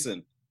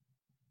listen,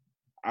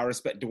 I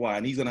respect Dwight,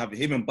 and he's gonna have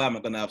him and Bam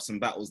are gonna have some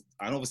battles,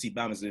 and obviously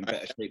Bam is in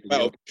better shape.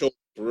 For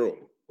real.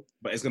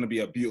 But but it's going to be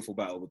a beautiful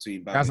battle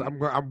between.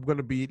 I'm going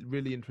to be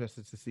really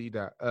interested to see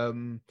that.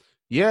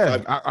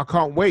 I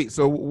can't wait.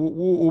 So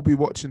we'll be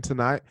watching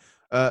tonight.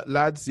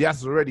 Lads,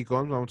 Yas has already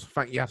gone. I want to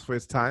thank Yas for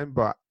his time,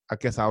 but I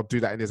guess I'll do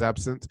that in his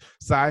absence.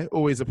 Sai,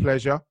 always a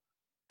pleasure.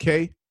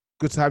 Kay,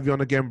 good to have you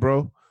on again,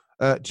 bro.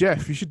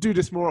 Jeff, you should do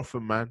this more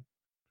often, man.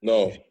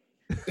 No.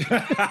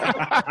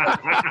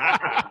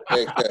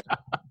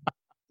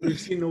 We've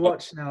seen the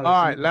watch now.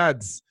 All right,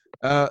 lads.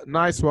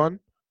 Nice one.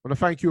 I want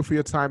to thank you for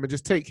your time and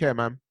just take care,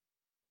 man.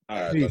 All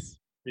right, peace.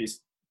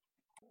 Peace.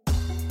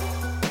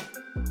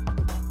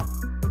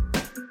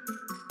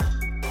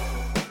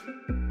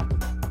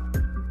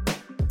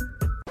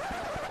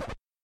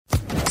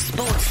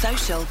 Sports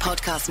Social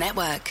Podcast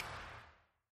Network.